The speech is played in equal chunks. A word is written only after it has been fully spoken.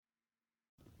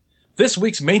This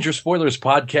week's Major Spoilers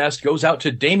podcast goes out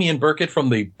to Damian Burkett from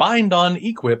the Bind on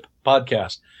Equip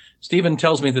podcast. Stephen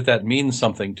tells me that means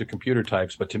something to computer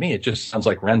types, but to me it just sounds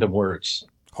like random words.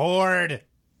 Horde.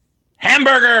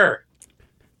 Hamburger!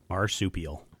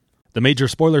 Marsupial. The Major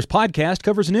Spoilers podcast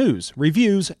covers news,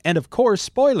 reviews, and of course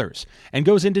spoilers, and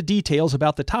goes into details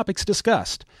about the topics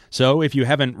discussed. So if you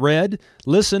haven't read,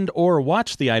 listened, or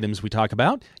watched the items we talk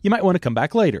about, you might want to come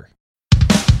back later.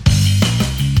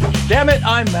 Damn it,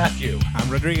 I'm Matthew. I'm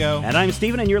Rodrigo. And I'm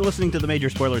Steven, and you're listening to the Major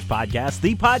Spoilers podcast,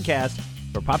 the podcast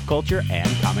for pop culture and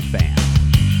comic fans.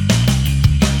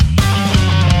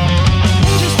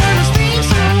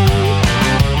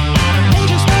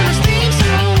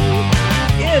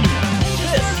 In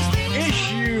this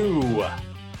issue,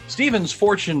 Steven's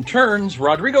fortune turns,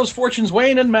 Rodrigo's fortunes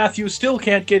wane, and Matthew still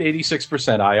can't get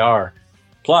 86% IR.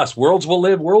 Plus, worlds will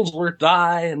live, worlds will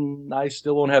die, and I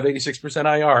still won't have 86%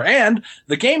 IR. And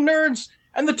the game nerds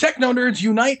and the techno nerds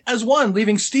unite as one,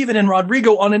 leaving Steven and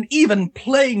Rodrigo on an even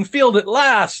playing field at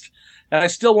last. And I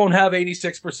still won't have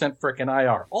 86% frickin'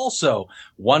 IR. Also,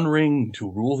 one ring to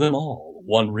rule them all,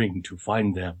 one ring to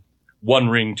find them, one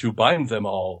ring to bind them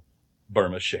all.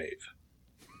 Burma Shave.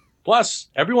 Plus,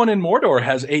 everyone in Mordor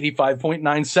has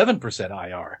 85.97%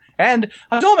 IR. And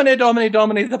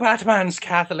Domine, the Batman's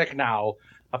Catholic now,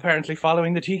 apparently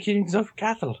following the teachings of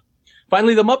Cathal.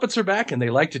 Finally, the Muppets are back, and they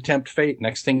like to tempt fate.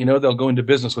 Next thing you know, they'll go into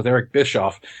business with Eric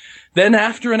Bischoff. Then,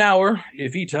 after an hour,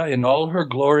 Evita, in all her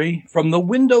glory, from the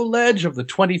window ledge of the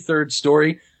 23rd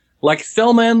story, like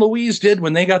Thelma and Louise did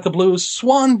when they got the blues,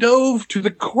 swan dove to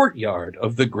the courtyard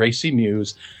of the Gracie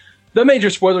Muse. The Major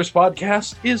Spoilers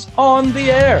podcast is on the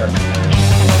air.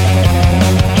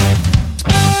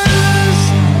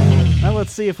 Now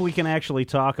let's see if we can actually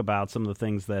talk about some of the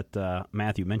things that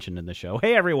Matthew mentioned in the show.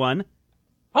 Hey, everyone.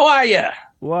 How are you?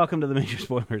 Welcome to the Major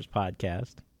Spoilers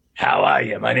podcast. How are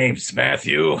you? My name's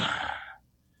Matthew.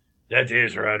 That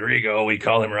is Rodrigo. We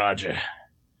call him Roger.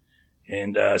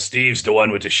 And Steve's the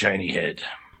one with the shiny head.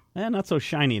 Not so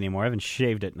shiny anymore. I haven't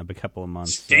shaved it in a couple of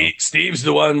months. Steve's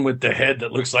the one with the head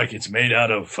that looks like it's made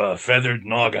out of feathered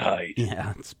naugahyde.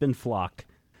 Yeah, it's been flocked.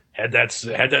 Had that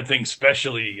thing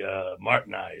specially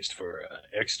martinized for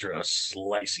extra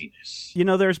sliciness. You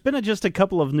know, there's been just a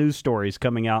couple of news stories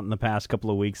coming out in the past couple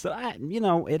of weeks that,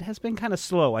 it has been kind of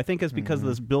slow. I think it's because of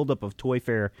this buildup of Toy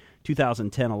Fair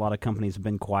 2010. A lot of companies have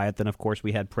been quiet. Then, of course,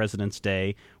 we had President's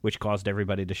Day, which caused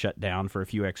everybody to shut down for a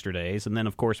few extra days. And then,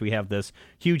 of course, we have this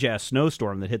huge-ass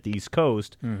snowstorm that hit the East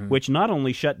Coast, which not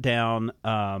only shut down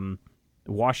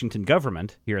Washington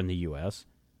government here in the U.S.,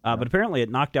 but apparently it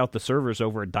knocked out the servers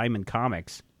over at Diamond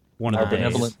Comics one of the days.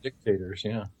 Benevolent dictators,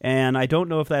 yeah. And I don't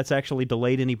know if that's actually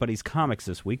delayed anybody's comics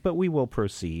this week, but we will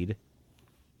proceed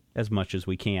as much as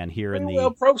we can here in the...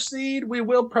 We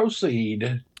will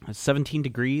proceed. 17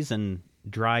 degrees and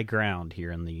dry ground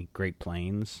here in the Great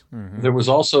Plains. Mm-hmm. There was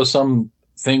also some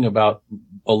thing about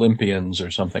Olympians or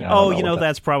something.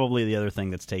 That's probably the other thing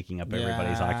that's taking up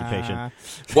everybody's occupation.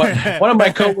 One of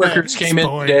my coworkers came in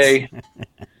today.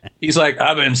 He's like,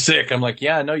 I've been sick. I'm like,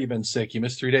 yeah, I know you've been sick. You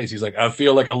missed 3 days. He's like, I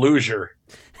feel like a loser.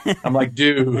 I'm like,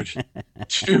 dude,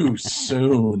 too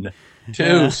soon.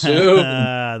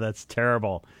 That's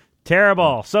terrible.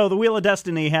 Terrible. So the Wheel of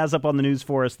Destiny has up on the news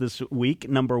for us this week.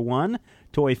 Number 1,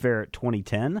 Toy Fair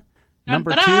 2010.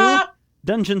 Number 2,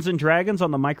 Dungeons & Dragons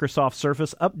on the Microsoft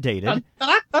Surface updated.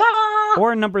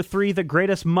 Or number 3, the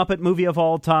greatest Muppet movie of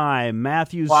all time.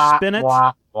 Matthew, spin it.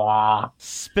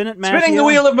 Spin it, Matthew. Spinning the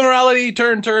wheel of morality,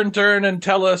 turn, and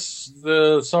tell us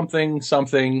the something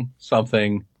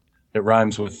that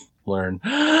rhymes with learn.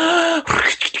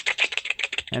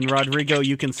 And Rodrigo,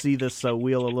 you can see this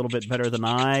wheel a little bit better than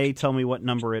I. Tell me what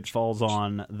number it falls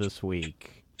on this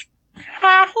week.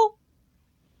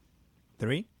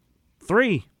 3?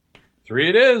 3. 3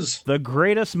 it is. The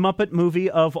greatest Muppet movie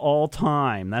of all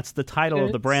time. That's the title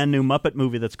of the brand new Muppet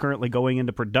movie that's currently going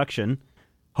into production.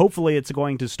 Hopefully it's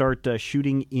going to start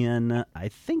shooting in, I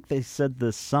think they said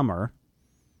this summer.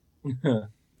 I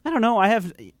don't know.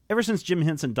 Ever since Jim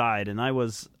Henson died, and I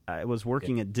was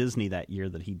working at Disney that year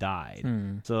that he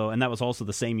died. So, and that was also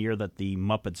the same year that the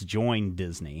Muppets joined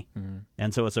Disney.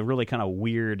 And so it's a really kind of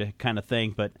weird kind of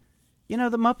thing. But, the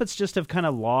Muppets just have kind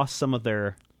of lost some of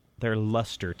their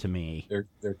luster to me. Their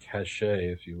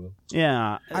cachet, if you will.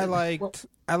 Yeah. I liked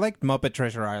Muppet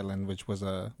Treasure Island, which is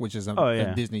a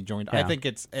Disney joint. Yeah. I think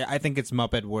it's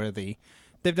Muppet worthy.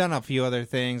 They've done a few other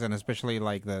things, and especially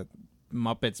like the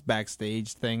Muppets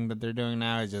backstage thing that they're doing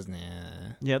now is just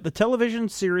Yeah, the television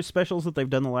series specials that they've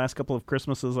done the last couple of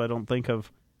Christmases, I don't think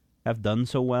have done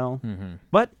so well.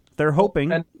 But they're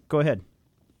hoping. Go ahead.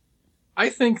 I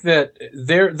think that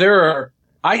there are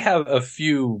I have a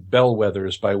few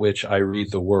bellwethers by which I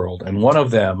read the world, and one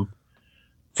of them,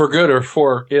 for good or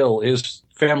for ill, is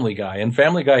Family Guy. And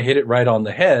Family Guy hit it right on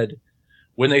the head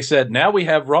when they said, now we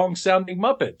have wrong-sounding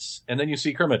Muppets. And then you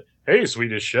see Kermit, hey,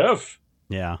 Swedish Chef.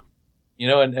 Yeah. You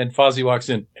know, and Fozzie walks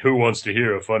in, who wants to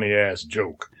hear a funny-ass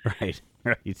joke? Right,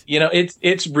 right. You know,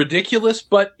 it's ridiculous,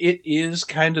 but it is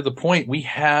kind of the point. We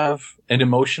have an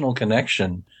emotional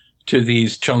connection to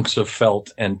these chunks of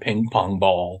felt and ping pong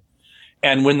ball.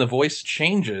 And when the voice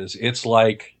changes, it's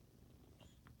like,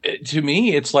 to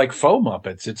me, it's like faux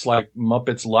Muppets. It's like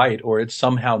Muppets Light, or it's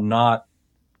somehow not,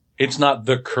 it's not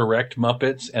the correct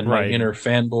Muppets. And my inner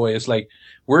fanboy is like,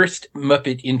 worst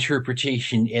Muppet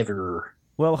interpretation ever.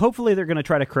 Well, hopefully they're going to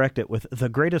try to correct it with the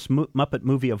greatest Muppet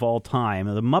movie of all time.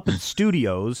 The Muppet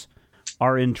Studios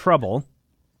are in trouble.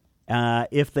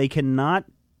 If they cannot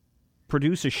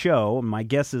produce a show, and my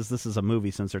guess is this is a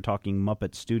movie since they're talking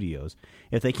Muppet Studios.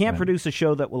 If they can't produce a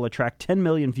show that will attract 10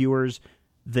 million viewers,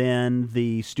 then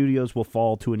the studios will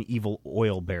fall to an evil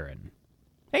oil baron.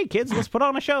 Hey, kids, let's put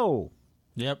on a show.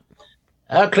 Yep.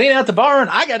 Clean out the barn.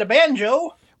 I got a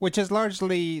banjo. Which is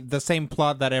largely the same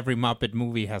plot that every Muppet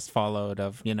movie has followed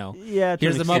of, you know, yeah,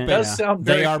 here's the Muppet, does sound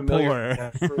very they are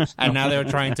familiar. poor, and now they're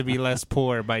trying to be less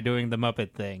poor by doing the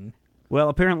Muppet thing. Well,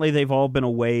 apparently they've all been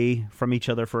away from each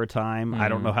other for a time. I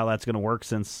don't know how that's going to work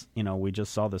since, you know, we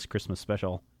just saw this Christmas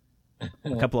special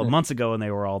a couple of months ago and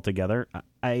they were all together.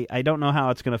 I don't know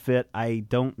how it's going to fit. I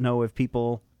don't know if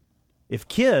people, if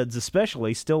kids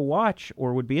especially, still watch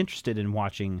or would be interested in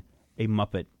watching a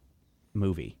Muppet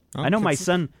movie. Oh, I know my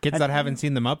son... Kids that haven't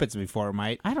seen the Muppets before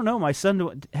might. I don't know. My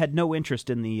son had no interest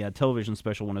in the television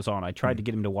special when it was on. I tried to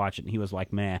get him to watch it, and he was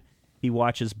like, meh. He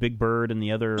watches Big Bird and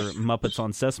the other Muppets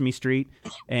on Sesame Street,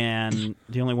 and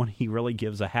the only one he really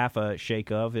gives a half a shake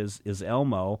of is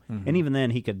Elmo. Mm-hmm. And even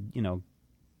then, he could, you know,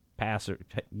 pass it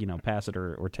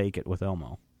or take it with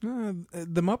Elmo.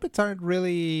 The Muppets aren't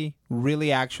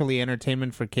really actually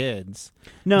entertainment for kids.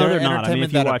 No, they're not.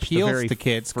 Entertainment that appeals to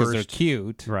kids because they're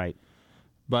cute, right?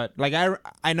 But like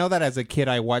I know that as a kid,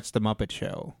 I watched the Muppet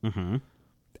Show,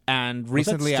 and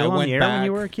recently I went on the air back when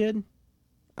you were a kid.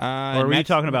 Or were you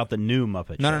talking about the new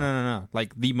Muppet Show? No.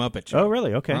 Like the Muppet Show. Oh,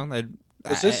 really? Okay. Well,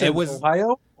 was this in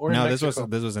Ohio or no? in Mexico?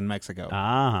 This was in Mexico.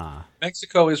 Ah,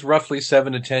 Mexico is roughly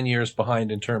 7 to 10 years behind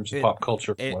in terms of pop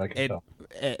culture. From what I can tell,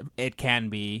 it can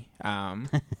be. I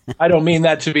don't mean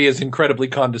that to be as incredibly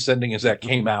condescending as that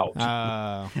came out.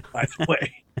 By the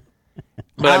way.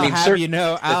 But I'll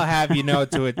have you know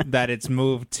to it that it's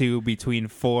moved to between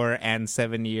 4 and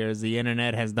 7 years. The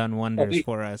internet has done wonders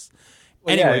for us.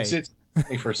 Well, anyway, yeah, it's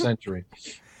 21st century.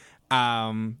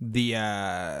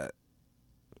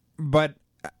 But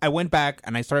I went back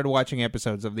and I started watching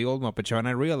episodes of the old Muppet Show, and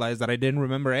I realized that I didn't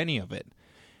remember any of it.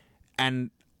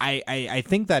 And I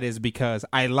think that is because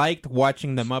I liked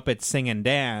watching the Muppets sing and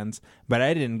dance, but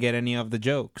I didn't get any of the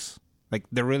jokes. Like,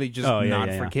 they're really just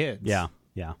not for kids. Yeah.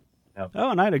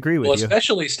 Oh, and I'd agree with you. Well,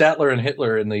 especially Statler and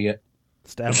Hitler in the...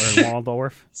 Statler and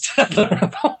Waldorf? Statler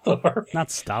and Waldorf.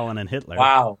 Not Stalin and Hitler.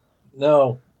 Wow.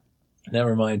 No.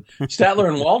 Never mind. Statler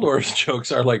and Waldorf's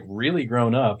jokes are, like, really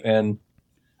grown up. And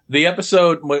the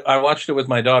episode, I watched it with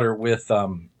my daughter with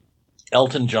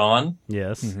Elton John.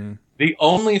 Yes. Mm-hmm. The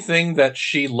only thing that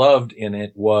she loved in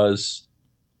it was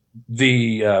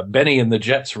the Benny and the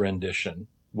Jets rendition,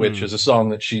 which is a song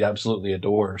that she absolutely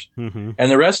adores. Mm-hmm.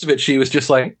 And the rest of it, she was just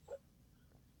like,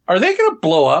 are they going to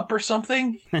blow up or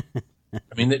something? I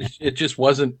mean, it just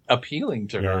wasn't appealing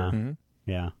to her. Mm-hmm.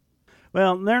 Yeah.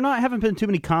 Well, haven't been too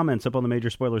many comments up on the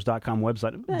Majorspoilers.com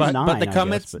website. But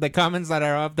the comments that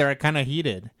are up there are kind of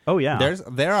heated. Oh, yeah.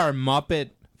 There are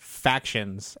Muppet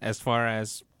factions as far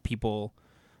as people...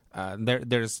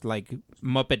 there's like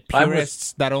Muppet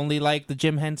purists that only like the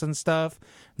Jim Henson stuff.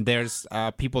 There's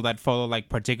people that follow like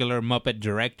particular Muppet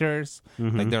directors.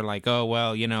 Mm-hmm. Like they're like, oh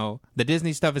well, you know, the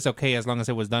Disney stuff is okay as long as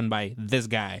it was done by this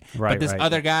guy. Right, but this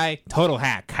other guy, total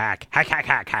hack.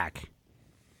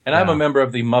 And I'm a member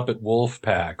of the Muppet Wolf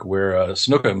Pack, where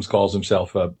Snookums calls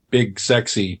himself a big,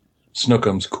 sexy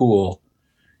Snookums Cool.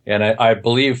 And I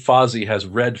believe Fozzie has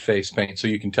red face paint, so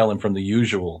you can tell him from the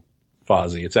usual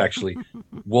Fozzie. It's actually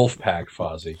Wolfpack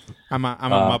Fozzie. I'm a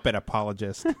Muppet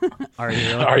apologist. Are you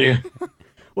really? Are you?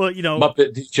 Well, you know,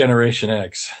 Muppet Generation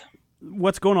X.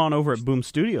 What's going on over at Boom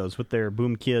Studios with their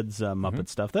Boom Kids Muppet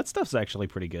stuff? That stuff's actually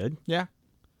pretty good. Yeah.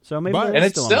 So maybe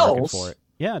it still sells for it.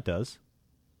 Yeah, it does.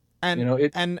 And you know,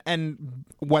 and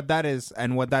what that is,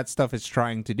 and what that stuff is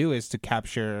trying to do is to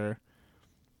capture.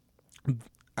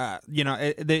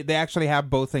 They actually have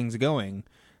both things going.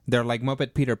 their like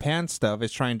Muppet Peter Pan stuff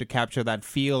is trying to capture that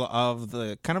feel of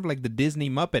the kind of like the Disney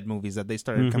Muppet movies that they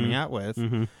started coming out with.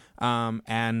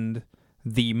 And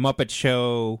the Muppet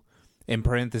Show, in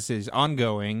parentheses,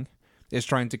 ongoing, is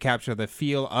trying to capture the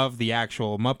feel of the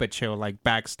actual Muppet Show, like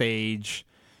backstage,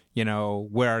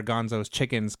 where are Gonzo's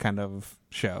chickens kind of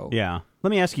show. Yeah. Let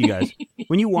me ask you guys,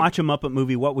 when you watch a Muppet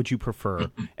movie, what would you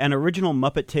prefer? An original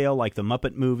Muppet tale like The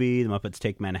Muppet Movie, The Muppets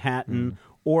Take Manhattan,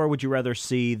 or would you rather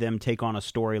see them take on a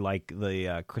story like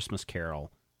the Christmas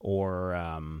Carol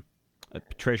or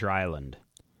Treasure Island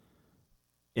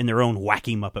in their own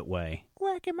wacky Muppet way?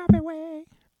 Wacky Muppet way.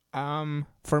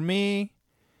 For me,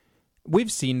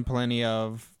 we've seen plenty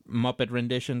of Muppet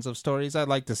renditions of stories. I'd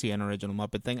like to see an original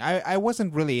Muppet thing. I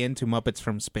wasn't really into Muppets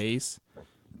from Space,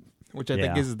 which I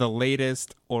think is the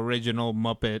latest original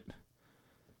Muppet,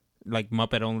 like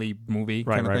Muppet-only movie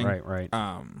kind of thing. Right.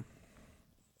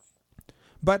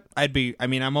 But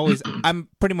I'm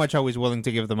pretty much always willing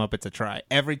to give the Muppets a try.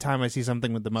 Every time I see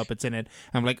something with the Muppets in it,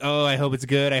 I'm like, oh, I hope it's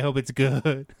good.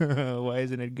 Why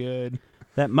isn't it good?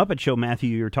 That Muppet Show,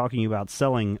 Matthew, you were talking about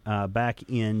selling back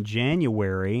in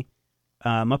January,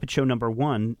 Muppet Show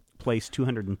 #1 placed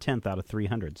 210th out of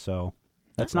 300, so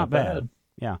that's not bad.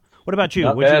 Yeah. What about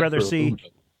you? Would you rather see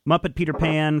Muppet Peter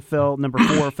Pan fell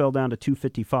 #4 fell down to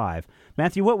 255?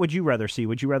 Matthew, what would you rather see?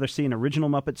 Would you rather see an original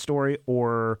Muppet story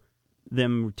or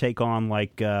them take on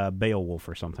like Beowulf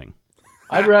or something?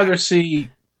 I'd rather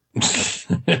see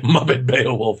Muppet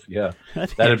Beowulf. Yeah,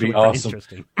 that'd be awesome.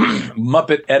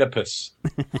 Muppet Oedipus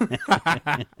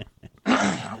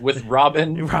with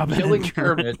Robin killing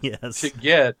Kermit to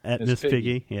get at Miss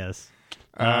Piggy. Yes.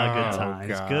 Good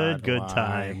times. God, good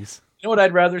times. You know what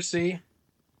I'd rather see?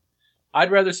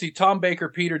 I'd rather see Tom Baker,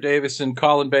 Peter Davison,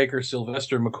 Colin Baker,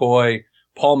 Sylvester McCoy,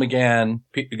 Paul McGann,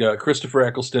 Christopher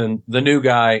Eccleston, the new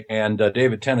guy, and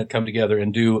David Tennant come together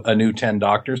and do a new 10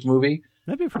 Doctors movie.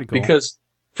 That'd be pretty cool. Because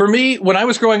for me, when I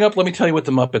was growing up, let me tell you what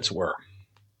the Muppets were.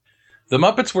 The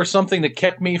Muppets were something that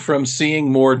kept me from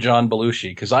seeing more John Belushi,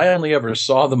 because I only ever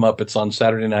saw the Muppets on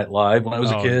Saturday Night Live when I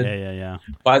was a kid. Yeah.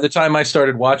 By the time I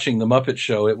started watching the Muppet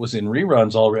Show, it was in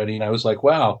reruns already, and I was like,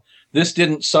 wow, this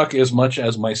didn't suck as much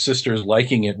as my sisters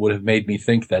liking it would have made me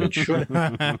think that it should.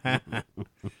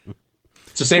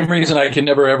 It's the same reason I can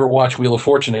never ever watch Wheel of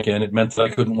Fortune again. It meant that I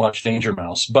couldn't watch Danger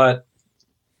Mouse. But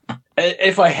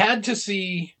if I had to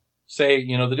see, say,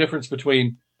 the difference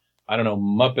between, I don't know,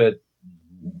 Muppet,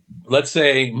 let's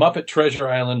say Muppet Treasure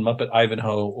Island, Muppet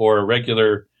Ivanhoe, or a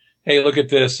regular, hey, look at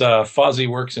this, Fozzie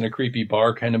works in a creepy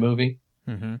bar kind of movie.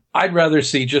 Mm-hmm. I'd rather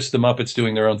see just the Muppets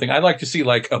doing their own thing. I'd like to see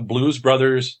like a Blues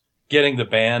Brothers getting the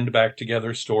band back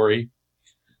together story.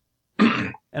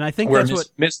 And I think where that's what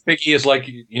Miss Piggy is like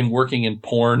working in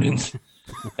porn,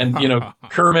 and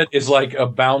Kermit is like a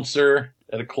bouncer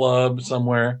at a club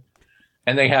somewhere,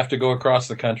 and they have to go across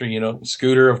the country.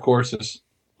 Scooter, of course, is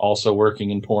also working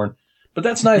in porn, but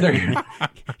that's neither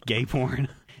gay porn.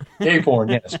 Gay porn,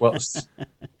 yes. Well,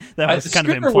 that was kind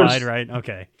of implied, right?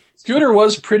 Okay. Scooter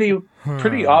was pretty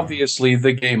obviously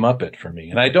the gay Muppet for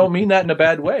me, and I don't mean that in a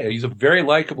bad way. He's a very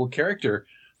likable character.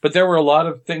 But there were a lot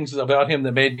of things about him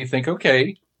that made me think,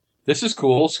 okay, this is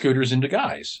cool. Scooter's into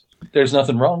guys. There's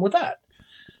nothing wrong with that.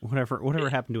 Whatever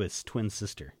happened to his twin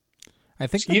sister? I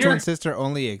think the twin sister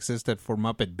only existed for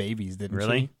Muppet Babies, didn't she?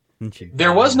 Really?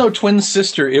 There was no twin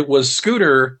sister. It was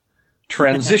Scooter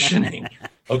transitioning,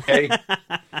 okay?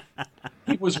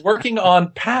 He was working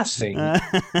on passing.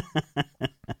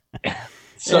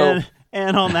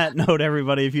 And on that note,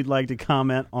 everybody, if you'd like to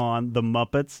comment on The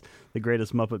Muppets, the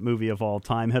greatest Muppet movie of all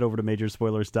time, head over to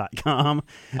Majorspoilers.com.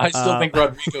 I still think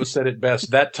Rodrigo said it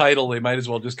best. That title, they might as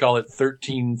well just call it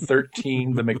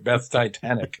 1313, The Macbeth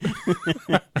Titanic.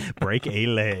 Break a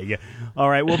leg. All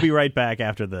right, we'll be right back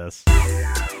after this.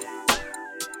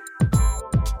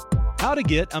 How to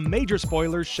get a Major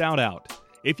Spoilers shout-out.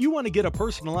 If you want to get a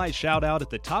personalized shout-out at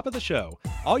the top of the show,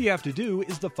 all you have to do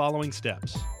is the following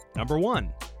steps. Number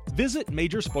 1. Visit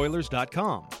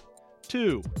Majorspoilers.com.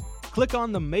 2. Click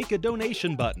on the Make a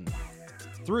Donation button.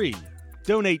 3.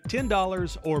 Donate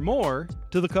 $10 or more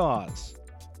to the cause.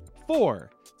 4.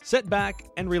 Sit back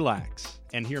and relax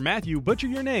and hear Matthew butcher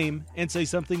your name and say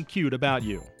something cute about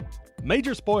you.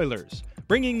 Major Spoilers,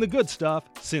 bringing the good stuff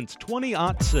since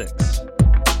 2006.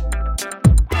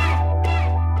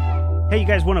 Hey, you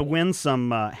guys want to win some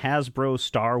Hasbro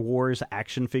Star Wars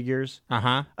action figures?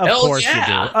 Uh-huh. Of course you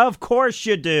do. Of course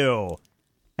you do.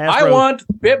 Hasbro, I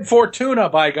want Bib Fortuna,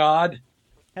 by God.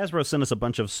 Hasbro sent us a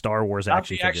bunch of Star Wars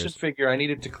action figures. Action figure. I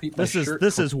needed to keep my shirt.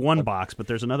 This is one box, but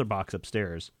there's another box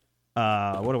upstairs.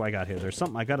 What do I got here? There's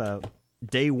something. I got a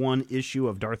day one issue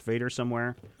of Darth Vader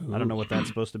somewhere. I don't know what that's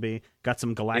supposed to be. Got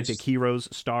some Galactic Heroes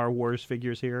Star Wars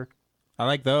figures here. I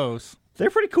like those. They're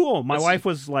pretty cool. My wife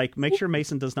was like, make sure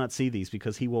Mason does not see these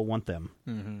because he will want them.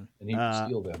 And he will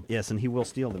steal them. Yes, and he will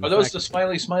steal them. Are those the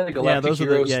smiley Galactic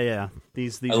Heroes? Yeah.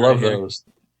 These I love those.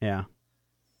 Yeah.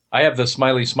 I have the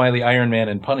smiley Iron Man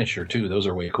and Punisher, too. Those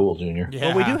are way cool, Junior. Yeah.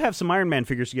 Well, we do have some Iron Man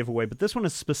figures to give away, but this one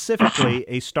is specifically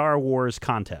a Star Wars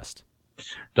contest.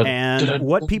 And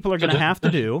what people are going to have to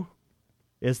do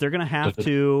is they're going to have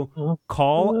to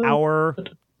call our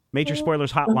Major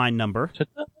Spoilers hotline number.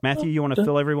 Matthew, you want to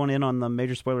fill everyone in on the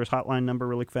Major Spoilers hotline number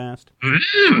really fast?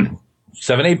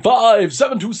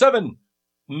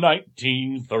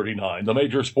 785-727-1939. The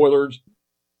Major Spoilers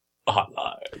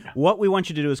hotline. What we want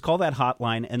you to do is call that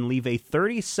hotline and leave a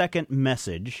 30-second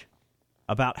message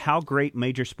about how great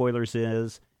Major Spoilers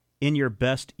is in your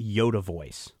best Yoda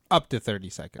voice. Up to 30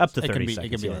 seconds. Up to 30 seconds. It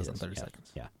can be less than 30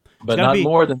 seconds. Yeah. But not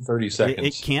more than 30 seconds.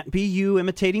 It can't be you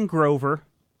imitating Grover.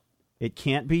 It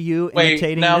can't be you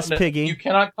imitating Miss Piggy. You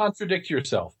cannot contradict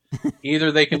yourself.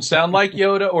 Either they can sound like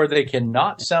Yoda or they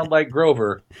cannot sound like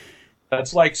Grover.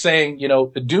 That's like saying,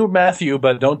 do Matthew,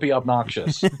 but don't be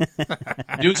obnoxious.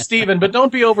 Do Stephen, but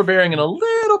don't be overbearing and a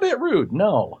little bit rude.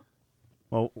 No.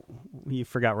 Well, you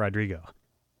forgot Rodrigo.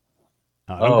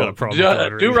 I'm going to probe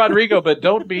Rodrigo. Do Rodrigo, but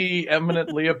don't be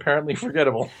eminently apparently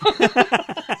forgettable.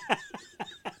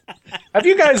 Have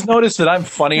you guys noticed that I'm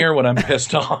funnier when I'm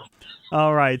pissed off?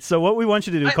 All right, so what we want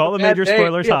you to do, call the Major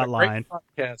Spoilers hotline.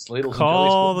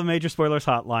 Call the Major Spoilers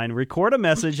hotline. Record a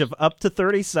message of up to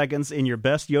 30 seconds in your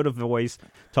best Yoda voice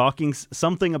talking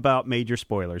something about Major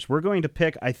Spoilers. We're going to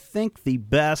pick, I think, the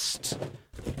best...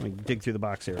 Let me dig through the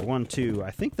box here. 1, 2,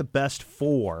 I think the best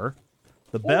 4.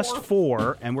 The best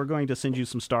 4, and we're going to send you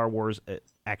some Star Wars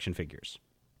action figures.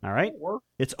 All right?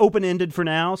 It's open-ended for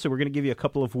now, so we're going to give you a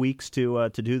couple of weeks to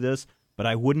do this, but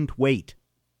I wouldn't wait.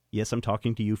 Yes, I'm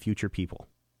talking to you, future people.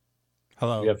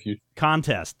 Hello.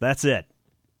 Contest. That's it.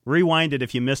 Rewind it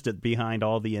if you missed it behind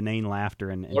all the inane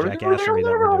laughter and jackassery that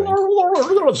we're doing.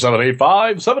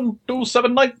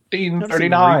 785-727-1939.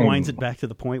 Rewinds it back to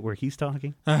the point where he's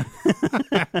talking. Well,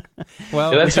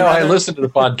 that's how I listen to the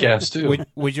podcast, too.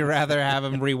 Would you rather have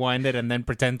him rewind it and then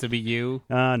pretend to be you?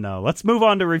 No. Let's move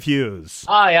on to reviews.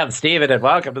 Hi, I'm Steven, and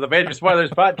welcome to the Major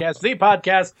Spoilers Podcast, the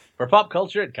podcast for pop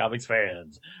culture and comics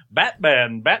fans.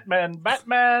 Batman,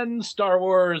 Star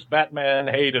Wars, Batman.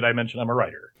 Hey, did I mention I'm a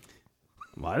writer?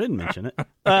 Well, I didn't mention it.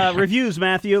 Reviews,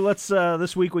 Matthew. Let's.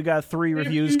 This week we got 3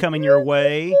 reviews coming your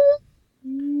way.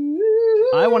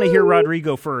 I want to hear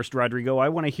Rodrigo first. Rodrigo, I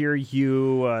want to hear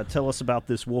you tell us about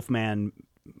this Wolfman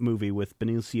movie with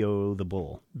Benicio the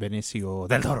Bull. Benicio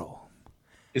del Toro.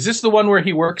 Is this the one where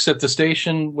he works at the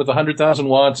station with 100,000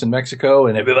 watts in Mexico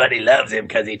and everybody loves him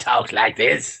because he talks like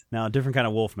this? No, different kind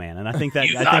of Wolfman. And I think that...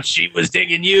 You thought she was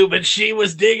digging you, but she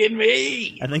was digging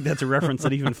me. I think that's a reference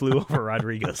that even flew over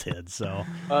Rodrigo's head. So,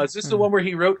 is this the one where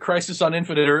he wrote Crisis on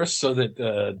Infinite Earths so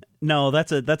that... No,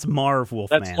 that's Marv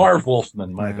Wolfman. That's Marv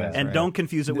Wolfman, my bad. And don't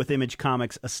confuse it with Image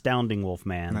Comics' Astounding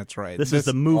Wolfman. That's right. This is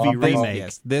the movie remake.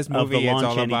 Yes, this movie is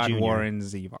all about Jr. Warren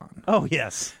Zevon. Oh,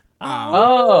 yes.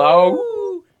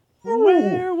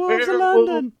 Werewolves of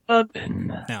London.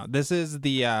 Now, this is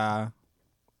the...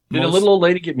 Did a little old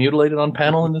lady get mutilated on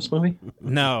panel in this movie?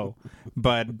 No,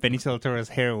 but Benicio del Toro's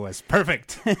hair was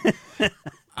perfect.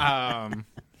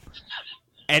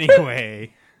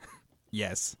 Anyway,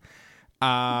 yes.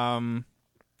 It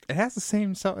has the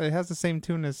same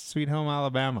tune as Sweet Home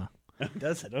Alabama.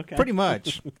 Does it? Okay. Pretty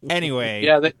much. Anyway.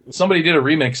 Yeah, somebody did a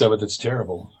remix of it that's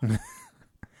terrible.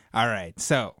 All right,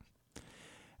 so...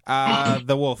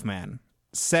 The Wolfman,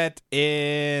 set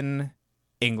in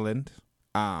England,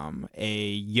 a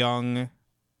young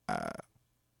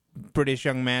British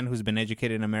young man who's been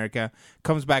educated in America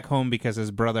comes back home because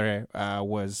his brother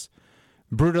was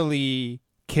brutally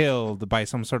killed by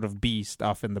some sort of beast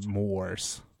off in the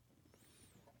moors.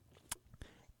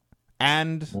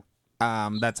 And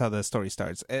that's how the story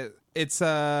starts. It's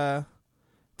a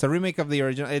remake of the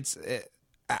original.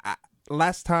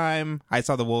 Last time I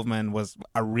saw The Wolfman was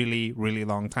a really, really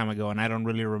long time ago, and I don't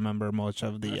really remember much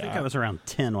of the... I think I was around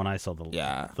 10 when I saw the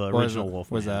original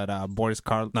Wolfman. Was that Boris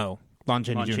Karloff? No, Lon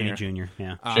Chaney Jr. Jr.,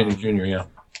 yeah. Chaney Jr., yeah.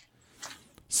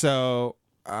 So,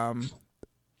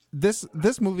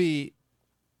 this movie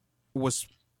was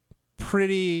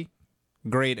pretty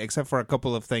great, except for a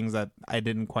couple of things that I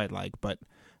didn't quite like, but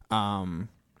when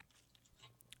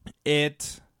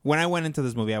I went into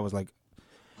this movie, I was like,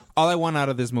 all I want out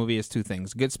of this movie is 2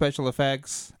 things: good special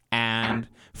effects and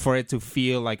for it to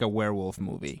feel like a werewolf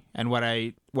movie. And what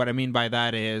I mean by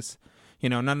that is,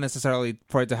 not necessarily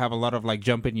for it to have a lot of like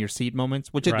jump in your seat moments,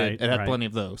 which it did. It had plenty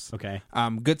of those. Okay.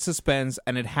 Good suspense,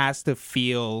 and it has to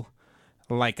feel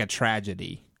like a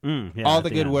tragedy. All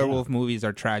the good werewolf movies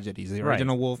are tragedies. The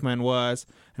original Wolfman was,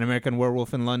 An American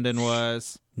Werewolf in London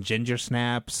was, Ginger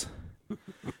Snaps.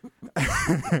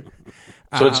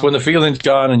 So it's when the feeling's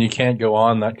gone and you can't go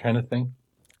on, that kind of thing?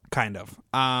 Kind of.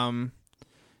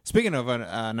 Speaking of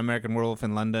an American Werewolf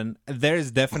in London,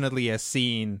 there's definitely a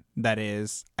scene that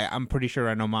is, I'm pretty sure,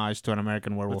 an homage to An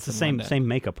American Werewolf in London. It's the same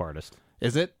makeup artist.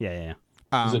 Is it? Yeah.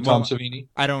 Is it Tom Savini?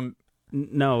 I don't...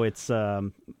 No, it's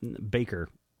Baker.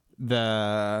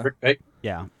 Rick Baker?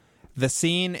 Yeah. The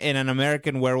scene in An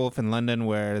American Werewolf in London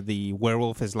where the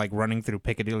werewolf is like running through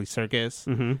Piccadilly Circus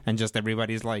and just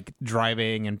everybody's like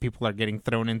driving and people are getting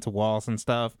thrown into walls and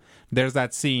stuff. There's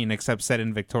that scene, except set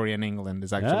in Victorian England.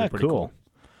 Is actually pretty cool.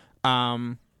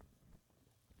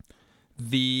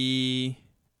 The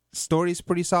story's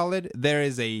pretty solid. There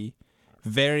is a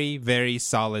very, very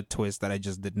solid twist that I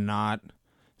just did not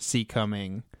see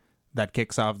coming that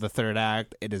kicks off the third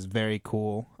act. It is very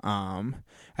cool.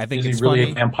 I think it's really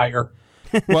funny. A vampire?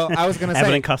 Well, I was gonna say,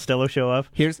 Abbott and Costello show up.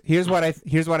 Here's what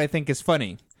I think is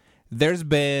funny. There's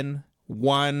been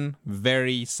one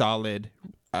very solid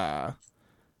modern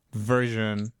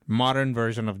version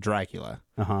of Dracula,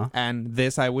 and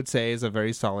this I would say is a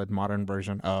very solid modern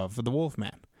version of the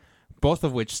Wolfman, both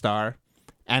of which star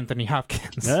Anthony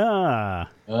Hopkins.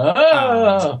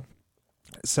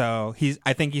 So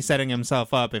I think he's setting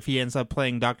himself up. If he ends up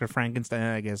playing Dr. Frankenstein,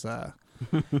 I guess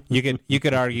you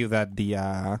could argue that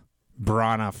the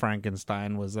Brana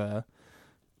Frankenstein was the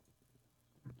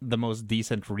most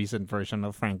decent recent version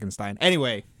of Frankenstein.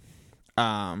 Anyway,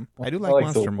 I do like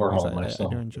monster movies. I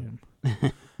do enjoy them.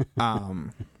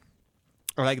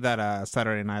 I like that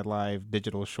Saturday Night Live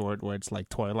digital short where it's like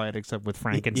Twilight except with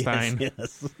Frankenstein.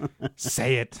 Yes.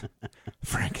 Say it,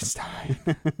 Frankenstein.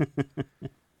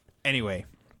 Anyway,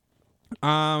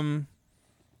 there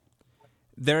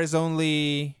is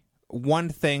only one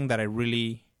thing that I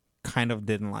really kind of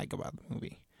didn't like about the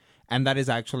movie, and that is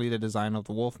actually the design of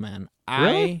the Wolfman.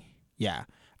 Really?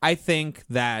 I think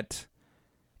that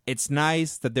it's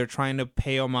nice that they're trying to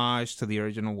pay homage to the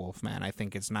original Wolfman. I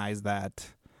think it's nice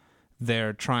that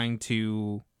they're trying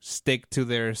to stick to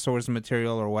their source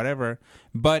material or whatever,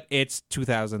 but it's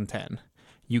 2010.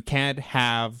 You can't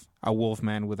have a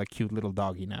Wolfman with a cute little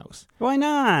doggy nose. Why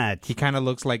not? He kind of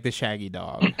looks like the Shaggy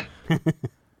dog.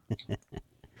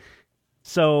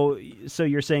 So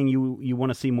you're saying you want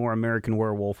to see more American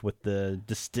Werewolf with the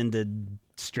distended,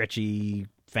 stretchy,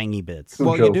 fangy bits?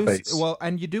 Well,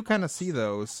 you do kind of see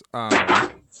those.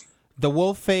 The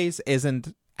wolf face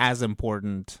isn't as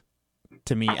important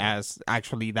to me as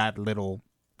actually that little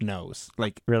nose.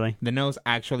 Like, really, the nose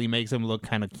actually makes him look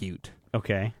kind of cute.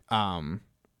 Okay.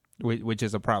 Which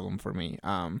is a problem for me.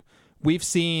 We've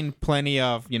seen plenty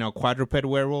of, quadruped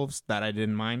werewolves that I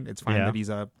didn't mind. It's fine that he's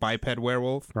a biped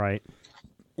werewolf. Right.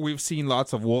 We've seen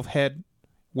lots of wolf head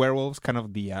werewolves, kind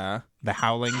of the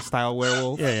howling style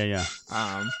werewolf. Yeah.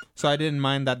 So I didn't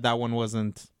mind that one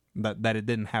wasn't, that it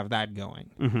didn't have that going.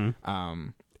 Mm-hmm.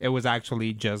 It was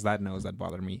actually just that nose that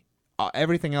bothered me.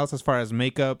 Everything else, as far as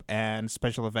makeup and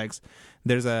special effects,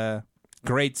 there's a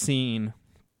great scene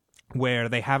where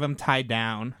they have him tied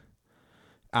down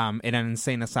in an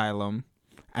insane asylum,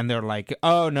 and they're like,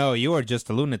 "Oh no, you are just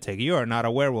a lunatic. You are not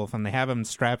a werewolf." And they have him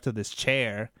strapped to this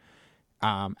chair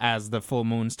as the full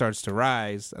moon starts to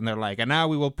rise, and they're like, "And now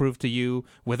we will prove to you,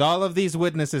 with all of these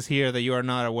witnesses here, that you are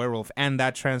not a werewolf." And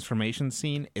that transformation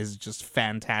scene is just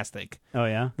fantastic. Oh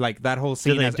yeah, like that whole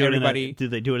scene has everybody. Do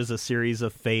they do it as a series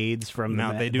of fades from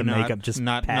the makeup just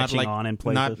patching like, on in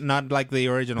places? Not like the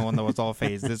original one that was all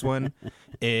fades. This one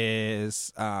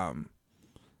is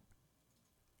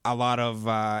a lot of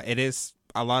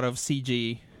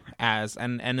CG.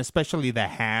 And especially the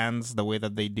hands, the way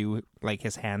that they do, like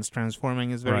his hands transforming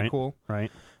is very cool.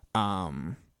 Right.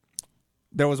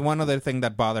 There was one other thing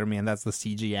that bothered me, and that's the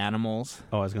CG animals.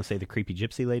 Oh, I was going to say the creepy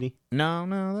gypsy lady? No,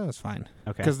 that was fine.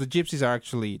 Okay. Because the gypsies are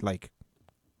actually, like,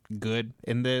 good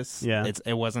in this. Yeah.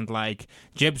 It wasn't like,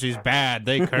 gypsies bad,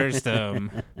 they cursed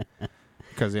them.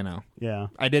 Because, Yeah.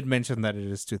 I did mention that it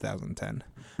is 2010.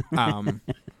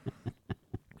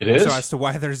 It is? So as to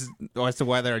why there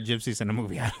are gypsies in a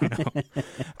movie, I don't know.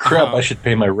 Crap, I should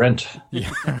pay my rent. Yeah.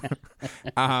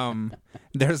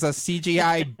 There's a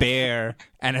CGI bear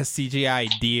and a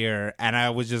CGI deer, and I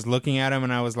was just looking at them,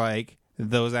 and I was like,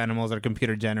 those animals are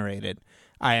computer generated.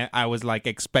 I was like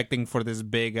expecting for this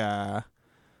big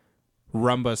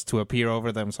rhombus to appear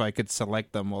over them so I could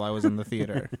select them while I was in the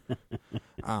theater.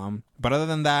 But other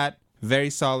than that, very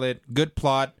solid, good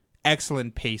plot,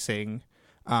 excellent pacing.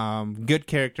 Good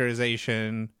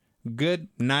characterization, good,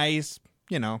 nice,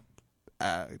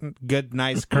 good,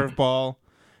 nice curveball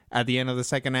at the end of the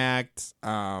second act.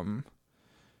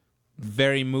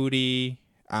 Very moody,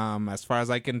 as far as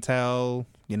I can tell.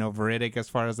 Veridic as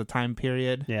far as the time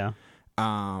period. Yeah.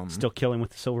 Still killing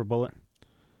with the silver bullet?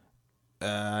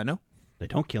 No. They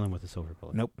don't kill him with the silver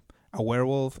bullet. Nope. A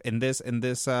werewolf in this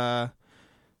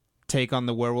take on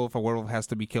the werewolf. A werewolf has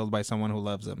to be killed by someone who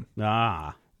loves him.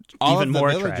 Even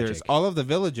more tragic. All of the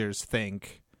villagers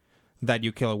think that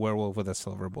you kill a werewolf with a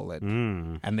silver bullet,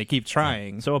 and they keep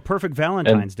trying. So a perfect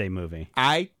Valentine's Day movie.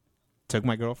 I took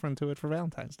my girlfriend to it for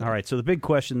Valentine's Day. All right. So the big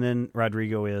question then,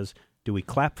 Rodrigo, is: do we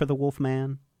clap for the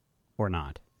Wolfman or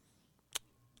not?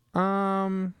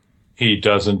 He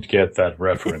doesn't get that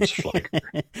reference, Flicker.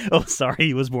 Oh, sorry.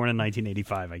 He was born in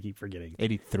 1985. I keep forgetting.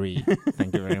 83.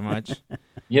 Thank you very much.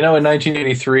 In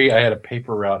 1983, I had a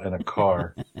paper route and a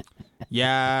car.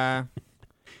 Yeah.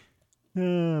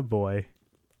 Oh, boy.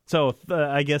 So,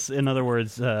 I guess, in other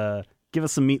words, give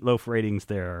us some Meatloaf ratings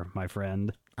there, my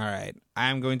friend. All right.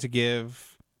 I'm going to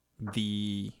give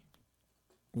the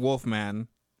Wolfman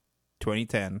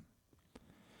 2010.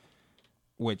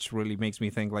 Which really makes me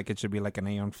think like it should be like an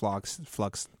Aeon Flux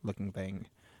looking thing.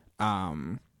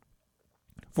 4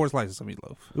 slices of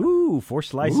meatloaf. Ooh, 4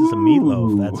 slices of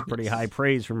meatloaf. That's pretty high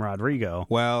praise from Rodrigo.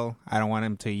 Well, I don't want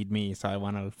him to eat me, so I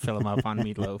want to fill him up on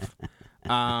meatloaf.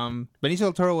 Benicio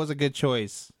del Toro was a good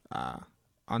choice.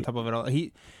 On top of it all,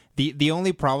 the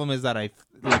only problem is that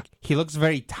he looks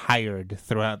very tired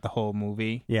throughout the whole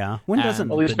movie. Yeah, when doesn't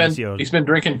he's been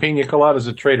drinking pina coladas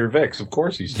at Trader Vic's. Of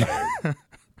course, he's tired.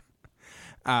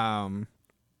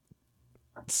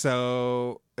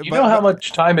 So you know how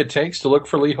much time it takes to look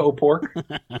for Liho pork?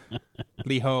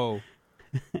 Liho.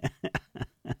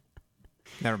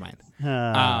 Never mind.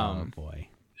 Oh boy.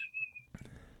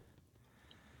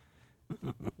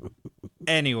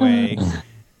 Anyway,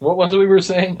 what was it we were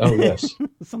saying? Oh yes,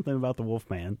 something about the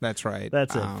Wolfman. That's right.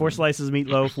 That's it. 4 slices of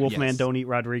meatloaf. Wolfman, yes. Don't eat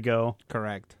Rodrigo.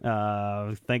 Correct.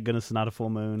 Thank goodness it's not a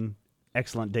full moon.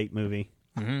 Excellent date movie.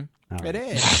 Mm-hmm. Right. It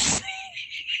is.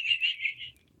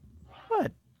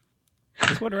 What?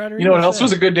 That's what Rodrigo You know what said. else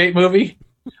was a good date movie?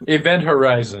 Event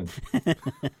Horizon.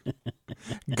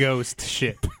 Ghost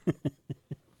ship.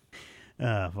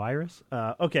 Virus?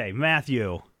 Okay,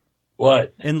 Matthew.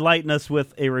 What? Enlighten us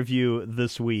with a review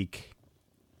this week.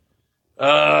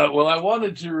 Well, I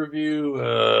wanted to review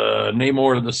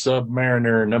Namor the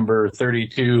Submariner number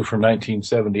 32 from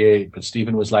 1978, but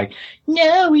Stephen was like,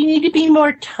 no, we need to be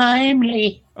more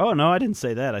timely. Oh, no, I didn't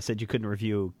say that. I said you couldn't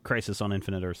review Crisis on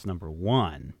Infinite Earths number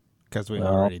 1. Because we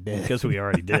already did. Because we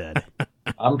already did.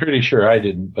 I'm pretty sure I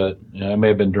didn't, but I may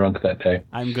have been drunk that day.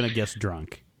 I'm going to guess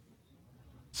drunk.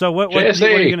 So what are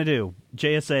you going to do?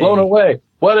 JSA. Blown away.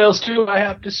 What else do I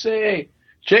have to say?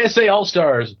 JSA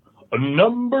All-Stars.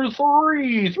 Number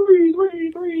 3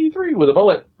 with a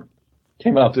bullet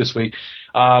came out this week.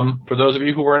 For those of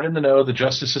you who weren't in the know, the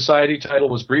Justice Society title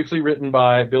was briefly written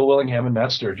by Bill Willingham and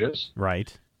Matt Sturges.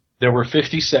 Right. There were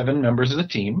 57 members of the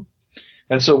team.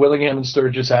 And so Willingham and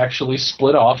Sturges actually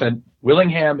split off, and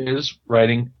Willingham is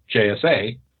writing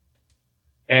JSA.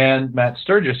 And Matt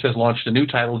Sturges has launched a new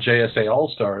title, JSA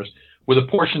All-Stars, with a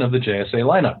portion of the JSA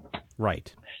lineup.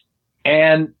 Right.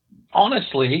 And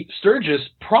honestly, Sturges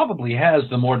probably has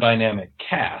the more dynamic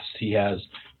cast. He has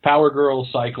Power Girl,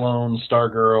 Cyclone,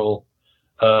 Stargirl,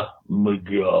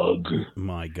 Magog.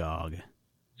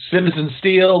 Citizen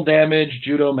Steel, Damage,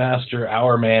 Judo Master,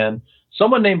 Our Man,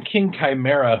 someone named King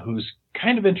Chimera, who's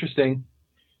kind of interesting,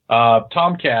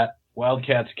 Tomcat,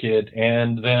 Wildcat's kid,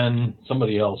 and then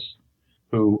somebody else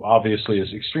who obviously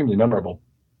is extremely memorable.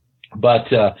 But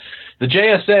the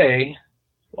JSA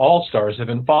All-Stars have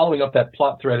been following up that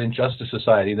plot thread in Justice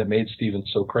Society that made Stephen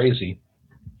so crazy.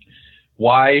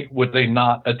 Why would they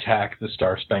not attack the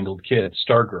Star-Spangled Kid,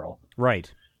 Stargirl?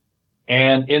 Right.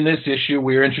 And in this issue,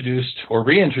 we're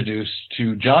reintroduced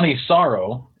to Johnny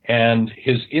Sorrow and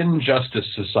his Injustice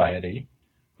Society,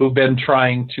 who've been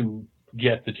trying to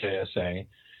get the JSA.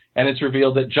 And it's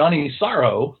revealed that Johnny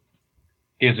Sorrow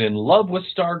is in love with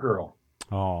Stargirl.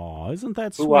 Oh, isn't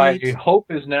that sweet? Who I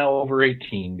hope is now over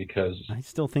 18 because... I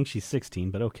still think she's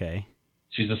 16, but okay.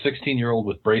 She's a 16-year-old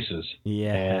with braces.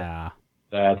 Yeah.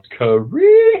 And that's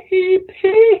creepy.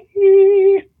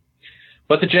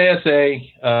 But the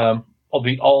JSA,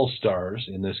 the All-Stars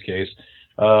in this case,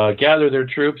 gather their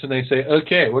troops and they say,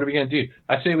 okay, what are we going to do?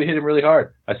 I say we hit him really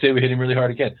hard. I say we hit him really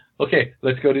hard again. Okay,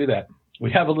 let's go do that.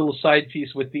 We have a little side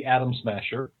piece with the Atom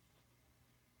Smasher.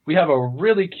 We have a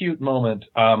really cute moment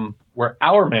where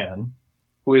Our Man,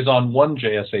 who is on one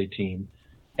JSA team,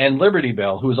 and Liberty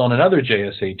Bell, who is on another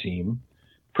JSA team,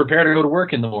 prepare to go to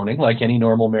work in the morning like any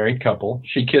normal married couple.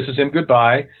 She kisses him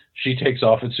goodbye. She takes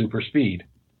off at super speed.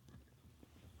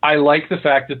 I like the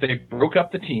fact that they broke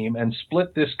up the team and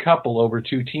split this couple over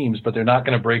 2 teams, but they're not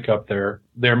going to break up their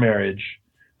marriage.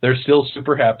 They're still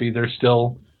super happy. They're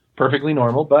still perfectly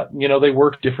normal, but, they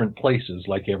work different places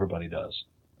like everybody does.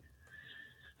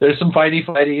 There's some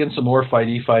fighty and some more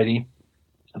fighty.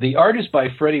 The art is by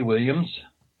Freddie Williams,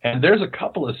 and there's a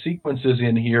couple of sequences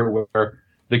in here where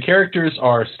the characters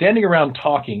are standing around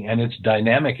talking, and it's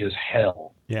dynamic as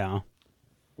hell. Yeah.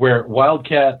 Where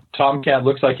Tomcat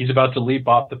looks like he's about to leap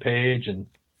off the page, and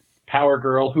Power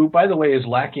Girl, who, by the way, is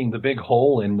lacking the big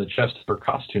hole in the chest of her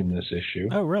costume this issue.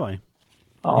 Oh, really?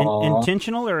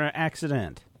 Intentional or an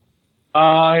accident?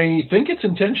 I think it's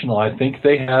intentional. I think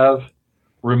they have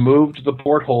removed the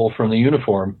porthole from the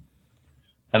uniform,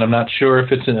 and I'm not sure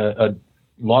if it's a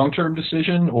long-term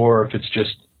decision or if it's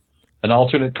just an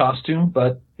alternate costume,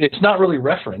 but it's not really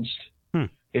referenced.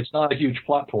 It's not a huge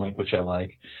plot point, which I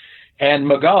like. And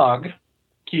Magog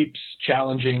keeps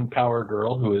challenging Power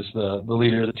Girl, who is the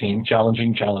leader of the team,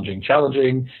 challenging,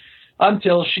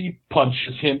 until she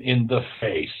punches him in the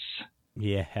face.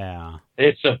 Yeah.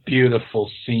 It's a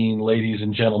beautiful scene, ladies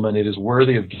and gentlemen. It is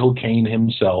worthy of Gil Kane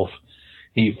himself.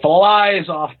 He flies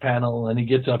off panel, and he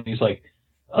gets up, and he's like,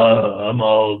 I'm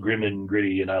all grim and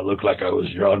gritty, and I look like I was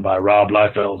drawn by Rob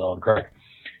Liefeld on crack.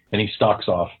 And he stalks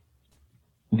off.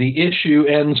 The issue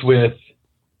ends with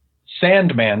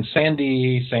Sandman,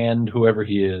 whoever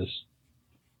he is,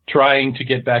 trying to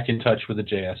get back in touch with the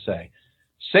JSA.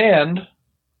 Sand,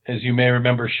 as you may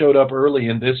remember, showed up early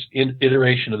in this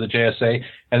iteration of the JSA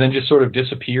and then just sort of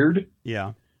disappeared.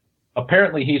 Yeah.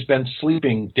 Apparently he's been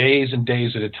sleeping days and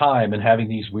days at a time and having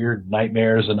these weird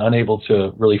nightmares and unable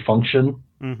to really function.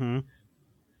 Mm-hmm.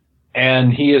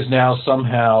 And he is now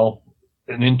somehow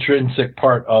an intrinsic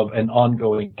part of an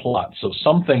ongoing plot. So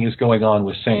something is going on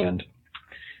with Sand.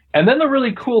 And then the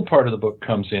really cool part of the book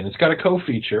comes in. It's got a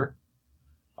co-feature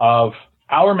of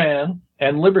Our Man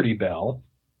and Liberty Bell.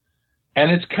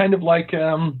 And it's kind of like,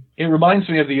 it reminds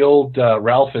me of the old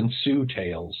Ralph and Sue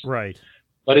tales. Right.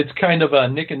 But it's kind of a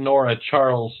Nick and Nora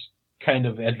Charles kind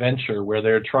of adventure where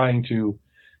they're trying to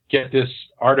get this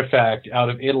artifact out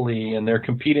of Italy, and they're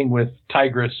competing with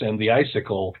Tigress and the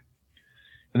Icicle.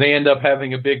 And they end up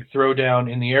having a big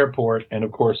throwdown in the airport, and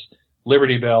of course,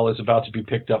 Liberty Bell is about to be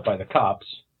picked up by the cops.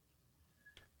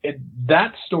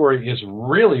 That story is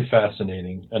really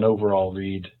fascinating, an overall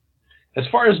read. As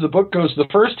far as the book goes, the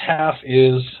first half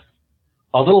is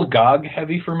a little Gog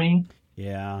heavy for me.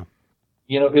 Yeah.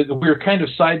 We're kind of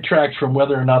sidetracked from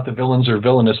whether or not the villains are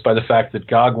villainous by the fact that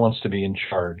Gog wants to be in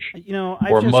charge.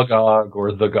 Or Magog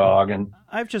or the Gog. And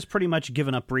I've just pretty much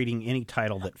given up reading any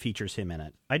title that features him in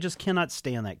it. I just cannot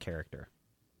stand that character.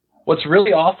 What's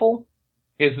really awful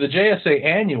is the JSA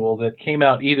annual that came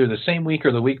out either the same week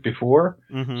or the week before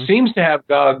seems to have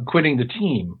Gog quitting the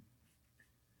team.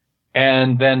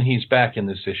 And then he's back in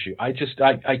this issue. I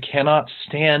cannot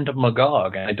stand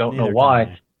Magog. I don't know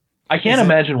why. I can't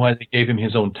imagine why they gave him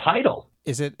his own title.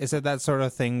 Is it that sort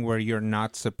of thing where you're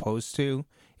not supposed to?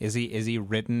 Is he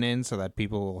written in so that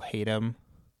people will hate him?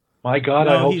 My God,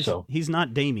 I hope so. He's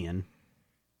not Damien.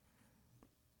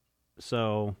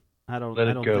 So I don't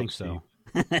think so.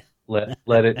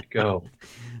 Let it go.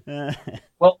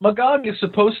 Well, Magog is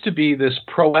supposed to be this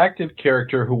proactive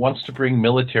character who wants to bring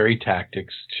military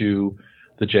tactics to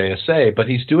the JSA, but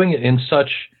he's doing it in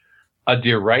such a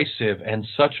derisive and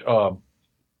such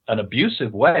an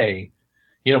abusive way,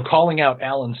 calling out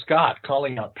Alan Scott,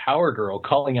 calling out Power Girl,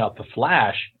 calling out the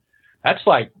Flash. That's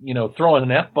like, throwing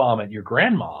an F-bomb at your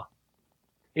grandma.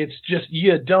 It's just,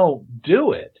 you don't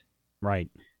do it. Right.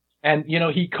 And,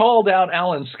 he called out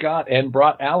Alan Scott and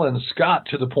brought Alan Scott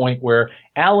to the point where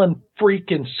Alan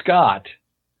freaking Scott,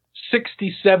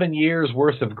 67 years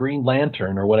worth of Green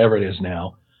Lantern or whatever it is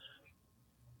now,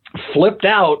 flipped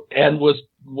out and was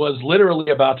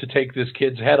literally about to take this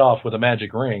kid's head off with a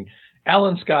magic ring.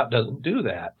 Alan Scott doesn't do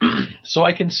that. So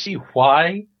I can see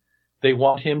why they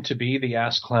want him to be the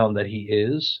ass clown that he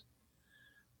is.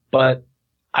 But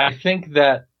I think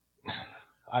that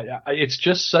it's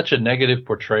just such a negative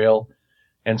portrayal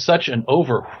and such an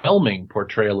overwhelming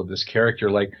portrayal of this character.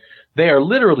 Like, they are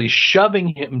literally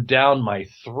shoving him down my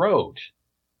throat.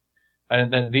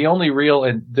 And the only real,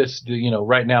 and this,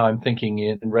 right now I'm thinking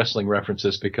in wrestling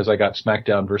references because I got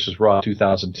SmackDown versus Raw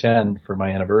 2010 for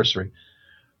my anniversary.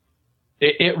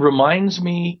 It reminds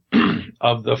me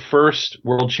of the first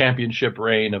World Championship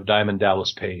reign of Diamond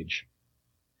Dallas Page,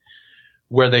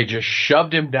 where they just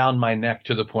shoved him down my neck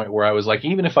to the point where I was like,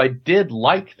 even if I did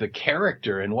like the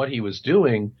character and what he was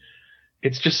doing,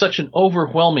 it's just such an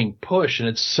overwhelming push, and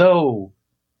it's so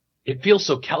it feels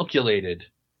so calculated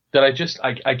that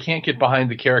I can't get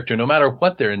behind the character no matter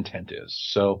what their intent is.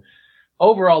 So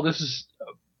overall, this is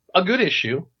a good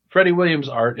issue. Freddie Williams'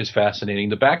 art is fascinating.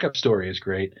 The backup story is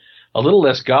great. A Little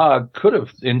Less Gog could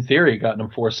have, in theory, gotten him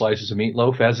 4 slices of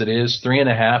meatloaf. As it is,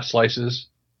 3.5 slices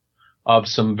of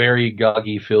some very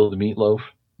goggy-filled meatloaf.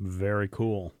 Very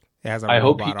cool. I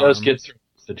hope he does get thrown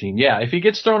off the team. Yeah, if he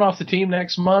gets thrown off the team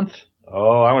next month, I'm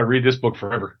going to read this book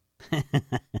forever.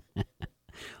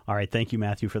 All right, thank you,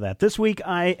 Matthew, for that. This week,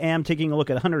 I am taking a look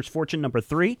at Hunter's Fortune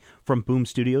 #3 from Boom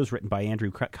Studios, written by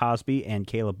Andrew Cosby and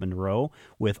Caleb Monroe,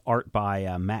 with art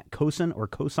by Matt Cosin or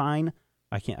Cosine.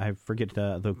 I forget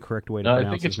the correct way to pronounce it.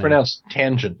 I think it's pronounced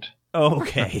Tangent.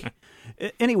 Okay.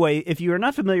 Anyway, if you are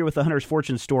not familiar with the Hunter's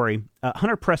Fortune story,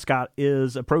 Hunter Prescott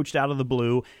is approached out of the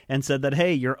blue and said that,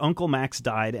 hey, your Uncle Max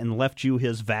died and left you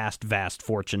his vast, vast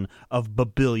fortune of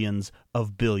billions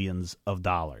of billions of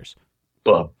dollars.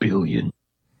 $1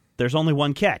 There's only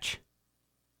one catch.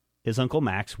 His Uncle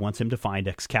Max wants him to find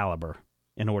Excalibur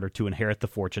in order to inherit the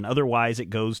fortune. Otherwise, it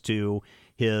goes to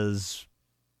his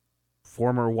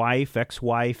former wife,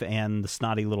 ex-wife, and the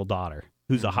snotty little daughter,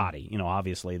 who's a hottie. You know,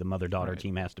 obviously, the mother-daughter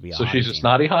team has to be a hottie. So she's a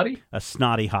snotty hottie? A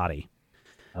snotty hottie.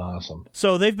 Awesome.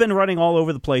 So they've been running all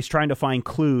over the place trying to find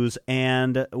clues,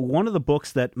 and one of the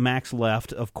books that Max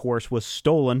left, of course, was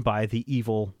stolen by the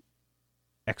evil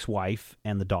ex-wife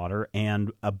and the daughter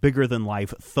and a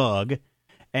bigger-than-life thug.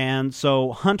 And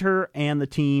so Hunter and the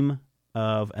team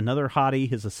of another hottie,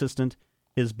 his assistant,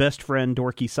 his best friend,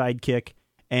 dorky sidekick,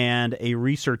 and a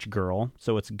research girl,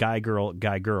 so it's guy, girl,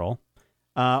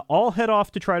 all head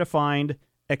off to try to find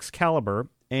Excalibur.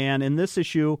 And in this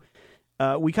issue,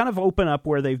 we kind of open up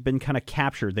where they've been kind of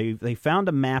captured. They found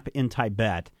a map in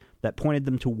Tibet that pointed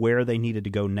them to where they needed to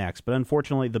go next. But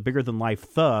unfortunately, the bigger-than-life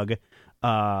thug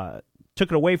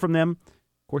took it away from them.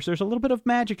 Of course, there's a little bit of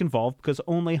magic involved because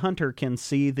only Hunter can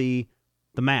see the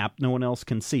map. No one else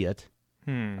can see it.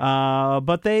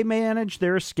 But they manage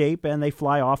their escape, and they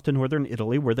fly off to northern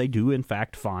Italy, where they do, in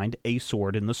fact, find a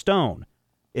sword in the stone.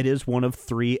 It is one of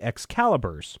 3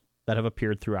 Excaliburs that have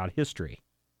appeared throughout history.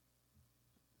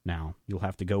 Now, you'll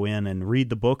have to go in and read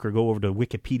the book or go over to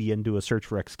Wikipedia and do a search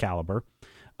for Excalibur.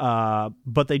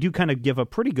 But they do kind of give a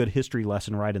pretty good history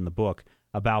lesson right in the book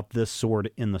about this sword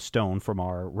in the stone from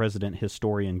our resident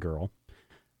historian girl.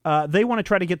 They want to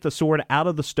try to get the sword out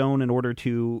of the stone in order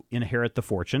to inherit the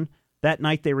fortune. That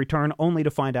night they return only to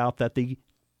find out that the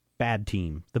bad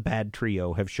team, the bad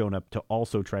trio, have shown up to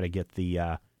also try to get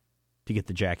the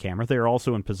jackhammer. They're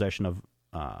also in possession of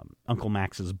Uncle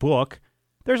Max's book.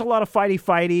 There's a lot of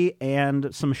fighty,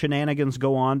 and some shenanigans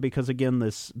go on because, again,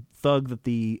 this thug that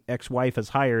the ex-wife has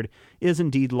hired is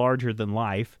indeed larger than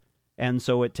life, and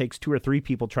so it takes 2 or 3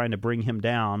 people trying to bring him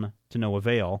down to no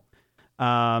avail.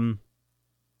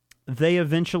 They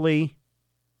eventually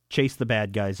chase the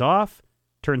bad guys off.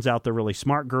 Turns out the really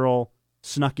smart girl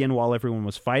snuck in while everyone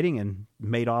was fighting and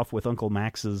made off with Uncle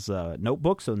Max's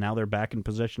notebook, so now they're back in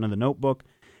possession of the notebook,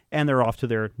 and they're off to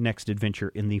their next adventure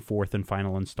in the 4th and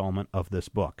final installment of this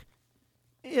book.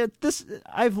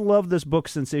 I've loved this book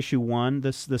since issue 1,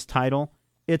 this title.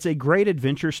 It's a great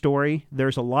adventure story.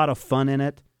 There's a lot of fun in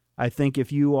it. I think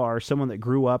if you are someone that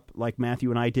grew up like Matthew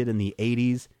and I did in the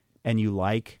 80s, and you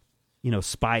like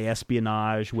spy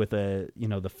espionage with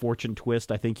the fortune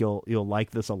twist, I think you'll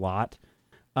like this a lot.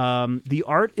 The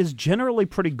art is generally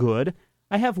pretty good.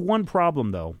 I have one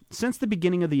problem, though. Since the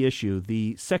beginning of the issue,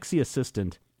 the sexy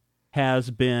assistant has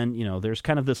been, there's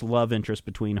kind of this love interest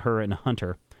between her and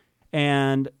Hunter.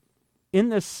 And in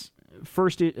this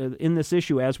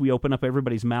issue, as we open up,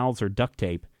 everybody's mouths are duct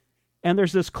tape. And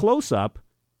there's this close-up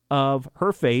of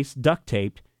her face duct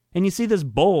taped, and you see this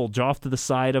bulge off to the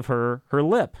side of her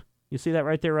lip. You see that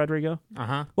right there, Rodrigo?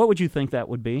 Uh-huh. What would you think that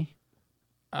would be?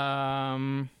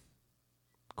 Cold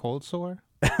sore?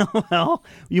 Well,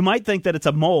 you might think that it's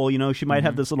a mole. She might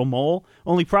have this little mole.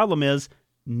 Only problem is,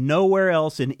 nowhere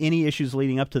else in any issues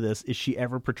leading up to this is she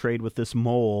ever portrayed with this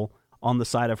mole on the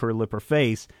side of her lip or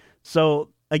face. So,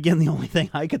 again, the only thing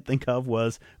I could think of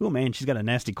was, oh man, she's got a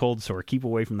nasty cold sore. Keep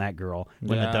away from that girl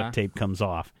when the duct tape comes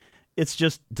off. It's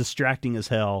just distracting as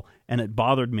hell, and it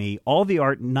bothered me. All the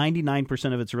art,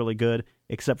 99% of it's really good,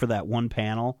 except for that one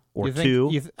panel or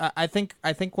two. I think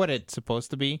what it's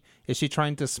supposed to be is she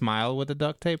trying to smile with the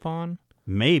duct tape on.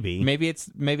 Maybe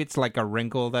it's like a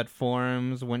wrinkle that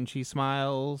forms when she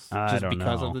smiles just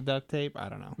because of the duct tape. I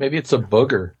don't know. Maybe it's a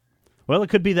booger. Well, it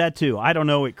could be that too. I don't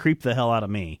know. It creeped the hell out of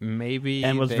me. Maybe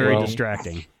and was very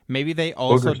distracting. Maybe they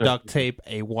also duct tape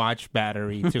a watch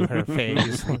battery to her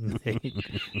face when they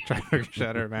try to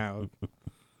shut her mouth.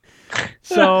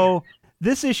 So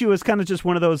This issue is kind of just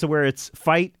one of those where it's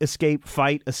fight, escape,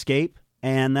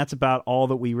 and that's about all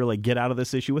that we really get out of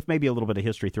this issue, with maybe a little bit of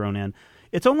history thrown in.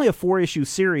 It's only a 4-issue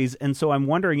series, and so I'm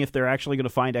wondering if they're actually going to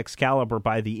find Excalibur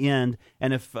by the end,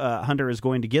 and if Hunter is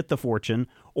going to get the fortune,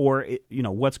 or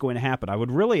what's going to happen.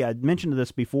 I'd mentioned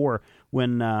this before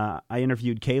when I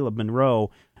interviewed Caleb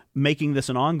Monroe, making this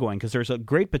an ongoing, because there's a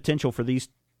great potential for these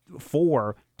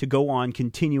 4 to go on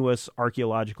continuous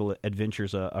archaeological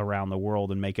adventures around the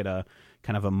world and make it a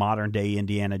kind of a modern day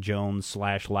Indiana Jones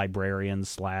 / librarian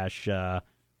 / what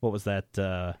was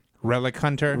that? Relic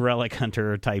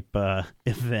Hunter type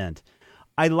event.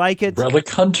 I like it. Relic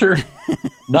Hunter?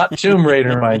 Not Tomb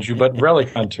Raider, mind you, but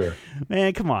Relic Hunter.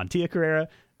 Man, come on, Tia Carrera.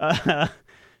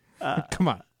 Come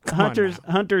on.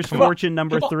 Hunter's Fortune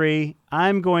number 3.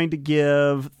 I'm going to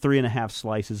give 3.5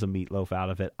 slices of meatloaf out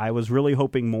of it. I was really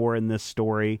hoping more in this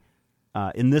story,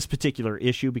 in this particular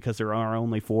issue, because there are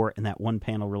only 4, and that one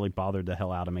panel really bothered the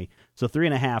hell out of me. So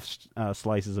 3.5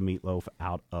 slices of meatloaf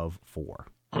out of 4.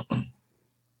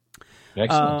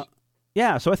 Excellent.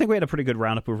 Yeah, so I think we had a pretty good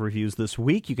roundup of reviews this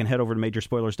week. You can head over to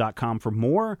Majorspoilers.com for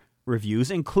more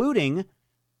reviews, including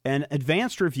an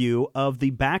advanced review of the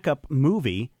backup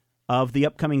movie of the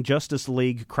upcoming Justice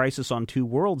League Crisis on Two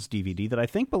Worlds DVD that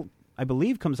I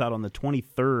believe comes out on the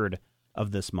 23rd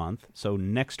of this month, so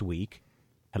next week.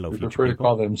 Hello, we future prefer people. to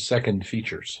call them second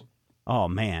features. Oh,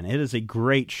 man, it is a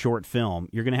great short film.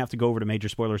 You're going to have to go over to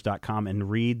Majorspoilers.com and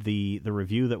read the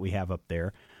review that we have up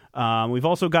there. We've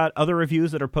also got other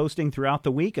reviews that are posting throughout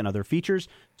the week and other features,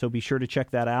 so be sure to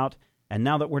check that out. And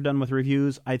now that we're done with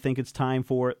reviews, I think it's time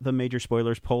for the Major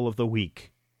Spoilers Poll of the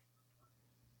Week.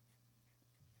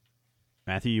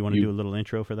 Matthew, you want to do a little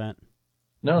intro for that?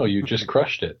 No, you just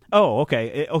crushed it. Oh,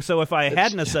 okay. So if I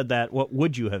hadn't have said that, what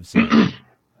would you have said?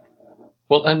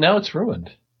 Well, and now it's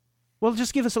ruined. Well,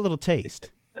 just give us a little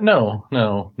taste. No.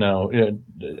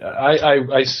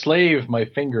 I slave my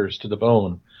fingers to the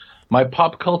bone. My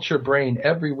pop culture brain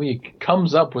every week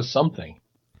comes up with something.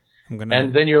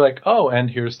 And then you're like, oh, and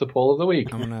here's the poll of the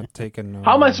week. I'm going to take a note.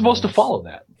 How am I supposed to follow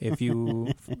that? If you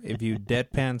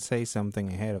deadpan say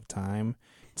something ahead of time,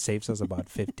 it saves us about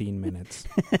 15 minutes.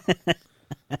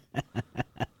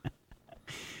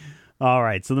 All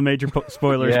right, so the Major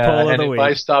Spoilers Poll of the Week. If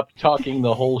I stopped talking,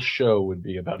 the whole show would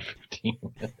be about 15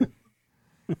 minutes.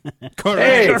 Correct.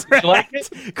 Hey, you like it?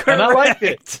 Correct. And I liked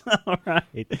it. All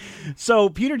right. So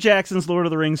Peter Jackson's Lord of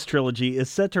the Rings trilogy is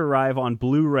set to arrive on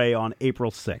Blu-ray on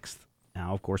April 6th.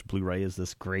 Now, of course, Blu-ray is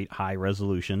this great high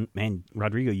resolution. Man,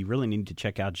 Rodrigo, you really need to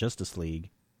check out Justice League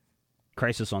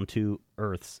Crisis on Two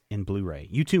Earths in Blu-ray.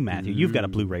 You too, Matthew. You've got a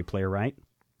Blu-ray player, right?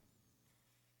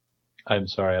 I'm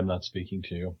sorry, I'm not speaking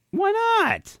to you. Why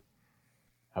not?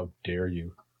 How dare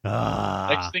you?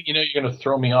 Next thing you know, you're going to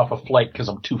throw me off a flight because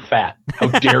I'm too fat. How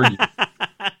dare you?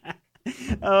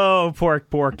 Oh,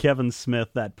 poor Kevin Smith,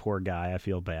 that poor guy. I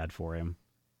feel bad for him.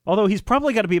 Although he's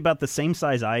probably got to be about the same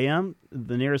size I am,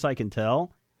 the nearest I can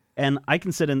tell. And I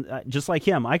can sit in, just like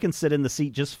him, I can sit in the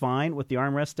seat just fine with the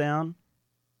armrest down.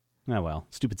 Oh, well,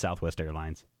 stupid Southwest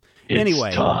Airlines. Anyway.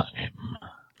 It's time.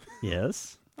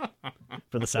 Yes.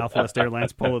 For the Southwest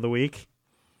Airlines Poll of the Week.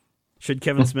 Should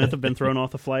Kevin Smith have been thrown off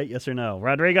the flight? Yes or no?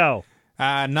 Rodrigo?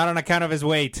 Not on account of his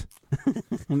weight.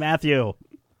 Matthew?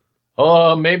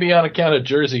 Oh, maybe on account of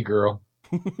Jersey Girl.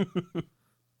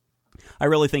 I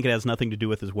really think it has nothing to do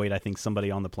with his weight. I think somebody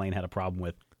on the plane had a problem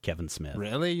with Kevin Smith.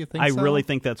 Really? You think I so? really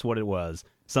think that's what it was.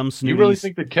 Some snooties. You really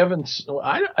think that Kevin's...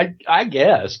 I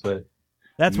guess, but...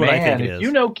 That's what I think it if is.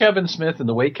 You know Kevin Smith and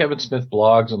the way Kevin Smith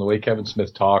blogs and the way Kevin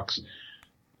Smith talks...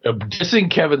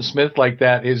 dissing Kevin Smith like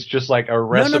that is just like a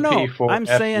recipe for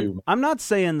I'm not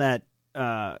saying that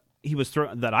he was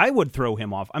that I would throw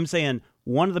him off. I'm saying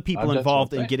one of the people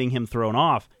involved in getting him thrown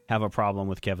off have a problem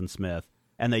with Kevin Smith,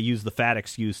 and they use the fat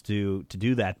excuse to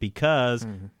do that because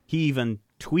he even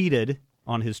tweeted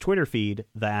on his Twitter feed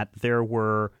that there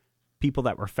were people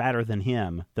that were fatter than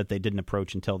him that they didn't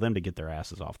approach and tell them to get their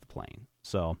asses off the plane.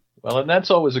 So. Well, and that's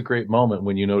always a great moment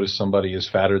when you notice somebody is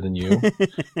fatter than you.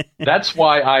 That's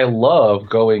why I love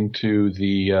going to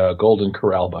the Golden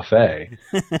Corral buffet,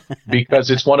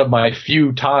 because it's one of my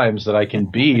few times that I can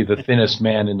be the thinnest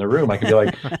man in the room. I can be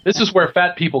like, this is where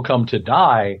fat people come to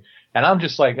die. And I'm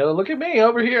just like, oh, look at me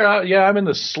over here. I'm in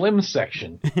the slim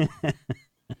section.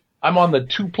 I'm on the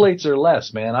 2 plates or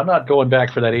less, man. I'm not going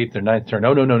back for that 8th or 9th turn.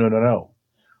 No.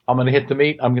 I'm going to hit the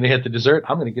meat. I'm going to hit the dessert.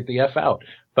 I'm going to get the F out.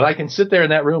 But I can sit there in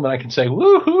that room and I can say,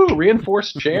 woohoo,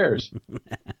 reinforced chairs.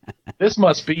 This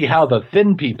must be how the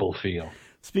thin people feel.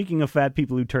 Speaking of fat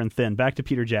people who turn thin, back to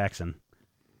Peter Jackson.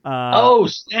 Oh,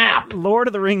 snap. Lord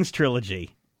of the Rings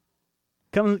trilogy.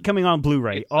 Coming on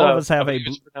Bluray. All of us have a...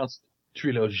 It's pronounced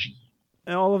trilogy.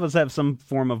 all of us have some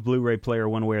form of Blu-ray player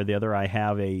one way or the other. I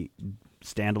have a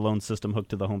standalone system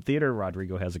hooked to the home theater.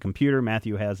 Rodrigo has a computer.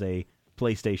 Matthew has a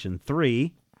PlayStation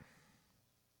 3.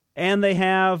 And they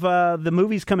have the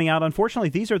movies coming out. Unfortunately,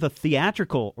 these are the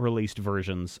theatrical released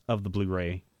versions of the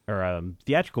Blu-ray, or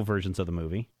theatrical versions of the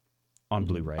movie on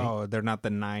Blu-ray. Oh, they're not the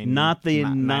nine... Not the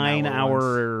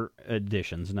 9-hour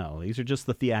editions, no. These are just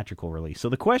the theatrical release. So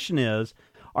the question is,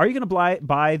 are you going to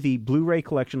buy the Blu-ray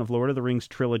collection of Lord of the Rings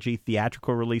trilogy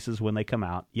theatrical releases when they come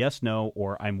out? Yes, no,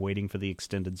 or I'm waiting for the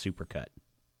extended supercut.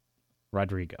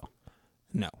 Rodrigo.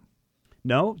 No.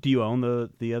 No? Do you own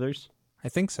the others? I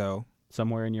think so.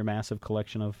 Somewhere in your massive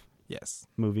collection of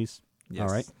movies? Yes.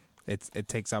 All right. It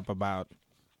takes up about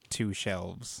 2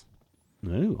 shelves.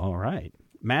 Ooh, all right.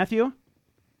 Matthew?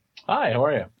 Hi, how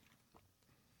are you?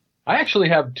 I actually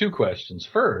have 2 questions.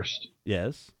 First,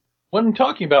 yes. When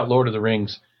talking about Lord of the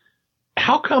Rings,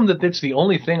 how come that it's the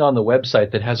only thing on the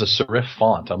website that has a serif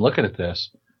font? I'm looking at this,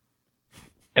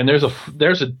 and there's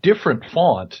a different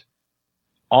font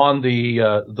on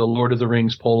the Lord of the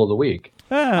Rings poll of the week.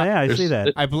 Yeah, I see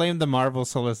that. I blame the Marvel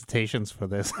solicitations for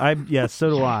this. So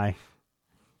do I.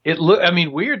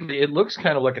 Weirdly, it looks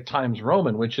kind of like a Times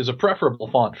Roman, which is a preferable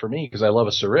font for me because I love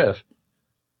a serif.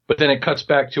 But then it cuts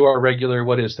back to our regular,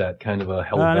 what is that, kind of a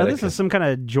Helvetica. No, this is some kind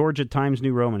of Georgia Times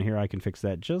New Roman. Here, I can fix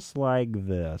that just like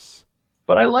this.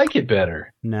 But I like it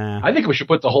better. Nah. I think we should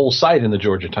put the whole site in the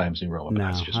Georgia Times New Roman. No,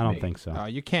 That's just I don't me. think so.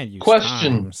 You can't use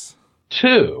Question Times.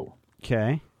 2.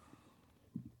 Okay.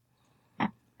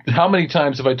 How many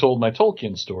times have I told my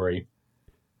Tolkien story?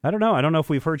 I don't know. I don't know if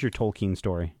we've heard your Tolkien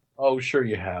story. Oh, sure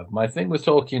you have. My thing with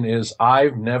Tolkien is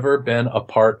I've never been a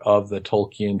part of the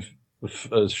Tolkien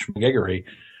schmiggery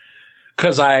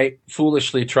because I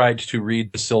foolishly tried to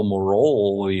read the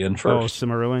Silmarillion first. Oh,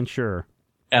 Silmarillion, sure.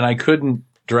 And I couldn't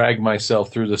drag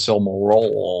myself through the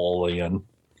Silmarillion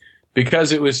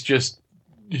because it was just,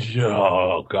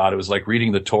 oh, God, it was like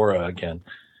reading the Torah again.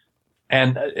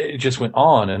 And it just went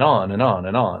on and on and on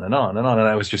and on and on and on. And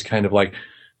I was just kind of like,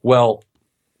 well,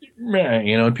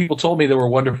 and people told me there were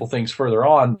wonderful things further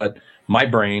on, but my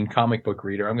brain, comic book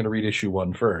reader, I'm going to read issue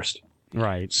 1 first.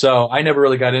 Right. So I never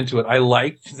really got into it. I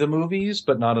liked the movies,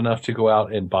 but not enough to go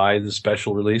out and buy the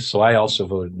special release. So I also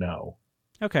voted no.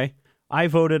 Okay. I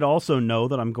voted also no,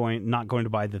 that I'm not going to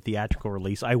buy the theatrical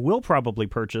release. I will probably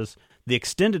purchase the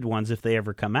extended ones if they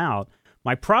ever come out.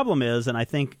 My problem is, and I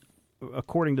think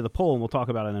according to the poll, and we'll talk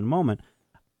about it in a moment,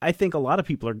 I think a lot of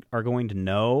people are going to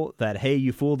know that, hey,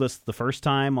 you fooled us the first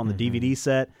time on the DVD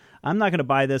set. I'm not going to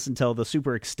buy this until the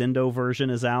super extendo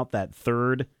version is out, that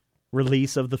third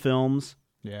release of the films.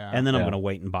 Yeah. And then I'm going to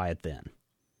wait and buy it then.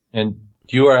 And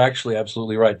you are actually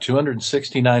absolutely right.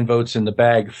 269 votes in the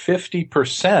bag,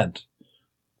 50%,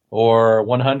 or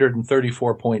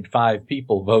 134.5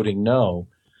 people voting no.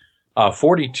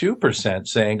 42%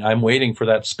 saying I'm waiting for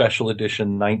that special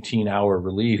edition 19-hour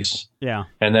release. Yeah.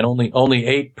 And then only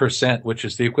 8%, which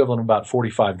is the equivalent of about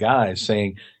 45 guys,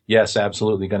 saying, yes,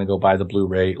 absolutely going to go buy the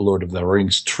Blu-ray Lord of the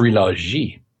Rings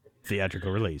trilogy.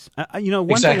 Theatrical release.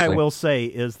 One thing I will say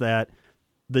is that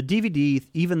the DVD,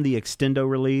 even the extendo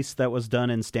release that was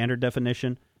done in standard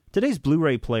definition, today's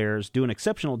Blu-ray players do an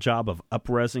exceptional job of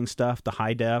up-resing stuff to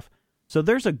high def. So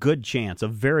there's a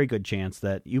very good chance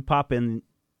that you pop in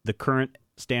the current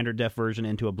standard def version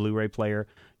into a Blu-ray player,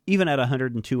 even at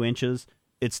 102 inches,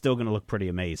 it's still going to look pretty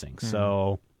amazing.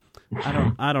 So I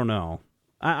don't know.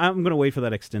 I'm going to wait for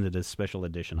that extended special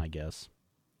edition, I guess.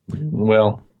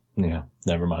 Well, yeah,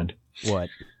 never mind. What?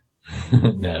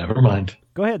 Never mind.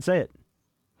 Go ahead, say it.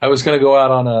 I was going to go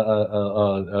out on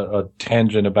a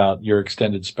tangent about your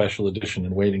extended special edition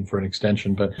and waiting for an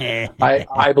extension, but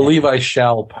I believe I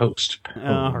shall postpone.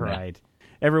 All right.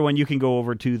 Everyone, you can go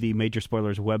over to the Major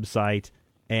Spoilers website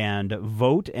and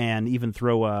vote and even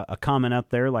throw a comment up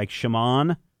there like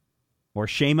Shaman or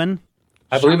Shaman.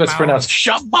 I believe it's pronounced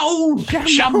Shaman.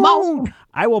 Shaman.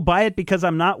 I will buy it because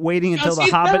I'm not waiting until the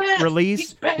Hobbit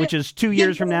release, which is 2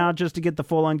 years from now, just to get the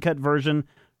full uncut version.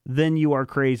 Then you are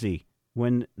crazy.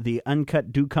 When the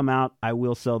uncut do come out, I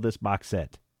will sell this box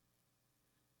set.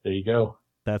 There you go.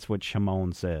 That's what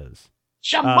Shaman says.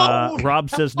 Shaman!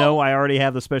 Rob says, no, I already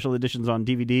have the special editions on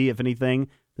DVD. If anything,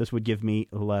 this would give me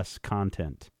less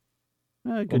content.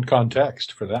 Good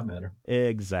context, for that matter.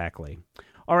 Exactly.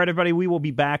 All right, everybody, we will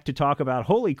be back to talk about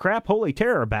Holy Crap, Holy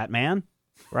Terror, Batman,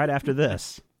 right after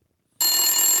this.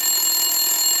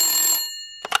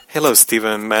 Hello,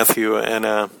 Stephen, Matthew, and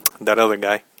that other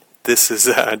guy. This is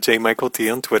J. Michael T.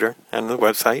 on Twitter and the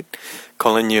website,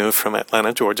 calling you from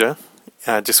Atlanta, Georgia.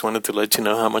 I just wanted to let you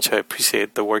know how much I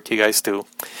appreciate the work you guys do.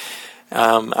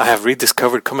 I have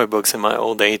rediscovered comic books in my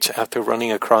old age after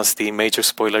running across the Major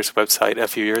Spoilers website a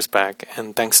few years back,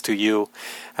 and thanks to you,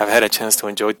 I've had a chance to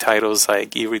enjoy titles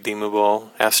like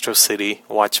Irredeemable, Astro City,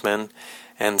 Watchmen,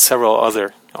 and several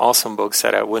other awesome books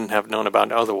that I wouldn't have known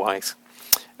about otherwise.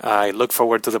 I look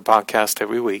forward to the podcast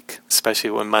every week,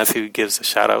 especially when Matthew gives a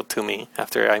shout out to me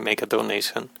after I make a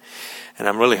donation, and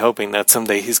I'm really hoping that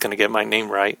someday he's going to get my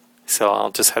name right, so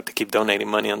I'll just have to keep donating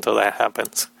money until that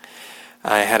happens.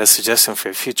 I had a suggestion for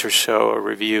a future show or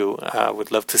review. I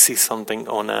would love to see something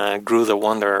on Gru the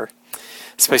Wanderer,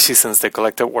 especially since the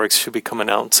collected works should be coming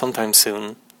out sometime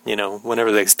soon,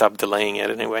 whenever they stop delaying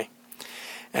it anyway.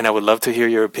 And I would love to hear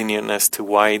your opinion as to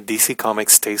why DC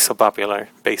Comics stays so popular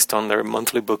based on their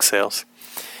monthly book sales,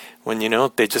 when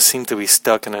they just seem to be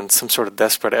stuck in some sort of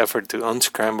desperate effort to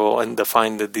unscramble and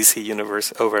define the DC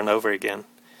universe over and over again.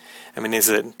 I mean, is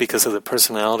it because of the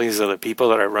personalities of the people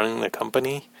that are running the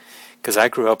company? Because I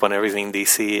grew up on everything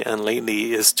DC, and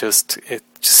lately it just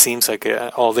seems like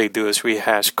all they do is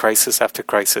rehash crisis after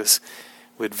crisis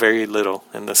with very little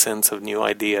in the sense of new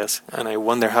ideas. And I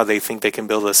wonder how they think they can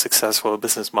build a successful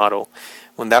business model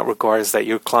when that requires that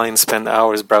your clients spend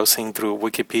hours browsing through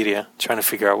Wikipedia trying to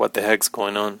figure out what the heck's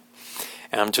going on.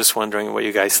 And I'm just wondering what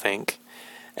you guys think.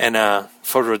 And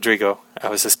for Rodrigo, I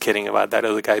was just kidding about that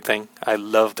other guy thing. I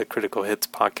love the Critical Hits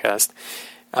podcast.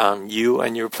 You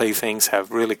and your playthings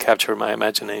have really captured my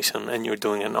imagination, and you're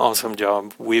doing an awesome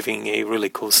job weaving a really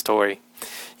cool story.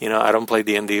 I don't play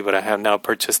D&D, but I have now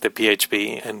purchased the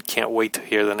PHP and can't wait to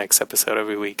hear the next episode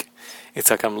every week.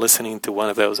 It's like I'm listening to one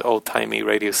of those old-timey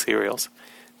radio serials.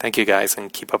 Thank you guys,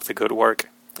 and keep up the good work.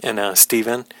 And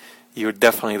Steven, you're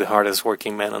definitely the hardest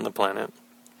working man on the planet.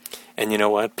 And you know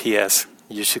what? P.S.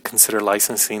 You should consider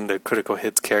licensing the Critical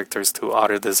Hits characters to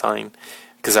Otter Design,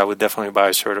 because I would definitely buy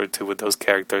a shirt or two with those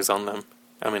characters on them.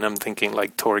 I mean, I'm thinking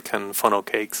like Torque and funnel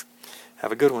cakes.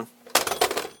 Have a good one.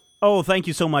 Oh, thank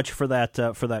you so much for that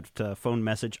phone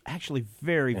message. Actually,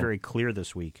 very clear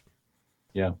this week.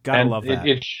 Yeah. Gotta love that.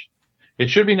 It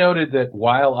should be noted that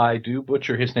while I do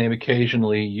butcher his name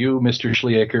occasionally, you, Mr.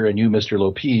 Schliecker, and you, Mr.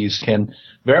 Lopez, can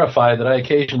verify that I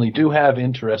occasionally do have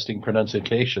interesting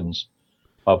pronunciations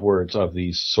of words of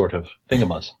these sort of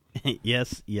thingamas.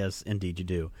 Yes, indeed you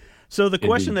do. So the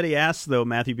question that he asks, though,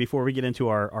 Matthew, before we get into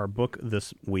our book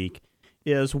this week,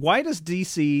 is why does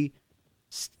DC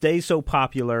stay so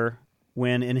popular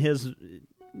when, in his,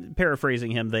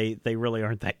 paraphrasing him, they really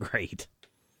aren't that great?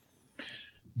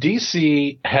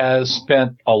 DC has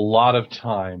spent a lot of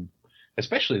time,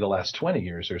 especially the last 20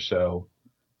 years or so,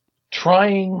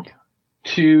 trying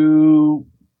to,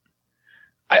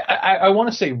 I want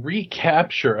to say,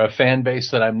 recapture a fan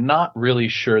base that I'm not really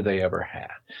sure they ever had.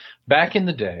 Back in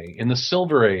the day, in the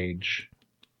Silver Age,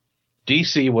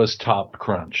 DC was top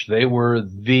crunch. They were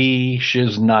the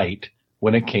shiz knight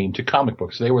when it came to comic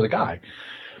books. They were the guy.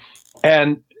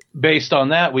 And based on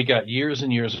that, we got years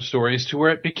and years of stories to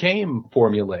where it became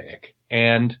formulaic.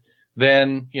 And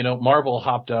then, Marvel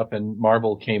hopped up and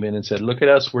Marvel came in and said, look at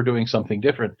us, we're doing something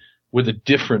different with a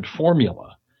different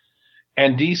formula.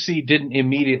 And DC didn't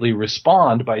immediately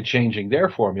respond by changing their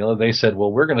formula. They said,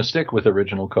 well, we're going to stick with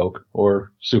Original Coke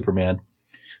or Superman,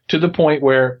 to the point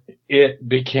where it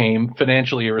became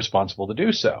financially irresponsible to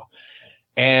do so.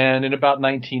 And in about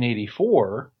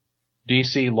 1984,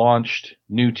 DC launched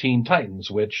New Teen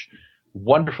Titans, which,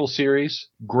 wonderful series,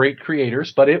 great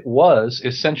creators, but it was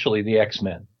essentially the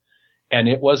X-Men. And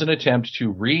it was an attempt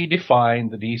to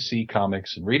redefine the DC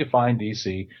comics and redefine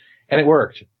DC, and it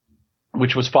worked.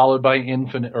 Which was followed by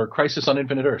Crisis on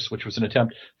Infinite Earths, which was an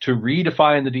attempt to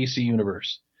redefine the DC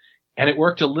universe. And it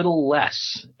worked a little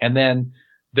less. And then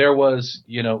there was,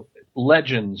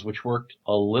 Legends, which worked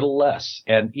a little less.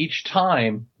 And each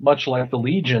time, much like the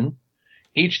Legion,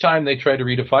 each time they tried to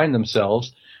redefine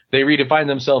themselves, they redefined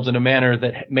themselves in a manner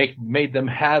that made them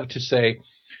have to say,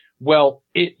 well,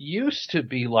 it used to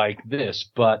be like this,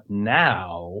 but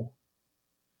now...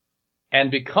 And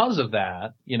because of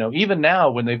that, even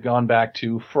now when they've gone back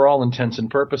to, for all intents and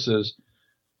purposes,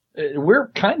 we're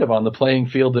kind of on the playing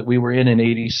field that we were in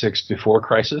 86 before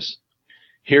Crisis.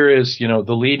 Here is, the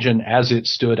Legion as it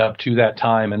stood up to that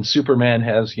time, and Superman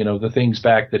has, the things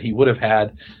back that he would have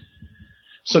had.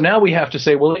 So now we have to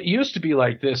say, well, it used to be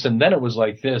like this, and then it was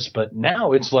like this, but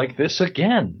now it's like this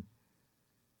again.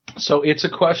 So it's a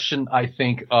question, I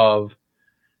think, of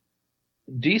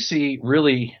DC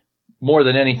really... more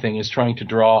than anything, is trying to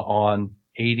draw on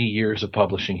 80 years of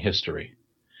publishing history.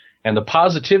 And the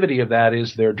positivity of that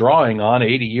is they're drawing on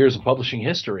 80 years of publishing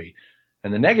history.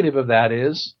 And the negative of that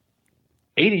is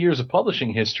 80 years of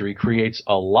publishing history creates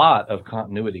a lot of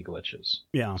continuity glitches.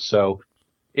 Yeah. So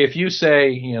if you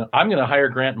say, I'm going to hire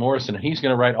Grant Morrison and he's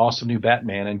going to write awesome new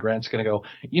Batman, and Grant's going to go,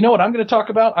 you know what I'm going to talk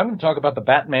about? I'm going to talk about the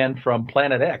Batman from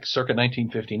Planet X, circa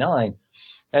 1959.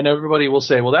 And everybody will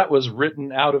say, well, that was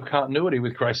written out of continuity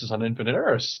with Crisis on Infinite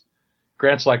Earths.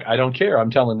 Grant's like, I don't care.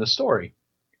 I'm telling the story.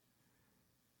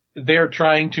 They're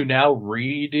trying to now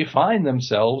redefine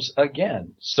themselves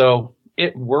again. So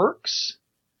it works.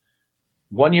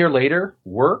 1 year later,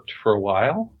 worked for a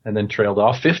while and then trailed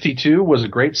off. 52 was a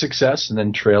great success and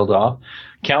then trailed off.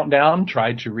 Countdown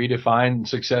tried to redefine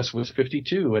success with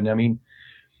 52. And I mean,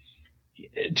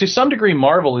 to some degree,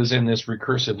 Marvel is in this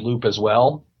recursive loop as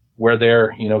well, where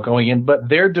they're, going in, but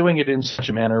they're doing it in such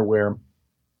a manner where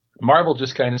Marvel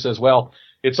just kind of says, well,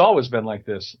 it's always been like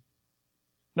this.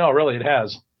 No, really, it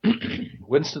has.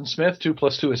 Winston Smith, 2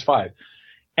 + 2 is 5.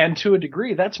 And to a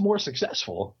degree, that's more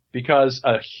successful because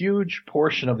a huge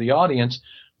portion of the audience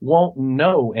won't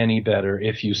know any better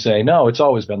if you say, no, it's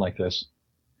always been like this.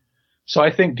 So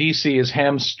I think DC is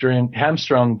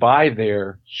hamstrung by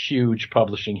their huge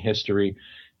publishing history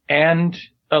and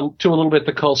to a little bit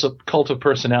the cult of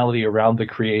personality around the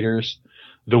creators,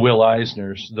 the Will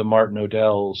Eisners, the Martin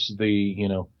Odells,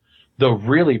 the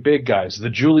really big guys, the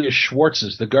Julius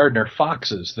Schwartzes, the Gardner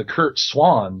Foxes, the Kurt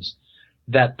Swans,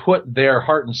 that put their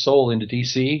heart and soul into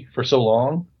DC for so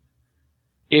long.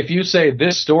 If you say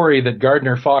this story that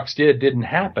Gardner Fox didn't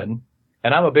happen,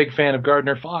 and I'm a big fan of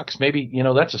Gardner Fox, maybe,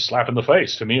 that's a slap in the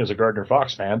face to me as a Gardner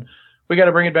Fox fan. We got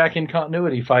to bring it back in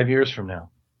continuity 5 years from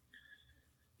now.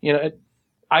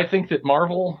 I think that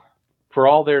Marvel, for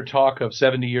all their talk of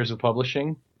 70 years of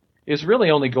publishing, is really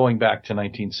only going back to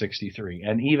 1963.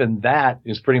 And even that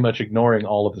is pretty much ignoring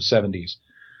all of the 70s.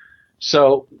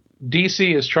 So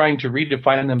DC is trying to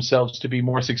redefine themselves to be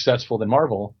more successful than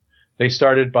Marvel. They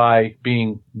started by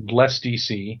being less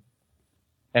DC,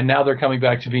 and now they're coming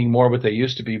back to being more what they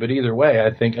used to be. But either way,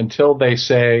 I think until they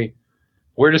say,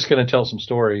 we're just going to tell some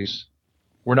stories,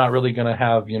 we're not really going to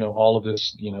have, all of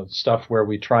this, stuff where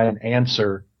we try and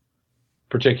answer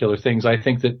particular things. I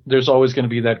think that there's always going to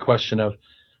be that question of,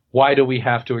 why do we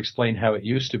have to explain how it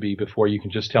used to be before you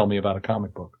can just tell me about a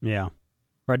comic book? Yeah.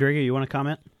 Rodrigo, you want to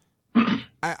comment?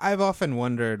 I've often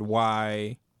wondered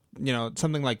why,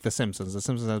 something like The Simpsons. The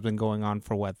Simpsons has been going on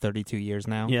for, 32 years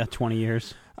now? Yeah, 20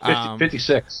 years.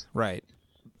 56. Right.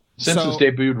 Simpsons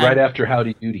debuted right after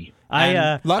Howdy Doody.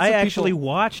 I actually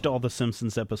watched all the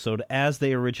Simpsons episode as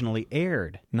they originally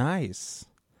aired. Nice.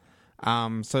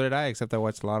 So did I, except I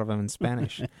watched a lot of them in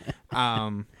Spanish.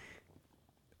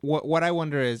 What I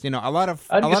wonder is, a lot of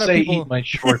people eat my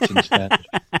shorts in Spanish.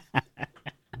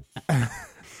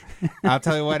 I'll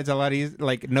tell you what, it's a lot easier.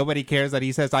 Like, nobody cares that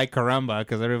he says "ay caramba"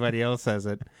 because everybody else says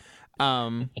it.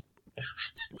 A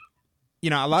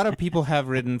lot of people have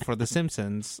written for The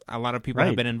Simpsons. A lot of people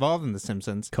have been involved in The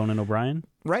Simpsons. Conan O'Brien,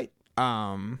 right?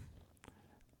 But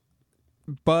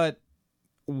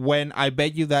I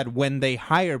bet you that when they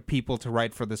hire people to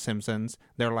write for The Simpsons,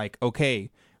 they're like,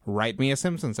 okay, write me a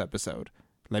Simpsons episode.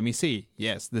 Let me see.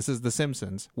 Yes, this is The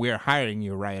Simpsons. We are hiring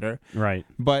you, writer. Right.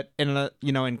 But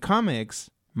in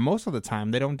comics, most of the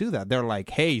time they don't do that. They're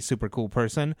like, hey, super cool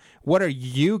person, what are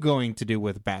you going to do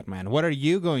with Batman? What are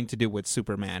you going to do with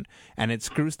Superman? And it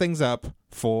screws things up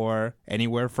for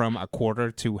anywhere from a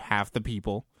quarter to half the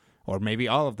people, or maybe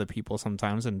all of the people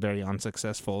sometimes in very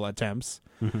unsuccessful attempts.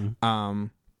 Mm-hmm.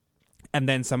 And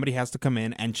then somebody has to come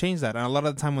in and change that. And a lot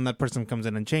of the time when that person comes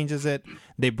in and changes it,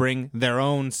 they bring their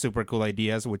own super cool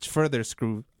ideas, which further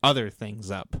screw other things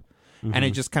up. Mm-hmm. And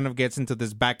it just kind of gets into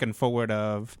this back and forward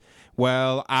of,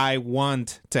 well, I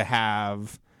want to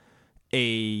have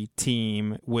a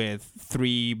team with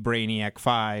 3 Brainiac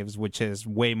 5s, which is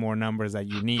way more numbers that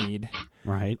you need.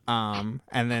 Right. And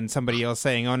then somebody else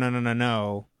saying, oh,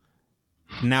 no.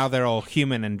 Now they're all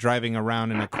human and driving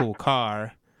around in a cool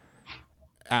car.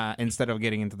 Instead of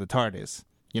getting into the TARDIS,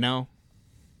 No?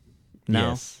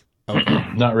 Yes. Okay.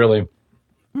 Not really.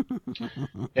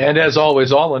 And as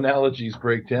always, all analogies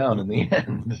break down in the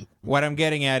end. What I'm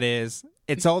getting at is,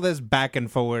 it's all this back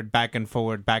and forward. Right.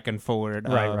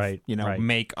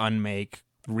 Make, unmake,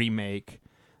 remake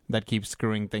that keeps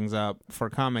screwing things up for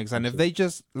comics. And if they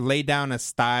just lay down a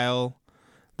style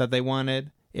that they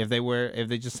wanted, if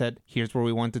they just said, here's where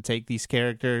we want to take these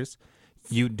characters,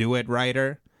 you do it,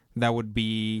 writer. That would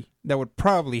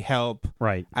probably help,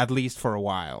 right? At least for a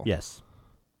while. Yes.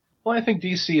 Well, I think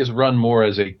DC is run more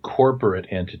as a corporate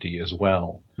entity as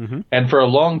well. Mm-hmm. And for a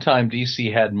long time,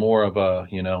 DC had more of a,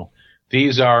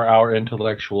 these are our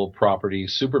intellectual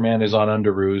properties. Superman is on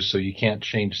Underoos, so you can't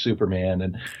change Superman.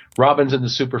 And Robin's in the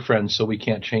Super Friends, so we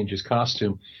can't change his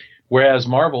costume. Whereas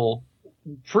Marvel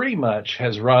pretty much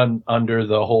has run under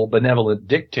the whole benevolent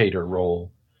dictator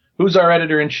role, who's our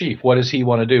editor-in-chief? What does he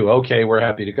want to do? Okay, we're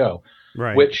happy to go.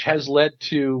 Right. Which has led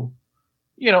to,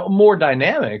 more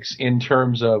dynamics in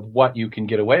terms of what you can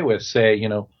get away with. Say,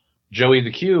 Joey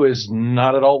the Q is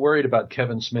not at all worried about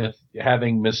Kevin Smith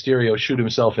having Mysterio shoot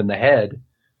himself in the head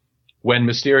when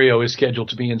Mysterio is scheduled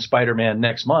to be in Spider-Man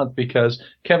next month because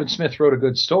Kevin Smith wrote a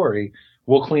good story.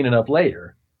 We'll clean it up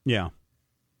later. Yeah.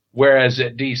 Whereas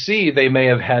at DC, they may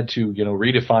have had to,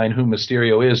 redefine who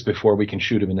Mysterio is before we can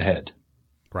shoot him in the head.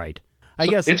 Right. I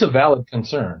guess it's a valid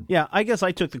concern. Yeah, I guess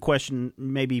I took the question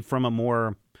maybe from a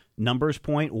more numbers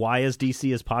point. Why is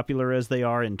DC as popular as they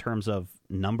are in terms of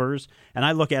numbers? And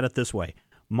I look at it this way.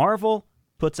 Marvel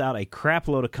puts out a crap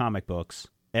load of comic books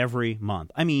every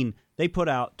month. I mean, they put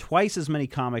out twice as many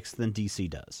comics than DC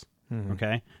does. Mm-hmm.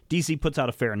 Okay? DC puts out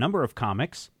a fair number of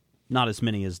comics, not as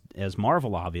many as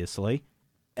Marvel, obviously.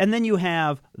 And then you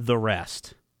have the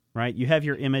rest, right? You have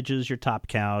your Images, your Top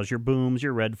Cows, your Booms,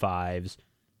 your Red Fives,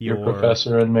 your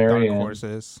Professor and Mary Ann. Dark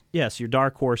Horses. Yes, your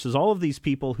Dark Horses. All of these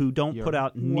people who don't put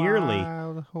out nearly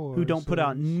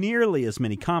as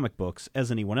many comic books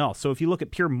as anyone else. So if you look at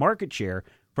pure market share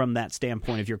from that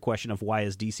standpoint of your question of why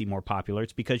is DC more popular,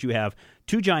 it's because you have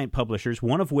two giant publishers,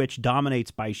 one of which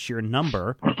dominates by sheer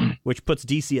number, which puts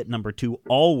DC at number 2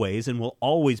 always and will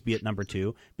always be at number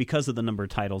 2 because of the number of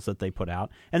titles that they put out.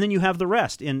 And then you have the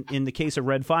rest. In the case of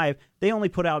Red 5, they only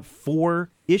put out 4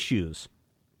 issues.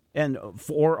 And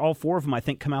all 4 of them, I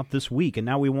think, come out this week. And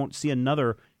now we won't see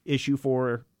another issue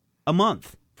for a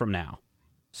month from now.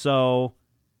 So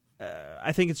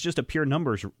I think it's just a pure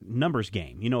numbers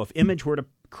game. If Image were to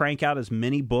crank out as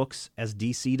many books as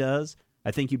DC does,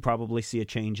 I think you'd probably see a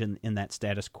change in that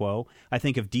status quo. I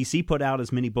think if DC put out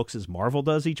as many books as Marvel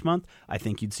does each month, I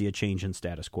think you'd see a change in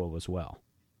status quo as well.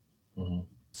 Mm-hmm.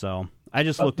 So I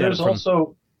just looked at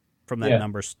it from that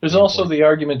numbers. There's also the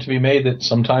argument to be made that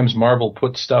sometimes Marvel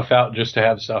puts stuff out just to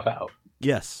have stuff out.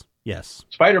 Yes.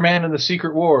 Spider-Man and the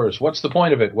Secret Wars. What's the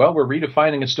point of it? Well, we're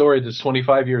redefining a story that's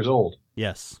 25 years old.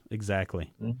 Yes,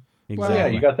 exactly. Mm-hmm. Exactly. Well, yeah,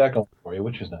 you got that going for you,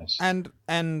 which is nice. And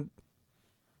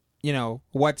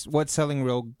what's selling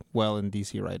real well in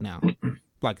DC right now?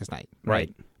 Blackest Night,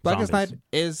 right? Blackest Night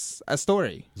is a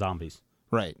story. Zombies,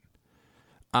 right?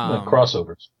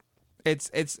 Crossovers.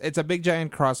 It's a big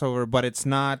giant crossover, but it's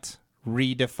not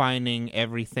redefining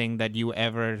everything that you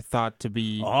ever thought to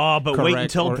be. Oh, but wait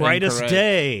until Brightest incorrect.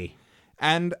 Day.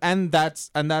 And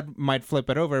that might flip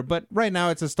it over, but right now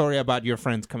it's a story about your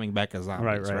friends coming back as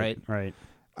zombies, right.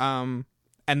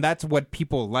 And that's what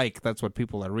people like. That's what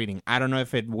people are reading. I don't know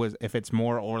if it's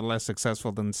more or less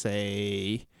successful than,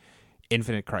 say,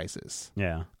 Infinite Crisis.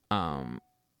 Yeah.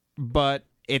 But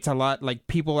it's a lot like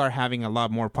people are having a lot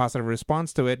more positive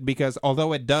response to it because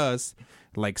although it does,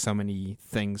 like so many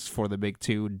things for the big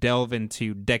two, delve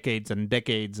into decades and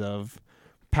decades of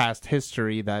past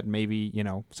history that maybe,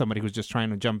 somebody who's just trying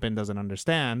to jump in doesn't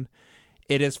understand,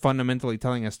 it is fundamentally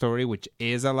telling a story which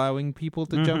is allowing people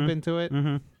to jump into it.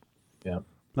 Mm-hmm. Yeah.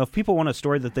 Well, if people want a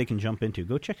story that they can jump into,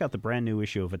 go check out the brand new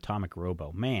issue of Atomic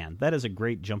Robo. Man, that is a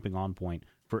great jumping on point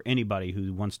for anybody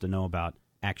who wants to know about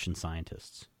action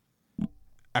scientists.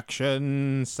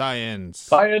 Action science.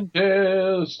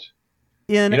 Scientist.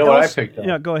 What I picked up?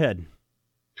 Yeah, go ahead.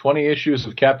 20 issues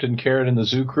of Captain Carrot and the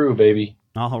Zoo Crew, baby.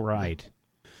 All right.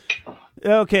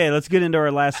 Okay, let's get into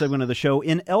our last segment of the show.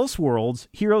 In Elseworlds,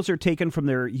 heroes are taken from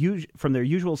their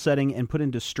usual setting and put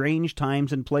into strange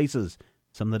times and places,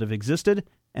 some that have existed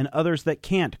and others that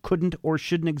couldn't, or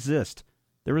shouldn't exist.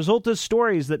 The result is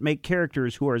stories that make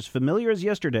characters who are as familiar as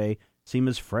yesterday seem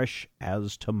as fresh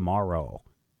as tomorrow.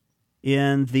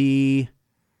 In the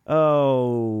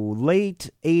late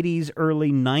 80s,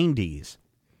 early 90s,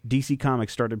 DC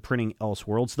Comics started printing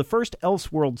Elseworlds. The first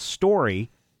Elseworlds story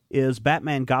is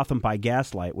Batman Gotham by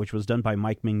Gaslight, which was done by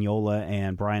Mike Mignola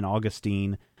and Brian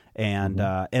Augustine and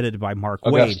edited by Mark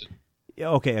Waid.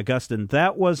 Okay, Augustine.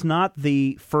 That was not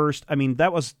the first. I mean,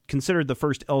 that was considered the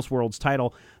first Elseworlds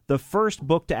title. The first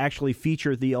book to actually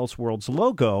feature the Elseworlds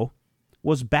logo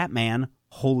was Batman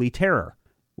Holy Terror,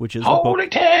 which is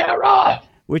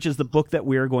which is the book that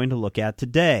we are going to look at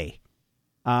today.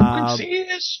 You can see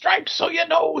his stripes, so you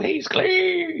know he's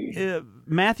clean.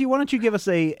 Matthew, why don't you give us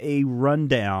a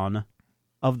rundown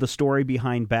of the story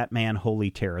behind Batman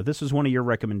Holy Terror? This is one of your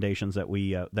recommendations that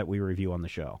we review on the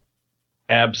show.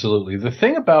 Absolutely. The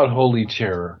thing about Holy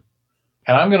Terror,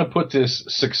 and I'm going to put this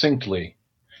succinctly,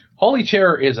 Holy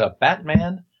Terror is a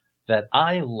Batman that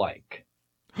I like.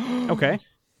 Okay.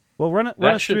 Well, run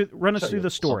us through the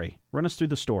story. Run us through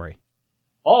the story.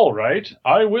 All right,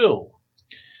 I will.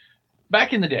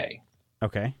 Back in the day,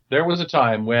 okay, there was a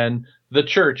time when the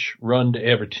church run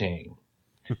everything.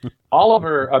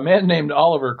 a man named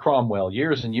Oliver Cromwell,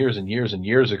 years and years and years and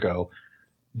years ago,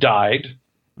 died.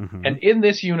 Mm-hmm. And in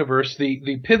this universe,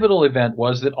 the pivotal event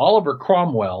was that Oliver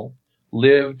Cromwell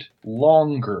lived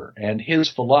longer and his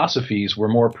philosophies were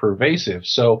more pervasive.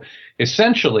 So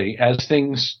essentially, as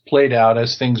things played out,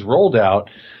 as things rolled out,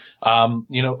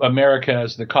 America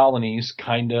as the colonies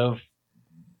kind of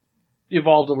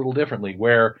evolved a little differently,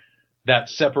 where that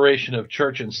separation of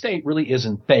church and state really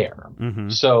isn't there. Mm-hmm.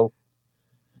 So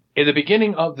in the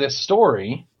beginning of this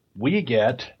story, we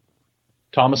get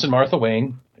Thomas and Martha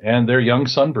Wayne and their young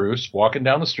son Bruce walking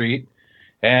down the street,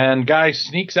 and guy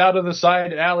sneaks out of the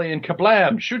side alley and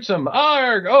kablam, shoots him.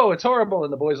 Arg! Oh, it's horrible.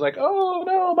 And the boy's like, oh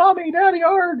no, mommy, daddy,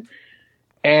 arg!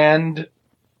 And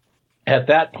at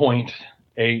that point,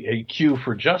 a cue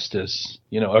for justice,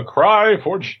 a cry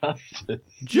for justice.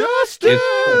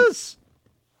 Justice!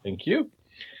 Thank you.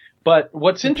 But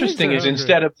what's interesting is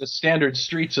instead of the standard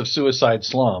streets of Suicide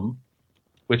Slum,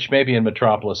 which may be in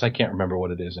Metropolis, I can't remember what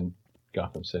it is in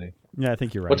Gotham City. Yeah, I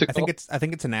think you're right. What's it called? I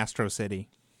think it's in Astro City.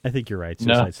 I think you're right.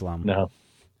 Suicide Slum. No.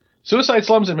 Suicide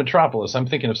Slum's in Metropolis. I'm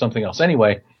thinking of something else.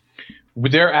 Anyway,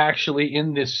 they're actually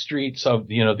in the streets of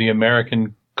the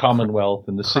American Commonwealth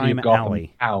and the city of Gotham.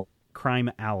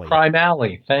 Crime Alley. Crime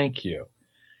Alley. Thank you.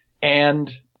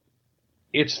 And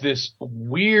it's this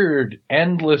weird,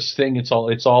 endless thing. It's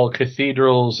all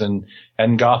cathedrals and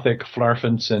Gothic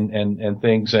flarfants and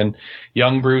things. And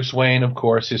young Bruce Wayne, of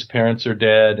course, his parents are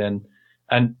dead, and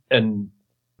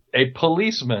a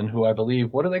policeman who I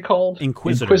believe, what are they called?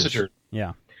 Inquisitor.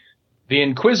 Yeah. The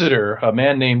Inquisitor, a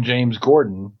man named James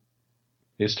Gordon,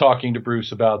 is talking to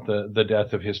Bruce about the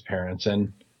death of his parents.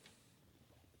 And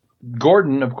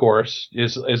Gordon, of course,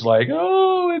 is like,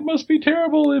 oh, it must be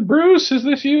terrible. And Bruce, is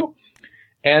this you?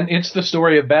 And it's the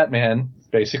story of Batman.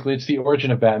 Basically, it's the origin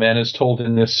of Batman as told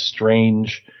in this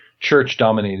strange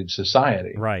church-dominated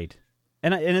society. Right.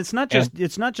 And it's not just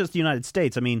the United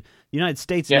States. I mean, the United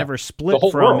States never split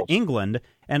from world. England,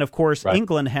 and of course,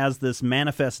 England has this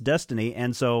manifest destiny.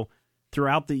 And so,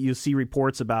 throughout you see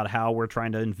reports about how we're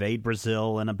trying to invade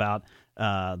Brazil, and about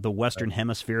the Western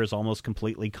Hemisphere is almost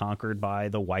completely conquered by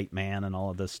the white man, and all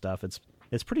of this stuff.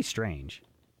 It's pretty strange.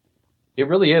 It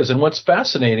really is. And what's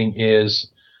fascinating is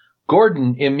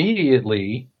Gordon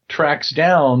immediately tracks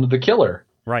down the killer.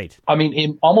 Right. I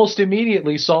mean, almost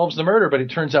immediately solves the murder, but it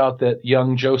turns out that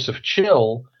young Joseph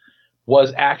Chill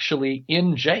was actually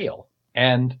in jail,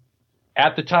 and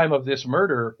at the time of this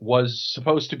murder was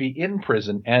supposed to be in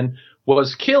prison and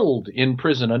was killed in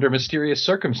prison under mysterious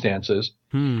circumstances.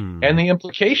 And the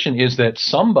implication is that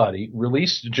somebody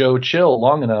released Joe Chill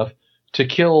long enough to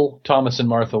kill Thomas and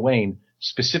Martha Wayne,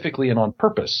 specifically and on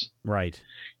purpose. Right.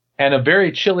 And a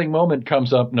very chilling moment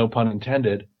comes up, no pun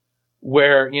intended,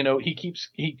 where,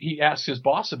 he asks his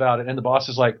boss about it, and the boss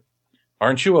is like,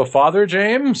 aren't you a father,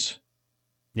 James?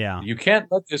 Yeah. You can't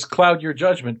let this cloud your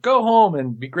judgment. Go home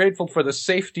and be grateful for the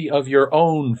safety of your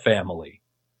own family.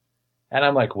 And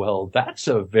I'm like, well, that's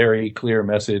a very clear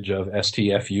message of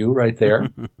STFU right there.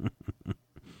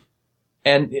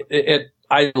 And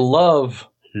I love.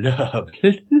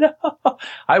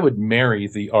 I would marry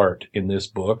the art in this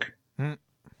book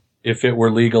if it were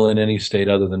legal in any state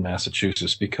other than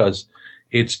Massachusetts, because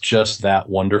it's just that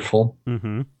wonderful.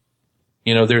 Mm-hmm.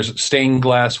 There's stained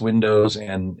glass windows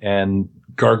and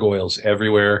gargoyles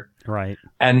everywhere. Right.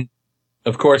 And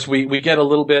of course we get a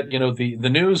little bit, the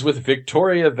news with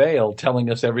Victoria Vale telling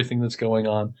us everything that's going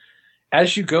on.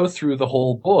 As you go through the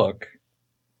whole book,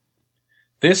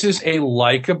 this is a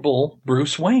likable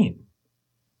Bruce Wayne.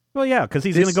 Well, yeah, because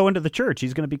he's going to go into the church.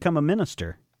 He's going to become a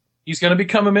minister. He's going to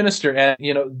become a minister. And,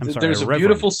 there's a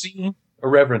beautiful scene, a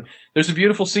reverend. There's a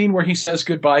beautiful scene where he says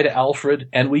goodbye to Alfred,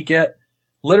 and we get,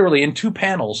 literally in 2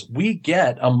 panels, we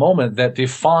get a moment that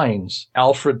defines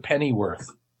Alfred Pennyworth.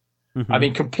 Mm-hmm. I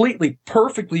mean, completely,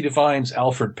 perfectly defines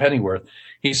Alfred Pennyworth.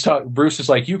 Bruce is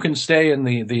like, you can stay in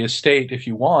the estate if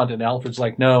you want, and Alfred's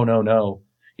like, no.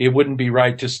 It wouldn't be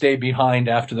right to stay behind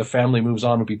after the family moves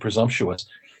on, would be presumptuous.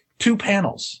 2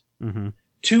 panels. Mm-hmm.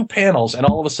 2 panels, and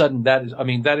all of a sudden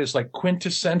that is like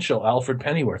quintessential Alfred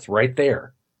Pennyworth right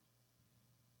there.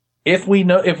 I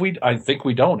think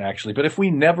we don't actually, but if we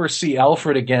never see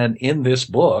Alfred again in this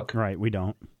book. Right, we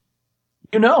don't.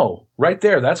 Right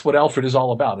there, that's what Alfred is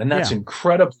all about. And that's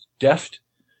incredibly deft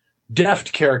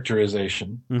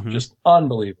characterization. Mm-hmm. Just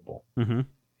unbelievable. Mm-hmm.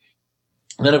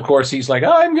 And then, of course, he's like,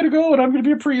 I'm going to go and I'm going to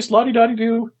be a priest,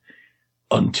 la-di-da-di-do.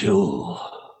 Until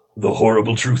the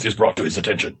horrible truth is brought to his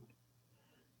attention.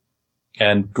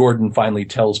 And Gordon finally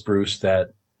tells Bruce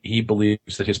that he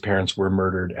believes that his parents were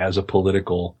murdered as a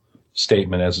political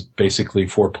statement, as basically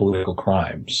for political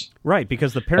crimes. Right,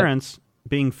 because the parents,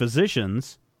 being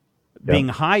physicians, being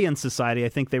high in society, I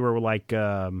think they were like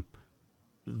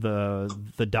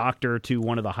the doctor to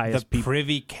one of the highest people.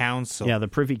 Privy Council. Yeah, the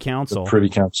Privy Council. The Privy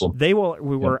Council. We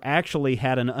were actually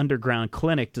had an underground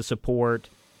clinic to support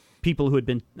people who had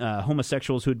been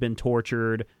homosexuals who had been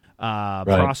tortured,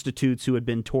 prostitutes who had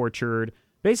been tortured.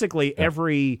 Basically,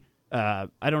 every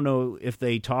I don't know if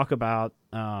they talk about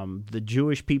the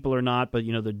Jewish people or not, but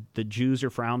the Jews are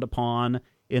frowned upon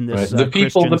in this the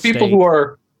people who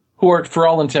are for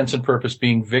all intents and purposes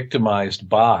being victimized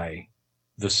by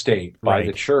the state, by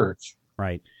the church.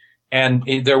 Right. And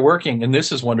they're working, and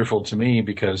this is wonderful to me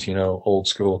because, old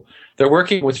school, they're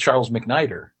working with Charles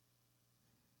McNider.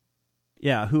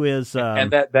 Yeah, who is...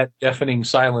 and that deafening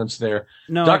silence there.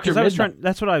 No, because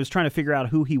that's what I was trying to figure out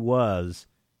who he was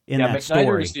in that McNider story.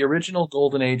 McNider is the original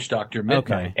Golden Age Dr.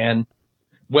 Midnight. Okay. And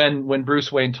when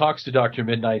Bruce Wayne talks to Dr.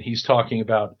 Midnight, he's talking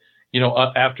about,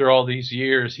 after all these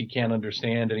years, he can't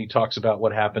understand, and he talks about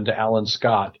what happened to Alan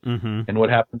Scott, and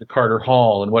what happened to Carter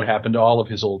Hall, and what happened to all of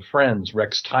his old friends,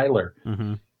 Rex Tyler.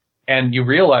 And you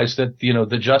realize that,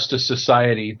 the Justice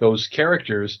Society, those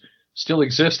characters still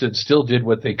existed, still did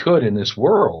what they could in this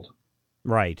world.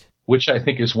 Right. Which I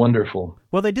think is wonderful.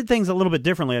 Well, they did things a little bit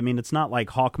differently. I mean, it's not like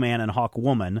Hawkman and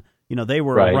Hawkwoman. They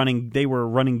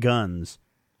were running guns,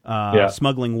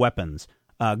 smuggling weapons.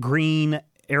 Green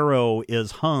Arrow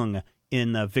is hung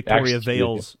in Victoria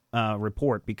Vale's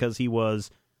report because he was...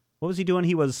 What was he doing?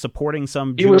 He was supporting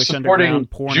some Jewish underground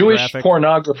Jewish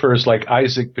pornographers like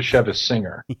Isaac Bashevis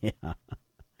Singer.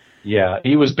 Yeah,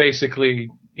 he was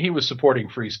supporting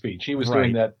free speech. He was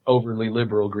doing that overly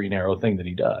liberal Green Arrow thing that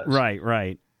he does.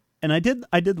 Right. And I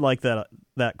did like that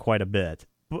quite a bit.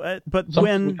 But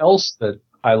something else that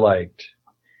I liked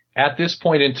at this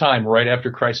point in time, right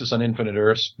after Crisis on Infinite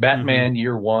Earths, Batman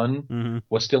Year One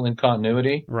was still in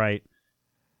continuity. Right.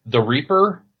 The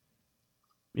Reaper.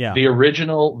 Yeah. The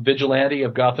original vigilante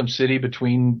of Gotham City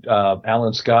between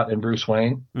Alan Scott and Bruce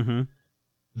Wayne.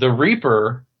 The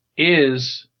Reaper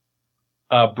is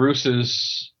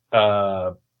Bruce's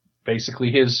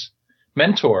basically his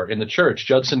mentor in the church,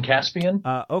 Judson Caspian.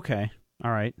 Okay.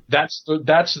 All right. That's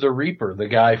the Reaper, the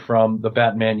guy from the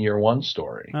Batman Year One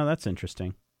story. Oh, that's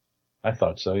interesting. I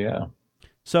thought so, yeah.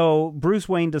 So Bruce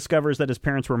Wayne discovers that his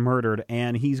parents were murdered,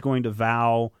 and he's going to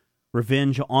vow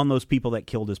revenge on those people that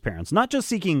killed his parents. Not just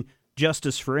seeking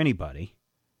justice for anybody,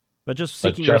 but just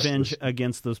seeking revenge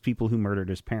against those people who murdered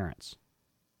his parents.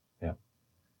 Yeah.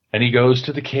 And he goes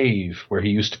to the cave where he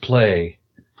used to play,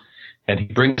 and he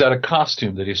brings out a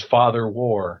costume that his father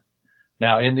wore.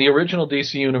 Now, in the original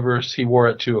DC universe, he wore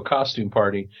it to a costume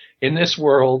party. In this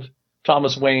world,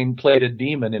 Thomas Wayne played a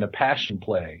demon in a passion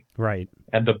play. Right.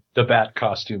 And the bat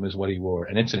costume is what he wore.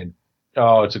 And it's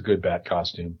a good bat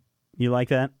costume. You like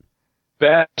that?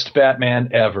 Best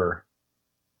Batman ever.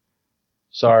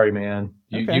 Sorry, man.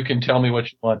 You can tell me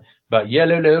what you want. But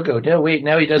yellow logo. No, wait,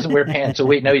 now he doesn't wear pants. Oh,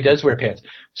 wait, now he does wear pants.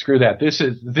 Screw that. This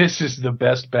is the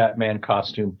best Batman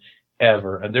costume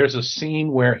ever. And there's a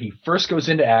scene where he first goes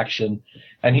into action,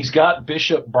 and he's got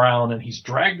Bishop Brown, and he's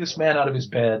dragged this man out of his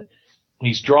bed, and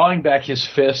he's drawing back his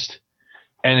fist,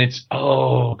 and it's,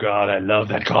 oh, God, I love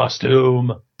that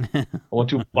costume. I want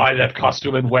to buy that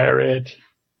costume and wear it.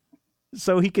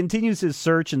 So he continues his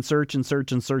search, and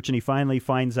he finally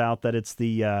finds out that it's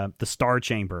the Star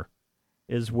Chamber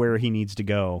is where he needs to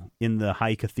go in the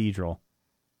High Cathedral.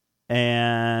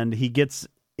 And he gets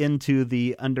into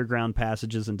the underground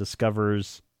passages and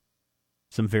discovers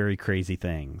some very crazy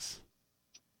things.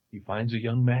 He finds a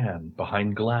young man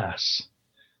behind glass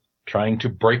trying to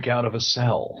break out of a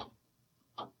cell.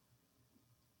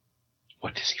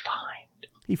 What does he find?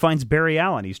 He finds Barry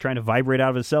Allen. He's trying to vibrate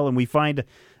out of his cell, and we find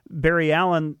Barry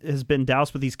Allen has been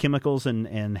doused with these chemicals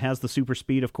and has the super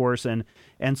speed, of course, and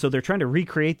so they're trying to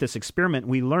recreate this experiment.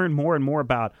 We learn more and more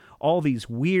about all these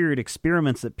weird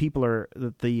experiments that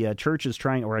the church is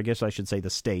trying, or I guess I should say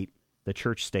the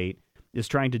church state, is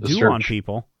trying to do on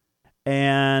people.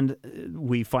 And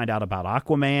we find out about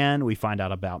Aquaman, we find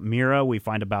out about Mira, we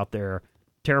find about their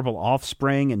terrible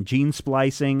offspring and gene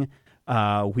splicing.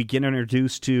 We get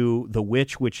introduced to the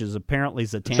witch, which is apparently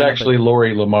Zatanna. It's actually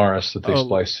Lori Lamaris that they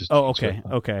spliced his genes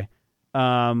with. Okay.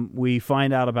 We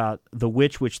find out about the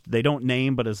witch, which they don't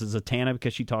name, but is Zatanna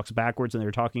because she talks backwards, and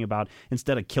they're talking about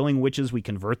instead of killing witches, we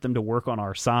convert them to work on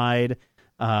our side.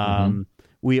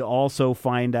 We also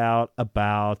find out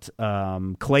about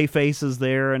Clayface is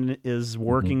there and is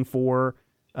working for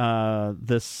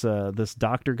this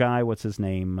doctor guy. What's his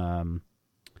name?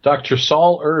 Dr.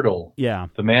 Saul Erdel. Yeah.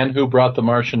 The man who brought the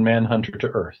Martian Manhunter to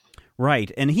Earth.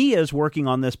 Right. And he is working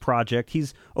on this project. He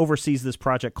oversees this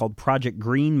project called Project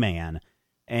Green Man.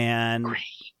 And Green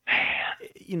Man.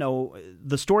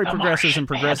 the story progresses and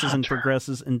progresses and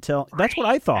progresses until that's what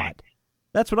I thought.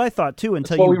 That's what I thought too.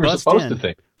 Until that's what you we were bust supposed in, to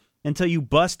think. Until you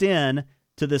bust in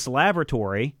to this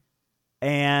laboratory,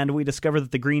 and we discover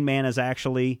that the Green Man is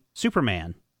actually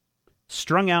Superman,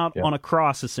 strung out on a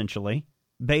cross, essentially,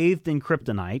 bathed in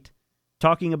kryptonite,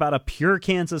 talking about a pure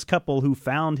Kansas couple who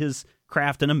found his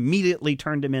craft and immediately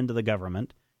turned him into the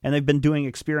government, and they've been doing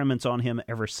experiments on him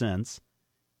ever since.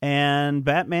 And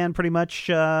Batman pretty much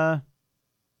has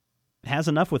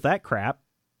enough with that crap,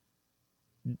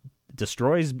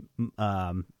 destroys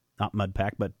not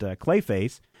Mudpack, but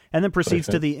Clayface, and then proceeds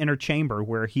to the inner chamber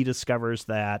where he discovers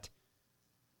that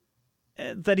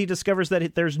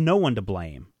there's no one to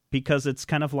blame, because it's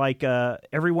kind of like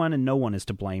everyone and no one is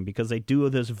to blame, because they do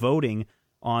this voting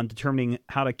on determining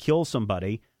how to kill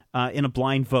somebody in a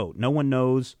blind vote. No one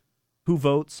knows who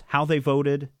votes, how they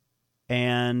voted,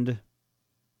 and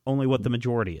only what the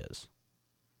majority is.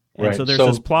 And so there's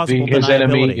this plausible deniability. His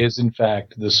enemy is, in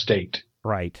fact, the state.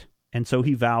 Right. And so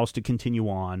he vows to continue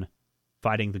on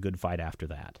fighting the good fight after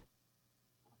that.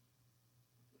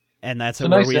 And that's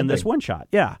where we end this one shot.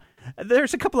 Yeah.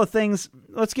 There's a couple of things.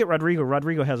 Let's get Rodrigo.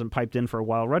 Rodrigo hasn't piped in for a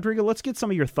while. Rodrigo, let's get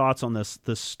some of your thoughts on this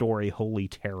story, Holy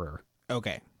Terror.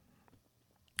 Okay.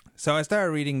 So I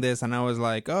started reading this, and I was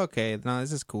like, okay, no,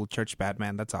 this is cool. Church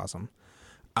Batman, that's awesome.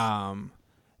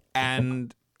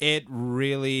 And it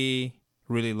really,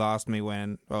 really lost me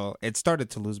it started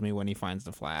to lose me when he finds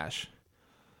the Flash.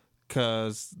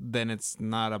 Because then it's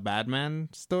not a Batman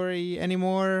story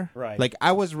anymore. Right. Like,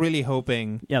 I was really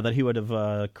hoping... Yeah, that he would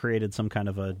have created some kind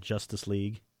of a Justice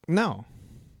League. No.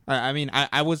 I mean, I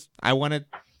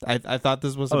thought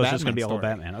this was a Batman story. Oh, it's just going to be all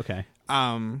Batman, okay.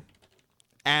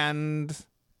 And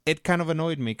it kind of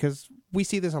annoyed me, because we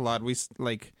see this a lot.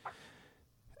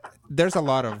 There's a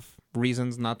lot of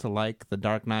reasons not to like The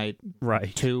Dark Knight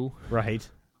 2. Right.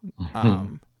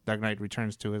 Dark Knight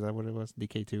Returns 2, is that what it was?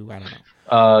 DK2? I don't know.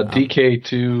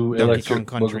 DK2, Donkey Kong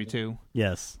Country 2.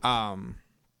 Yes.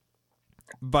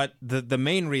 But the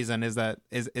main reason is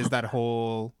that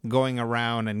whole going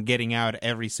around and getting out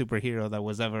every superhero that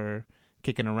was ever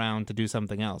kicking around to do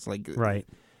something else. Right.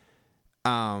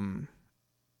 I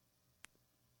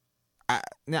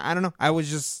don't know. I was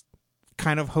just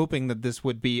kind of hoping that this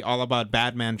would be all about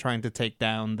Batman trying to take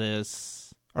down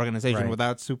this organization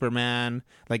without Superman.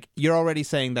 Like, you're already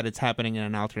saying that it's happening in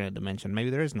an alternate dimension. Maybe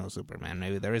there is no Superman.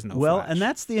 Maybe there is no Flash. And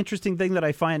that's the interesting thing that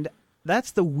I find.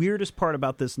 That's the weirdest part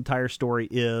about this entire story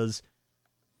is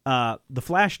the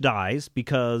Flash dies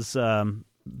because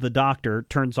the Doctor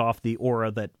turns off the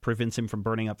aura that prevents him from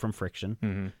burning up from friction.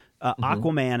 Mm-hmm.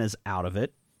 Aquaman is out of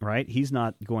it, right? He's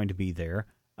not going to be there.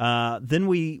 Then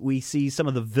we see some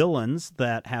of the villains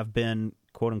that have been,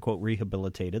 quote-unquote,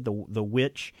 rehabilitated. The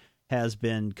Witch has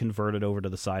been converted over to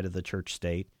the side of the church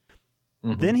state.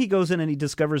 Mm-hmm. Then he goes in and he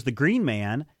discovers the Green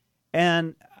Man,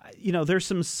 and there's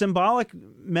some symbolic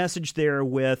message there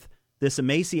with this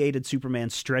emaciated Superman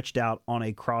stretched out on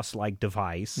a cross-like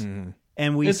device. Mm-hmm.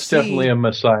 And it's definitely a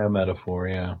Messiah metaphor,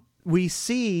 yeah. We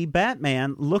see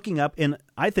Batman looking up in,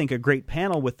 I think, a great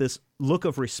panel with this look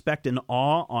of respect and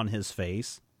awe on his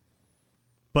face,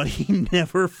 but he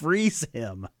never frees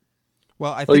him.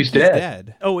 Well, I think he's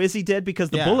dead. Oh, is he dead? Because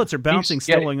the bullets are bouncing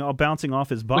off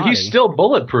his body. Well, he's still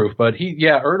bulletproof, but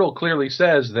Ertl clearly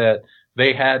says that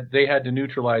they had to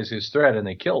neutralize his threat and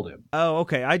they killed him. Oh,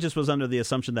 okay. I just was under the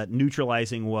assumption that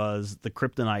neutralizing was the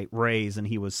kryptonite rays and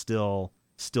he was still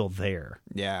there.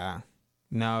 Yeah.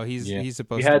 No, he's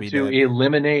supposed to be dead. He had to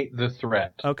eliminate the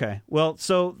threat. Okay. Well,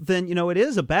 so then, it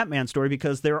is a Batman story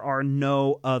because there are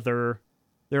no other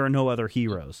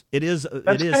heroes. It is him,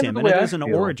 and it is an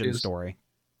origin story.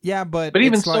 Yeah, but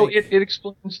even so, it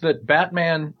explains that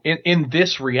Batman, in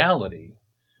this reality,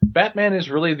 Batman is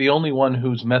really the only one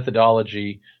whose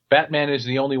methodology, Batman is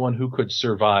the only one who could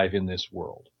survive in this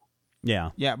world. Yeah.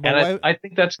 Yeah, but I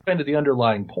think that's kind of the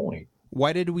underlying point.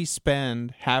 Why did we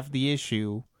spend half the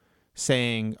issue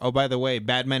saying, oh, by the way,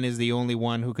 Batman is the only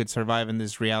one who could survive in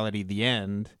this reality, the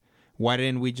end? Why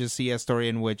didn't we just see a story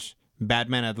in which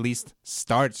Batman at least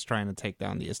starts trying to take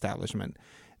down the establishment?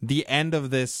 The end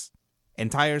of this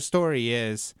entire story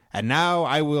is, and now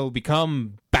I will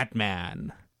become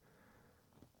Batman.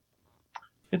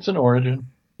 It's an origin.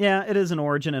 Yeah, it is an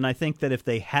origin, and I think that if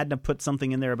they hadn't put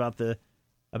something in there about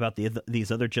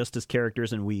these other Justice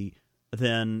characters,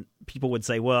 then people would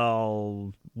say,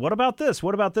 well, what about this?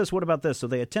 What about this? What about this? So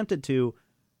they attempted to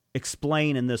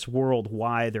explain in this world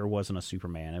why there wasn't a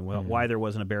Superman and why there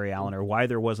wasn't a Barry Allen or why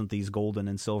there wasn't these Golden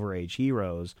and Silver Age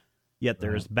heroes, yet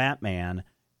there's Batman.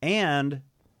 And,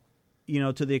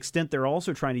 to the extent they're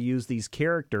also trying to use these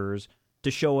characters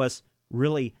to show us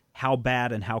really how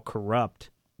bad and how corrupt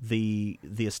the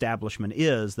establishment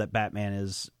is that Batman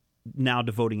is now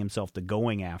devoting himself to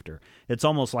going after. It's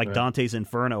almost like Dante's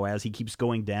Inferno. As he keeps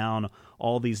going down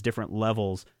all these different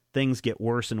levels, things get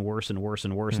worse and worse and worse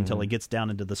and worse until he gets down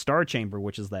into the Star Chamber,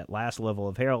 which is that last level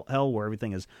of hell where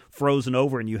everything is frozen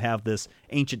over, and you have this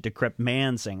ancient decrepit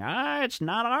man saying, it's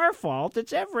not our fault,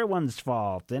 it's everyone's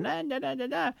fault, and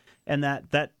and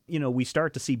that we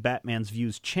start to see Batman's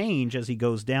views change as he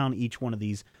goes down each one of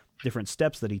these different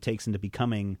steps that he takes into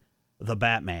becoming the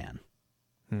Batman.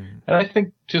 And I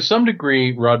think to some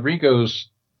degree, Rodrigo's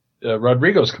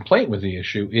complaint with the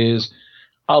issue is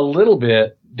a little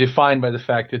bit defined by the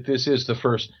fact that this is the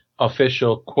first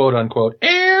official quote unquote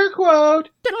air quote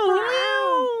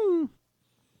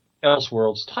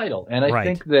Elseworlds title, and I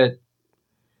think that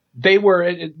they were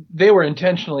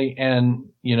intentionally and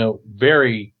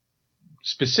very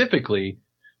specifically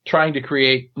trying to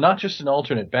create not just an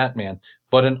alternate Batman,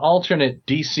 but an alternate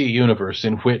DC universe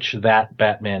in which that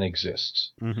Batman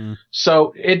exists. Mm-hmm.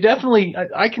 So it definitely,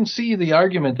 I can see the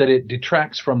argument that it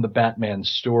detracts from the Batman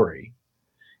story.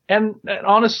 And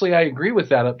honestly, I agree with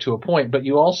that up to a point, but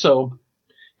you also,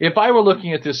 if I were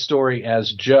looking at this story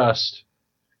as just,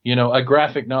 a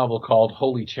graphic novel called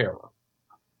Holy Terror,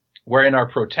 wherein our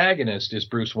protagonist is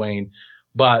Bruce Wayne,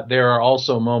 but there are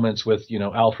also moments with,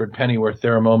 Alfred Pennyworth,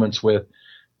 there are moments with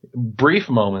brief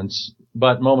moments,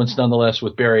 but moments nonetheless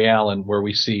with Barry Allen where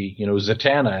we see,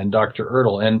 Zatanna and Dr.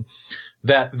 Ertl, and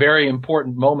that very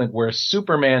important moment where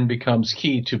Superman becomes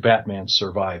key to Batman's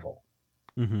survival.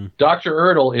 Mm-hmm. Dr.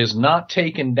 Ertl is not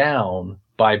taken down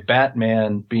by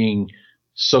Batman being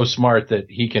so smart that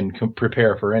he can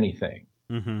prepare for anything.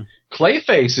 Mm-hmm.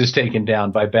 Clayface is taken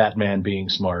down by Batman being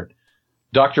smart.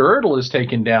 Dr. Ertl is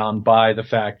taken down by the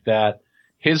fact that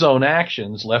his own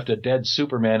actions left a dead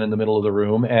Superman in the middle of the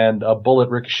room, and a bullet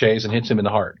ricochets and hits him in the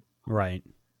heart. Right.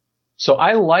 So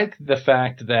I like the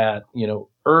fact that,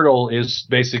 Ertl is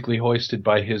basically hoisted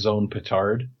by his own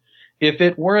petard. If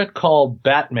it weren't called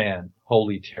Batman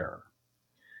Holy Terror,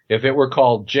 if it were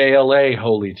called JLA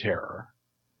Holy Terror,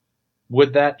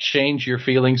 would that change your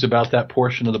feelings about that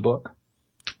portion of the book?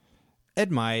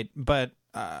 It might, but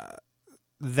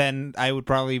then I would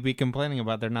probably be complaining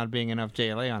about there not being enough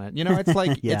JLA on it. It's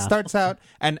like It starts out,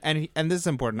 and this is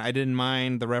important. I didn't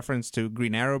mind the reference to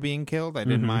Green Arrow being killed. I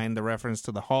didn't mind the reference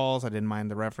to the Halls. I didn't mind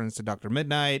the reference to Dr.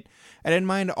 Midnight. I didn't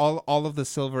mind all of the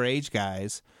Silver Age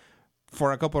guys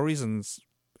for a couple of reasons.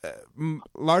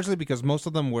 Largely because most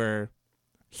of them were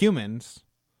humans.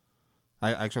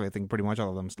 I think pretty much all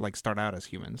of them start out as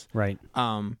humans. Right.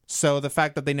 So the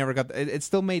fact that they never got it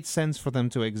still made sense for them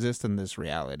to exist in this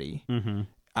reality,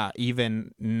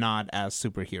 even not as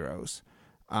superheroes.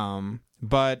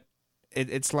 But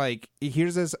it's like,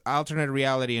 here's this alternate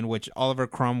reality in which Oliver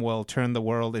Cromwell turned the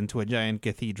world into a giant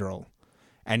cathedral,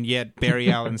 and yet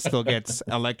Barry Allen still gets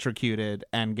electrocuted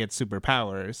and gets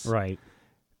superpowers. Right.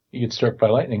 You get struck by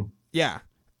lightning. Yeah.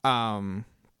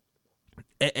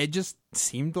 It just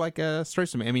seemed like a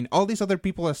stretch to me. I mean, all these other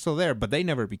people are still there, but they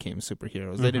never became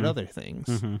superheroes. They did other things.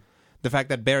 Mm-hmm. The fact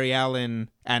that Barry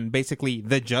Allen and basically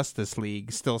the Justice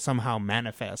League still somehow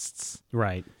manifests,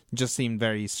 right, just seemed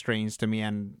very strange to me.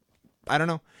 And I don't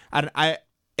know. I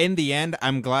in the end,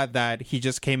 I'm glad that he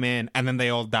just came in and then they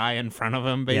all die in front of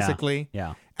him, basically.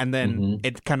 Yeah. And then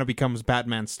it kind of becomes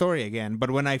Batman's story again.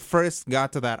 But when I first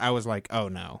got to that, I was like, oh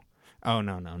no.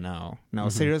 No.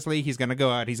 Seriously, he's going to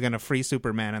go out, he's going to free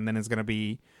Superman, and then it's going to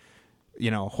be,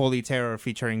 Holy Terror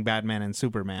featuring Batman and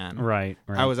Superman. Right.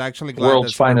 I was actually glad.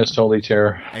 World's finest Holy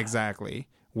Terror. Exactly.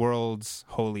 World's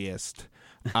holiest.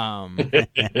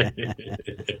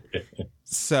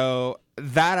 So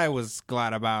that I was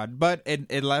glad about, but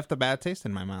it left a bad taste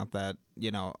in my mouth that,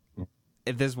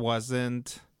 if this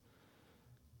wasn't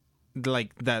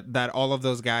like that all of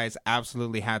those guys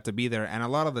absolutely had to be there. And a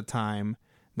lot of the time,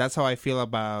 that's how I feel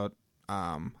about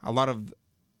a lot of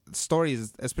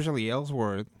stories, especially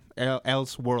Elseworld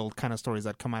kind of stories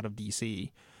that come out of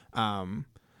DC.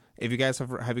 If you guys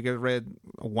have you guys read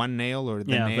One Nail or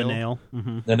The Nail? The Nail.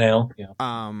 Mm-hmm. The Nail.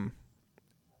 Yeah.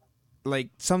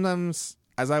 Like sometimes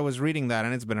as I was reading that,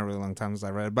 and it's been a really long time since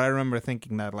I read it, but I remember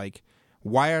thinking that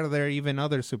why are there even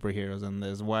other superheroes in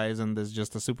this? Why isn't this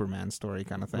just a Superman story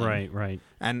kind of thing? Right.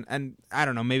 And I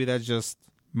don't know, maybe that's just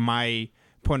my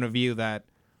point of view that,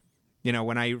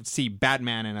 when I see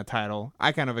Batman in a title,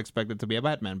 I kind of expect it to be a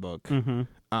Batman book. Mm-hmm.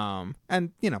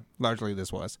 And, largely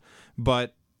this was.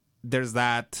 But there's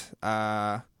that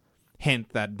hint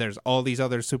that there's all these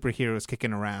other superheroes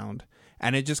kicking around.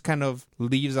 and it just kind of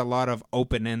leaves a lot of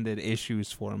open-ended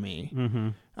issues for me. Mm-hmm.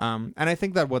 And I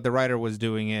think that what the writer was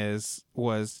doing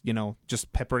was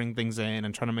just peppering things in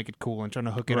and trying to make it cool and trying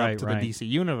to hook it up to the DC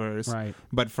universe. Right.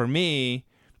 But for me,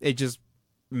 it just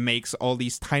makes all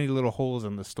these tiny little holes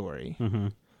in the story. Mm-hmm.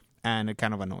 And it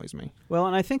kind of annoys me. Well,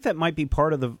 and I think that might be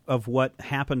part of what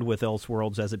happened with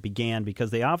Elseworlds as it began,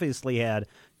 because they obviously had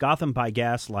Gotham by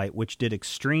Gaslight, which did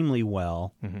extremely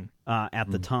well at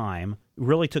the time.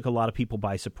 Really took a lot of people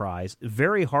by surprise.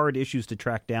 Very hard issues to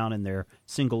track down in their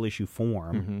single-issue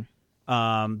form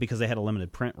because they had a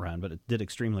limited print run, but it did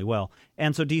extremely well.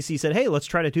 And so DC said, hey, let's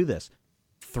try to do this.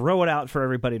 Throw it out for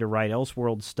everybody to write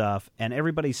Elseworlds stuff, and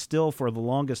everybody still, for the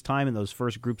longest time in those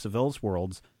first groups of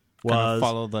Elseworlds, was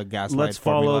follow the Gaslight let's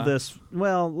formula. follow this.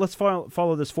 Well, let's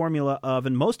follow this formula of,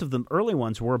 and most of the early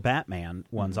ones were Batman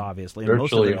ones, obviously. And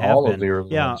Virtually most of them all have of the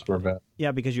early ones were Batman.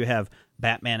 Yeah, because you have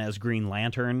Batman as Green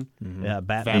Lantern, Batman,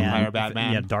 Vampire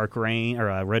Batman, Dark Reign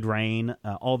or Red Rain,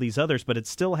 all these others. But it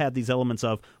still had these elements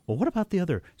of, well, what about the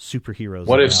other superheroes?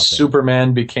 What if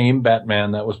Superman became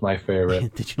Batman? That was my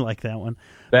favorite. Did you like that one?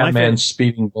 Batman's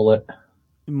speeding bullet.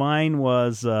 Mine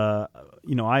was, I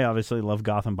obviously love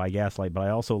Gotham by Gaslight, but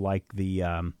I also like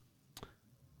the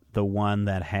one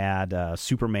that had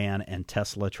Superman and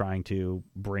Tesla trying to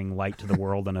bring light to the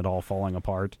world and it all falling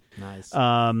apart. Nice.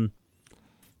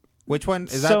 Which one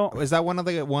is that? Is that one of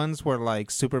the ones where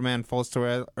like Superman falls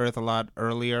to Earth a lot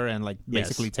earlier and like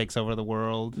basically takes over the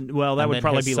world? Well, that would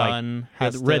probably be like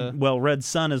Red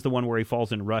Sun is the one where he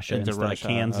falls in Russia instead of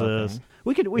Kansas.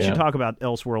 Okay. We should talk about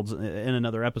Elseworlds in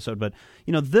another episode, but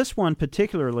this one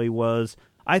particularly was,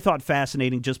 I thought,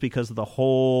 fascinating just because of the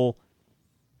whole.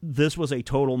 This was a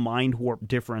total mind warp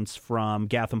difference from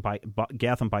Gotham by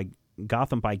Gaslight.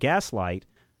 Gotham by Gaslight.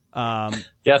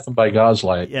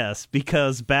 Yes,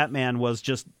 because Batman was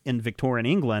just in Victorian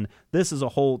England. This is a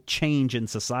whole change in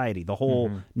society. The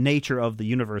whole nature of the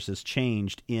universe has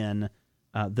changed in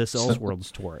this Elseworlds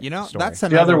story. That's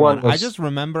another one. I just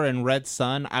remember in Red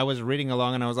Sun, I was reading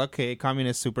along and I was okay,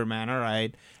 communist Superman, all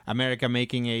right, America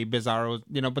making a Bizarro,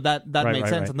 but that makes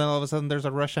sense. Right. And then all of a sudden, there's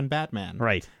a Russian Batman.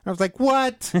 Right. And I was like,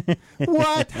 what?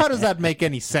 What? How does that make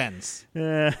any sense?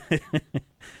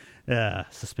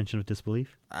 Suspension of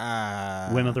disbelief.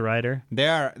 Whim of the writer. They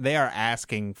are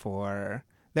asking for.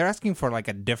 They're asking for like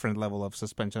a different level of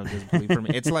suspension of disbelief for me.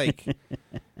 It's like.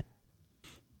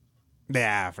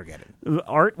 Yeah, forget it.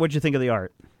 Art? What'd you think of the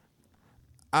art?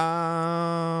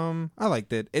 I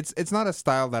liked it. It's not a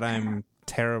style that I'm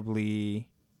terribly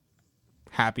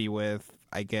happy with,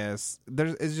 I guess.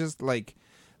 It's just like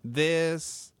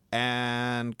this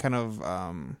and kind of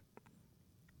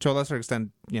to a lesser extent,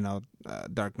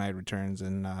 Dark Knight Returns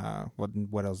and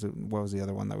what else? What was the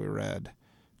other one that we read?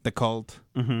 The Cult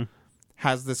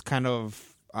has this kind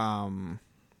of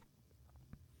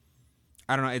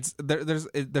I don't know.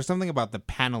 There's something about the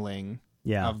paneling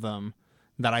of them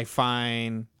that I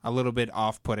find a little bit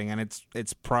off-putting, and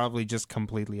it's probably just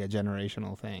completely a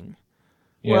generational thing.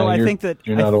 Yeah, well, I think that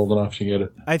you're not old enough to get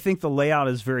it. I think the layout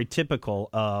is very typical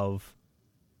of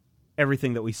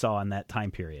everything that we saw in that time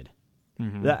period.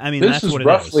 Mm-hmm. That's what it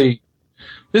is.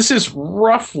 This is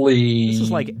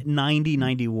like 90,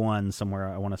 91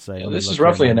 somewhere, I want to say. Yeah, this is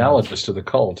roughly analogous to The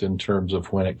Cult in terms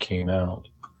of when it came out.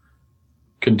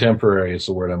 Contemporary is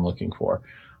the word I'm looking for.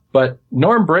 But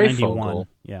Norm Breyfogle,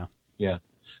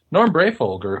 Norm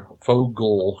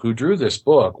Breyfogle, who drew this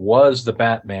book, was the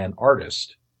Batman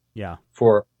artist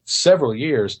for several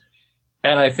years.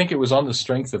 And I think it was on the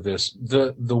strength of this.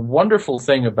 The wonderful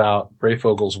thing about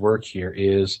Breyfogle's work here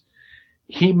is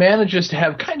he manages to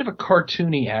have kind of a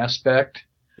cartoony aspect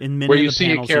where you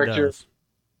see a character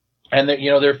and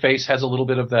their face has a little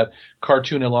bit of that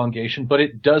cartoon elongation, but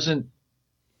it doesn't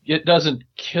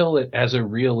kill it as a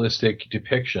realistic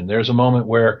depiction. There's a moment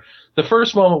where the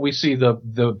first moment we see the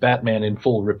Batman in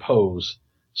full repose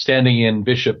standing in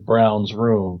Bishop Brown's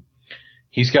room.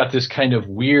 He's got this kind of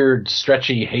weird,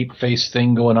 stretchy hate face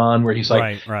thing going on where he's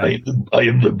like, I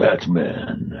am the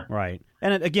Batman. Right.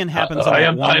 And it again happens I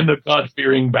am the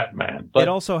God-fearing Batman. But it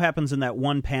also happens in that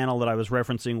one panel that I was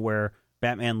referencing where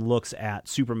Batman looks at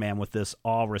Superman with this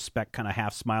awe-respect kind of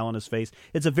half-smile on his face.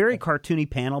 It's a very cartoony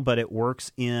panel, but it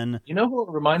works in who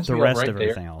it reminds the me rest of of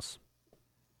everything else.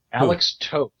 Alex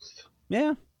Toth.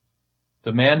 Yeah.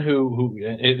 The man who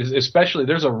especially,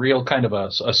 there's a real kind of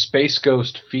a space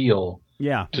ghost feel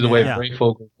to the way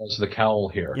Breyfogle does the cowl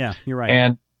here. Yeah, you're right.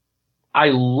 And I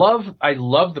love the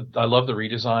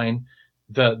redesign.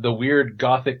 The weird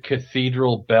Gothic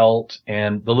cathedral belt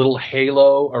and the little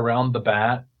halo around the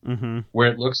bat where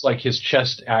it looks like his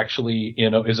chest actually,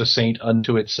 is a saint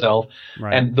unto itself.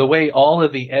 Right. And the way all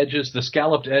of the edges, the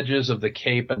scalloped edges of the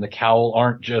cape and the cowl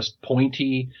aren't just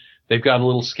pointy. They've got a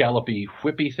little scallopy,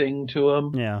 whippy thing to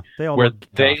them. Yeah,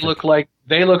 they look like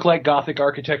Gothic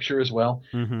architecture as well.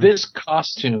 This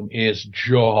costume is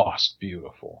just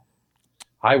beautiful.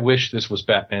 I wish this was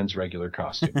Batman's regular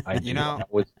costume.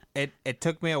 It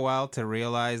took me a while to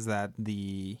realize that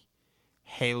the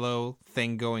halo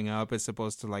thing going up is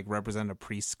supposed to like represent a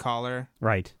priest's collar.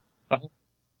 Right.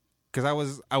 Because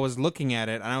I was looking at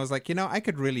it and I was like, I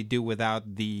could really do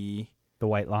without the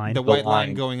white line. The white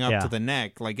line going up to the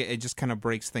neck. Like it just kind of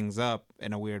breaks things up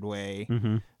in a weird way.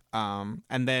 And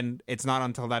then it's not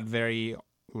until that very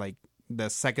like the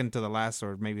second to the last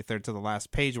or maybe third to the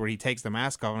last page where he takes the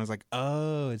mask off and I was like,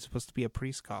 oh, it's supposed to be a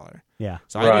priest collar. Yeah.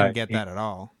 So I didn't get that at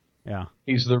all. Yeah.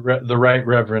 He's the right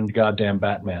Reverend goddamn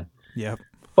Batman. Yep.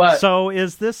 But so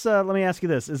is this? Let me ask you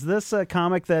this: is this a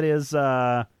comic that is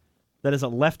a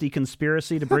lefty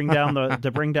conspiracy to bring down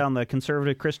the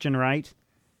conservative Christian right?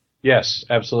 Yes,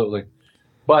 absolutely.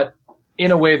 But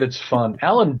in a way that's fun.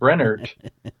 Alan Brennert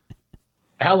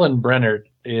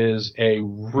is a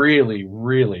really,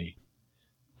 really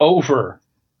over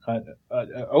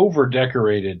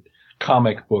decorated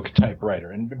comic book type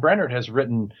writer, and Brennert has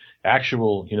written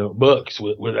actual books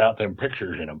without them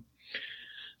pictures in them.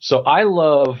 So I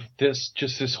love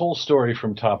this whole story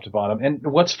from top to bottom. And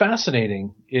what's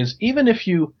fascinating is even if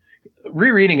you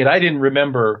rereading it, I didn't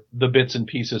remember the bits and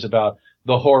pieces about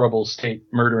the horrible state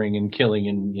murdering and killing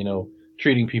and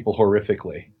treating people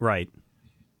horrifically. Right.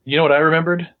 You know what I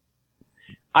remembered?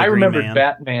 I remembered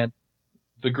Batman,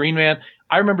 the Green Man.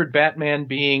 I remembered Batman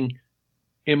being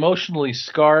emotionally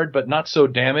scarred, but not so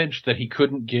damaged that he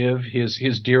couldn't give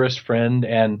his dearest friend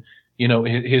and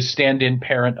his stand-in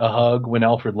parent a hug when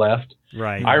Alfred left.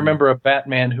 Right. I remember a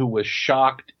Batman who was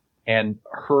shocked and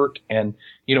hurt and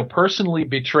personally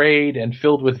betrayed and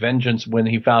filled with vengeance when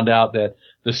he found out that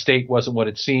the state wasn't what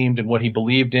it seemed and what he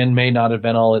believed in may not have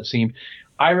been all it seemed.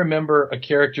 I remember a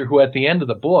character who at the end of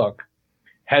the book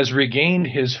has regained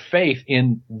his faith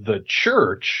in the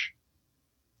church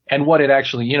and what it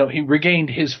actually, he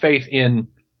regained his faith in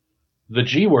the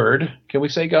G word. Can we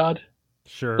say God?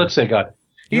 Sure. Let's say God.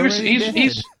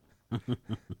 He's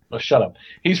oh, shut up.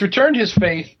 He's returned his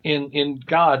faith in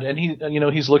God, and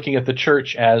he's looking at the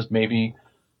church as maybe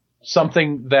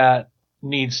something that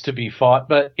needs to be fought,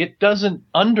 but it doesn't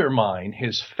undermine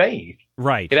his faith.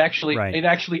 Right. It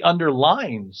actually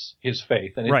underlines his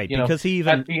faith, and because he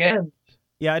even at the end.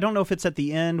 Yeah, I don't know if it's at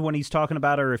the end when he's talking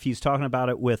about it, or if he's talking about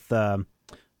it with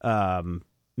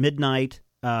Midnight.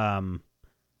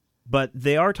 But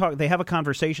they have a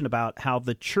conversation about how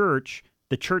the church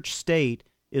state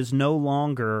is no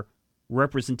longer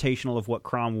representational of what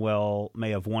Cromwell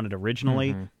may have wanted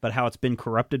originally, but how it's been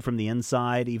corrupted from the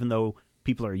inside, even though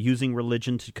people are using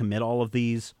religion to commit all of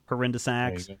these horrendous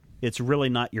acts. It's really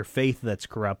not your faith that's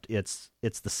corrupt, it's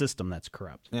the system that's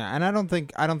corrupt. Yeah, and I don't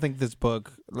think this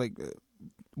book, like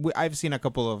I've seen a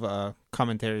couple of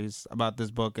commentaries about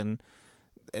this book, and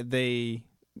it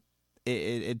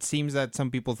seems that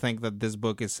some people think that this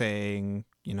book is saying,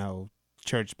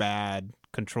 church bad,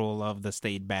 control of the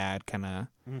state bad kind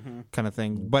of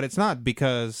thing, but it's not,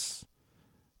 because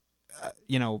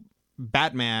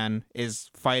Batman is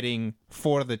fighting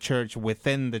for the church,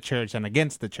 within the church, and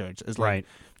against the church. It's like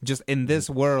just in this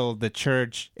world, the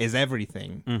church is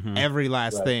everything. Every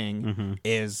last thing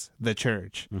is the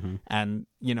church, and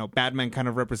Batman kind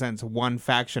of represents one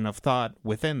faction of thought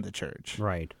within the church.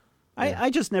 Right. I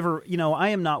just never, I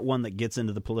am not one that gets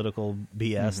into the political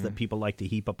BS that people like to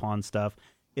heap upon stuff.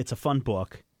 It's a fun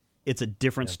book. It's a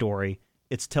different story.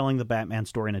 It's telling the Batman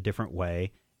story in a different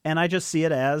way. And I just see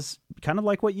it as kind of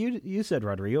like what you said,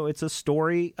 Rodrigo. It's a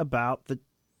story about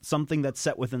something that's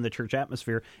set within the church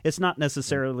atmosphere. It's not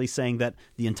necessarily saying that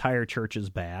the entire church is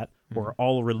bad or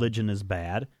all religion is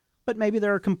bad, but maybe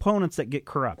there are components that get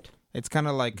corrupt. It's kind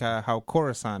of like how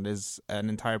Coruscant is an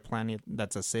entire planet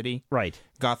that's a city. Right.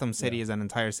 Gotham City is an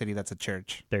entire city that's a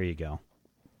church. There you go.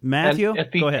 Matthew,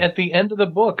 go ahead. At the end of the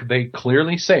book, they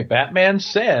clearly say, Batman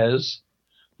says,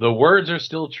 the words are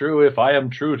still true. If I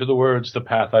am true to the words, the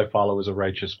path I follow is a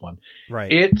righteous one.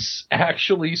 Right. It's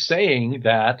actually saying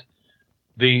that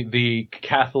the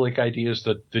Catholic ideas,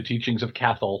 the teachings of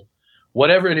Cathol,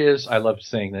 whatever it is, I love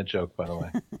saying that joke, by the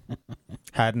way.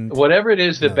 Whatever it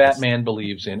is that Batman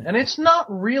believes in. And it's not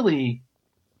really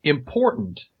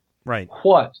important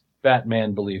what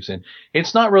Batman believes in.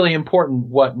 It's not really important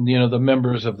what the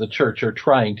members of the church are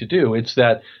trying to do. It's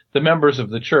that the members of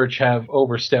the church have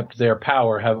overstepped their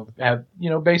power, have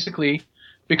basically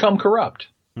become corrupt.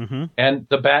 Mm-hmm. And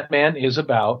the Batman is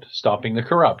about stopping the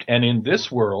corrupt. And in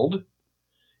this world,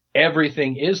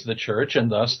 everything is the church,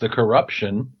 and thus the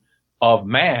corruption of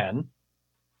man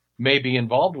may be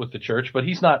involved with the church, but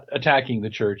he's not attacking the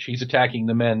church. He's attacking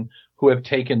the men who have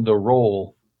taken the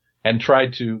role and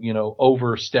tried to,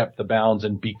 overstep the bounds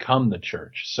and become the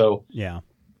church. So,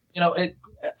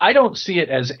 I don't see it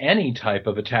as any type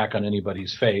of attack on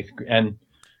anybody's faith. And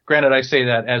granted, I say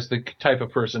that as the type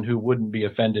of person who wouldn't be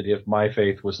offended if my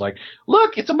faith was like,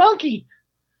 look, it's a monkey.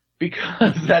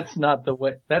 Because that's not the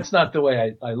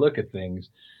way I look at things.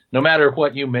 No matter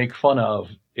what you make fun of,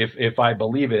 if I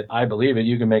believe it, I believe it.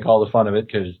 You can make all the fun of it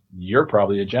because you're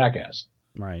probably a jackass.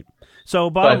 Right.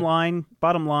 So bottom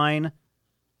line,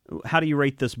 how do you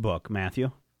rate this book,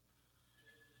 Matthew?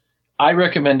 I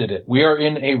recommended it. We are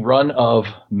in a run of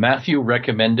Matthew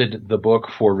recommended the book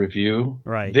for review.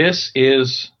 Right. This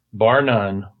is, bar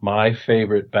none, my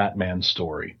favorite Batman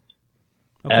story.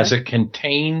 Okay. As a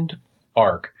contained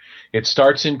arc. It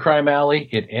starts in Crime Alley.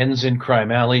 It ends in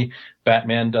Crime Alley.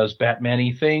 Batman does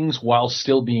Batman-y things while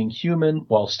still being human,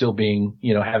 while still being,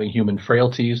 having human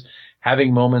frailties,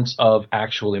 having moments of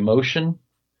actual emotion,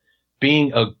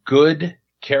 being a good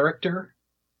character,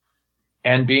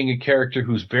 and being a character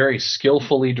who's very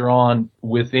skillfully drawn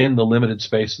within the limited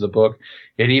space of the book.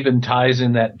 It even ties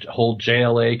in that whole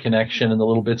JLA connection and the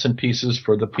little bits and pieces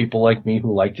for the people like me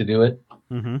who like to do it.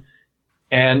 Mm-hmm.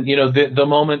 And, the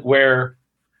moment where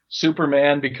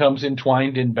Superman becomes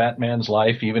entwined in Batman's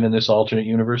life, even in this alternate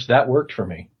universe, that worked for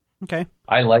me. Okay.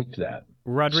 I liked that.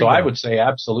 Rodrigo. So I would say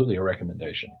absolutely a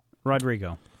recommendation.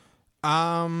 Rodrigo.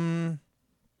 I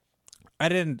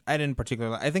didn't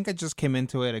particularly. I think I just came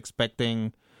into it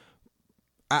expecting.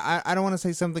 I don't want to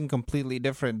say something completely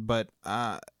different, but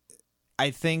I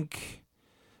think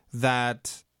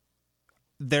that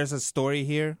there's a story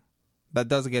here that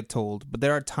does get told, but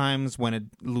there are times when it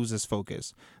loses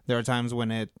focus. There are times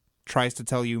when it tries to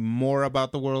tell you more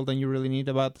about the world than you really need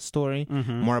about the story,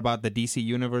 more about the DC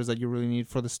universe that you really need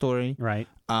for the story. Right.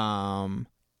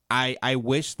 I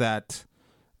wish that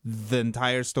the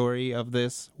entire story of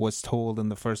this was told in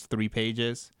the first 3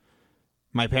 pages.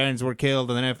 My parents were killed,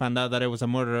 and then I found out that it was a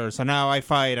murderer, so now I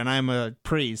fight, and I'm a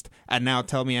priest, and now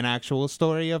tell me an actual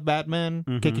story of Batman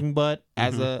kicking butt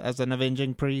as an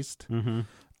avenging priest.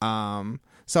 So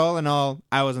all in all,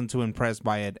 I wasn't too impressed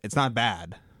by it. It's not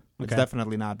bad. It's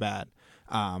definitely not bad.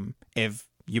 If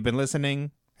you've been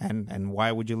listening, and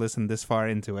why would you listen this far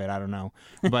into it? I don't know.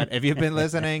 But if you've been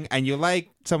listening and you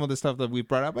like some of the stuff that we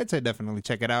brought up, I'd say definitely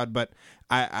check it out. But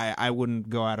I wouldn't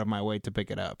go out of my way to pick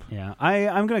it up. Yeah,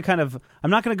 I'm not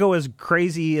going to go as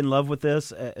crazy in love with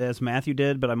this as Matthew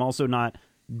did, but I'm also not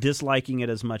disliking it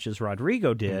as much as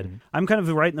Rodrigo did. I'm kind of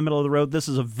right in the middle of the road. This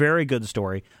is a very good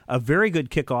story, a very good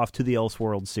kickoff to the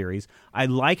Elseworlds series. I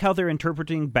like how they're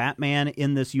interpreting Batman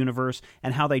in this universe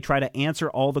and how they try to answer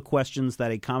all the questions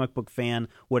that a comic book fan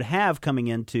would have coming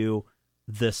into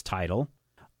this title.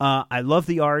 I love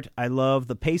the art. I love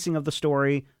the pacing of the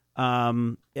story.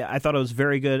 I thought it was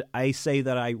very good. I say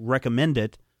that I recommend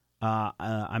it.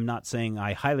 I'm not saying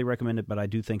I highly recommend it, but I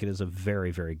do think it is a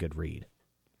very, very good read.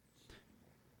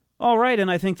 All right, and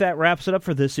I think that wraps it up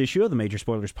for this issue of the Major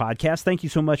Spoilers Podcast. Thank you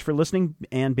so much for listening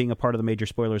and being a part of the Major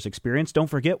Spoilers experience. Don't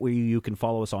forget you can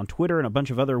follow us on Twitter and a bunch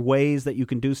of other ways that you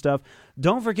can do stuff.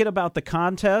 Don't forget about the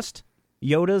contest.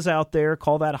 Yoda's out there.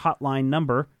 Call that hotline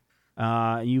number.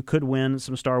 You could win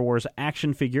some Star Wars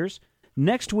action figures.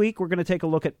 Next week, we're going to take a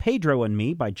look at Pedro and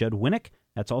Me by Judd Winnick.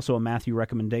 That's also a Matthew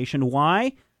recommendation.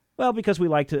 Why? Well, because we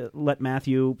like to let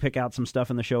Matthew pick out some stuff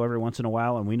in the show every once in a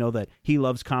while, and we know that he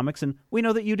loves comics, and we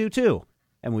know that you do too.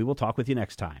 And we will talk with you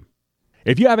next time.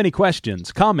 If you have any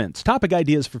questions, comments, topic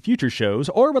ideas for future shows,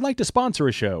 or would like to sponsor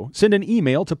a show, send an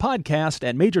email to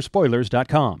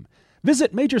podcast@majorspoilers.com.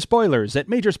 Visit Major Spoilers at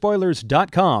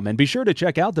majorspoilers.com and be sure to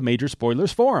check out the Major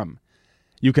Spoilers Forum.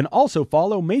 You can also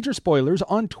follow Major Spoilers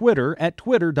on Twitter at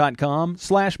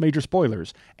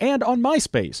twitter.com/majorspoilers and on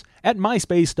MySpace at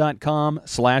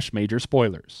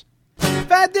myspace.com/majorspoilers.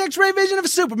 If I had the X-ray vision of a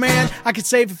Superman, I could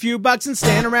save a few bucks and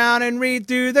stand around and read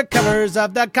through the covers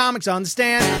of the comics on the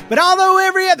stand. But although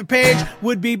every other page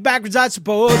would be backwards, I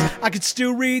suppose, I could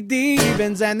still read the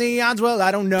evens and the odds. Well,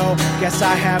 I don't know. Guess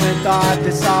I haven't thought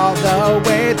this all the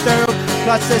way through.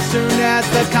 Plus, as soon as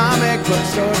the comic book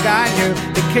store guy knew,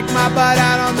 they kicked my butt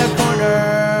out on the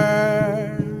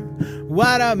corner.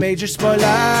 What a major spoiler.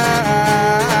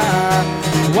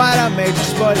 What a major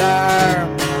spoiler.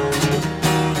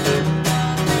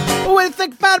 way to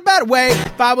think about a better way.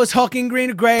 If I was hulking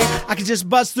green or gray, I could just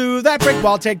bust through that brick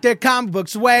wall, take their comic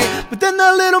books away. But then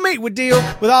the little meat would deal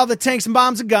with all the tanks and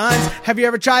bombs and guns. Have you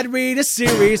ever tried to read a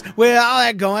series with all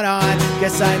that going on?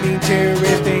 Guess I need to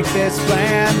rethink this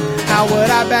plan. How would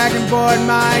I back and board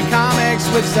my comics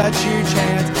with such huge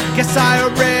hands? Guess I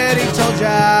already told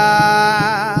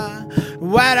ya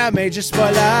what a major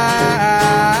spoiler.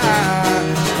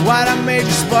 What a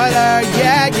major spoiler.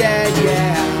 Yeah, yeah,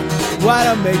 yeah. What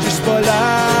a major spoiler.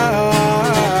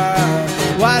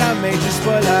 What a major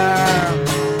spoiler.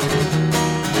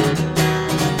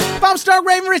 If I'm Stark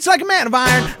Raven rich like a man of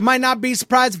iron, I might not be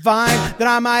surprised to find that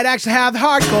I might actually have the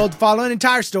heart cold to follow an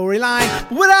entire storyline.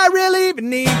 But would I really even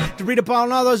need to read up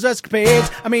on all those escapades?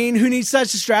 I mean, who needs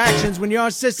such distractions when your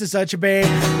sister's such a babe?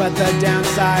 But the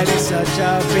downside is such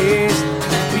a beast,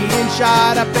 being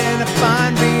shot up in a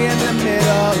fun, being the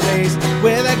Middle East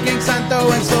with a gang sign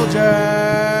throwing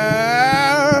soldier.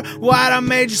 What a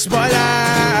major spoiler.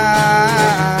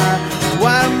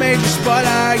 What a major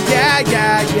spoiler. Yeah,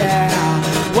 yeah,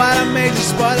 yeah. What a major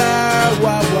spoiler.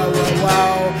 Whoa, whoa, whoa,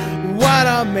 whoa. What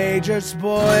a major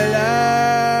spoiler.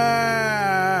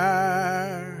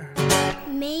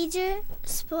 Major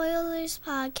Spoilers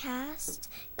Podcast.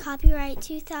 Copyright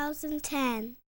 2010.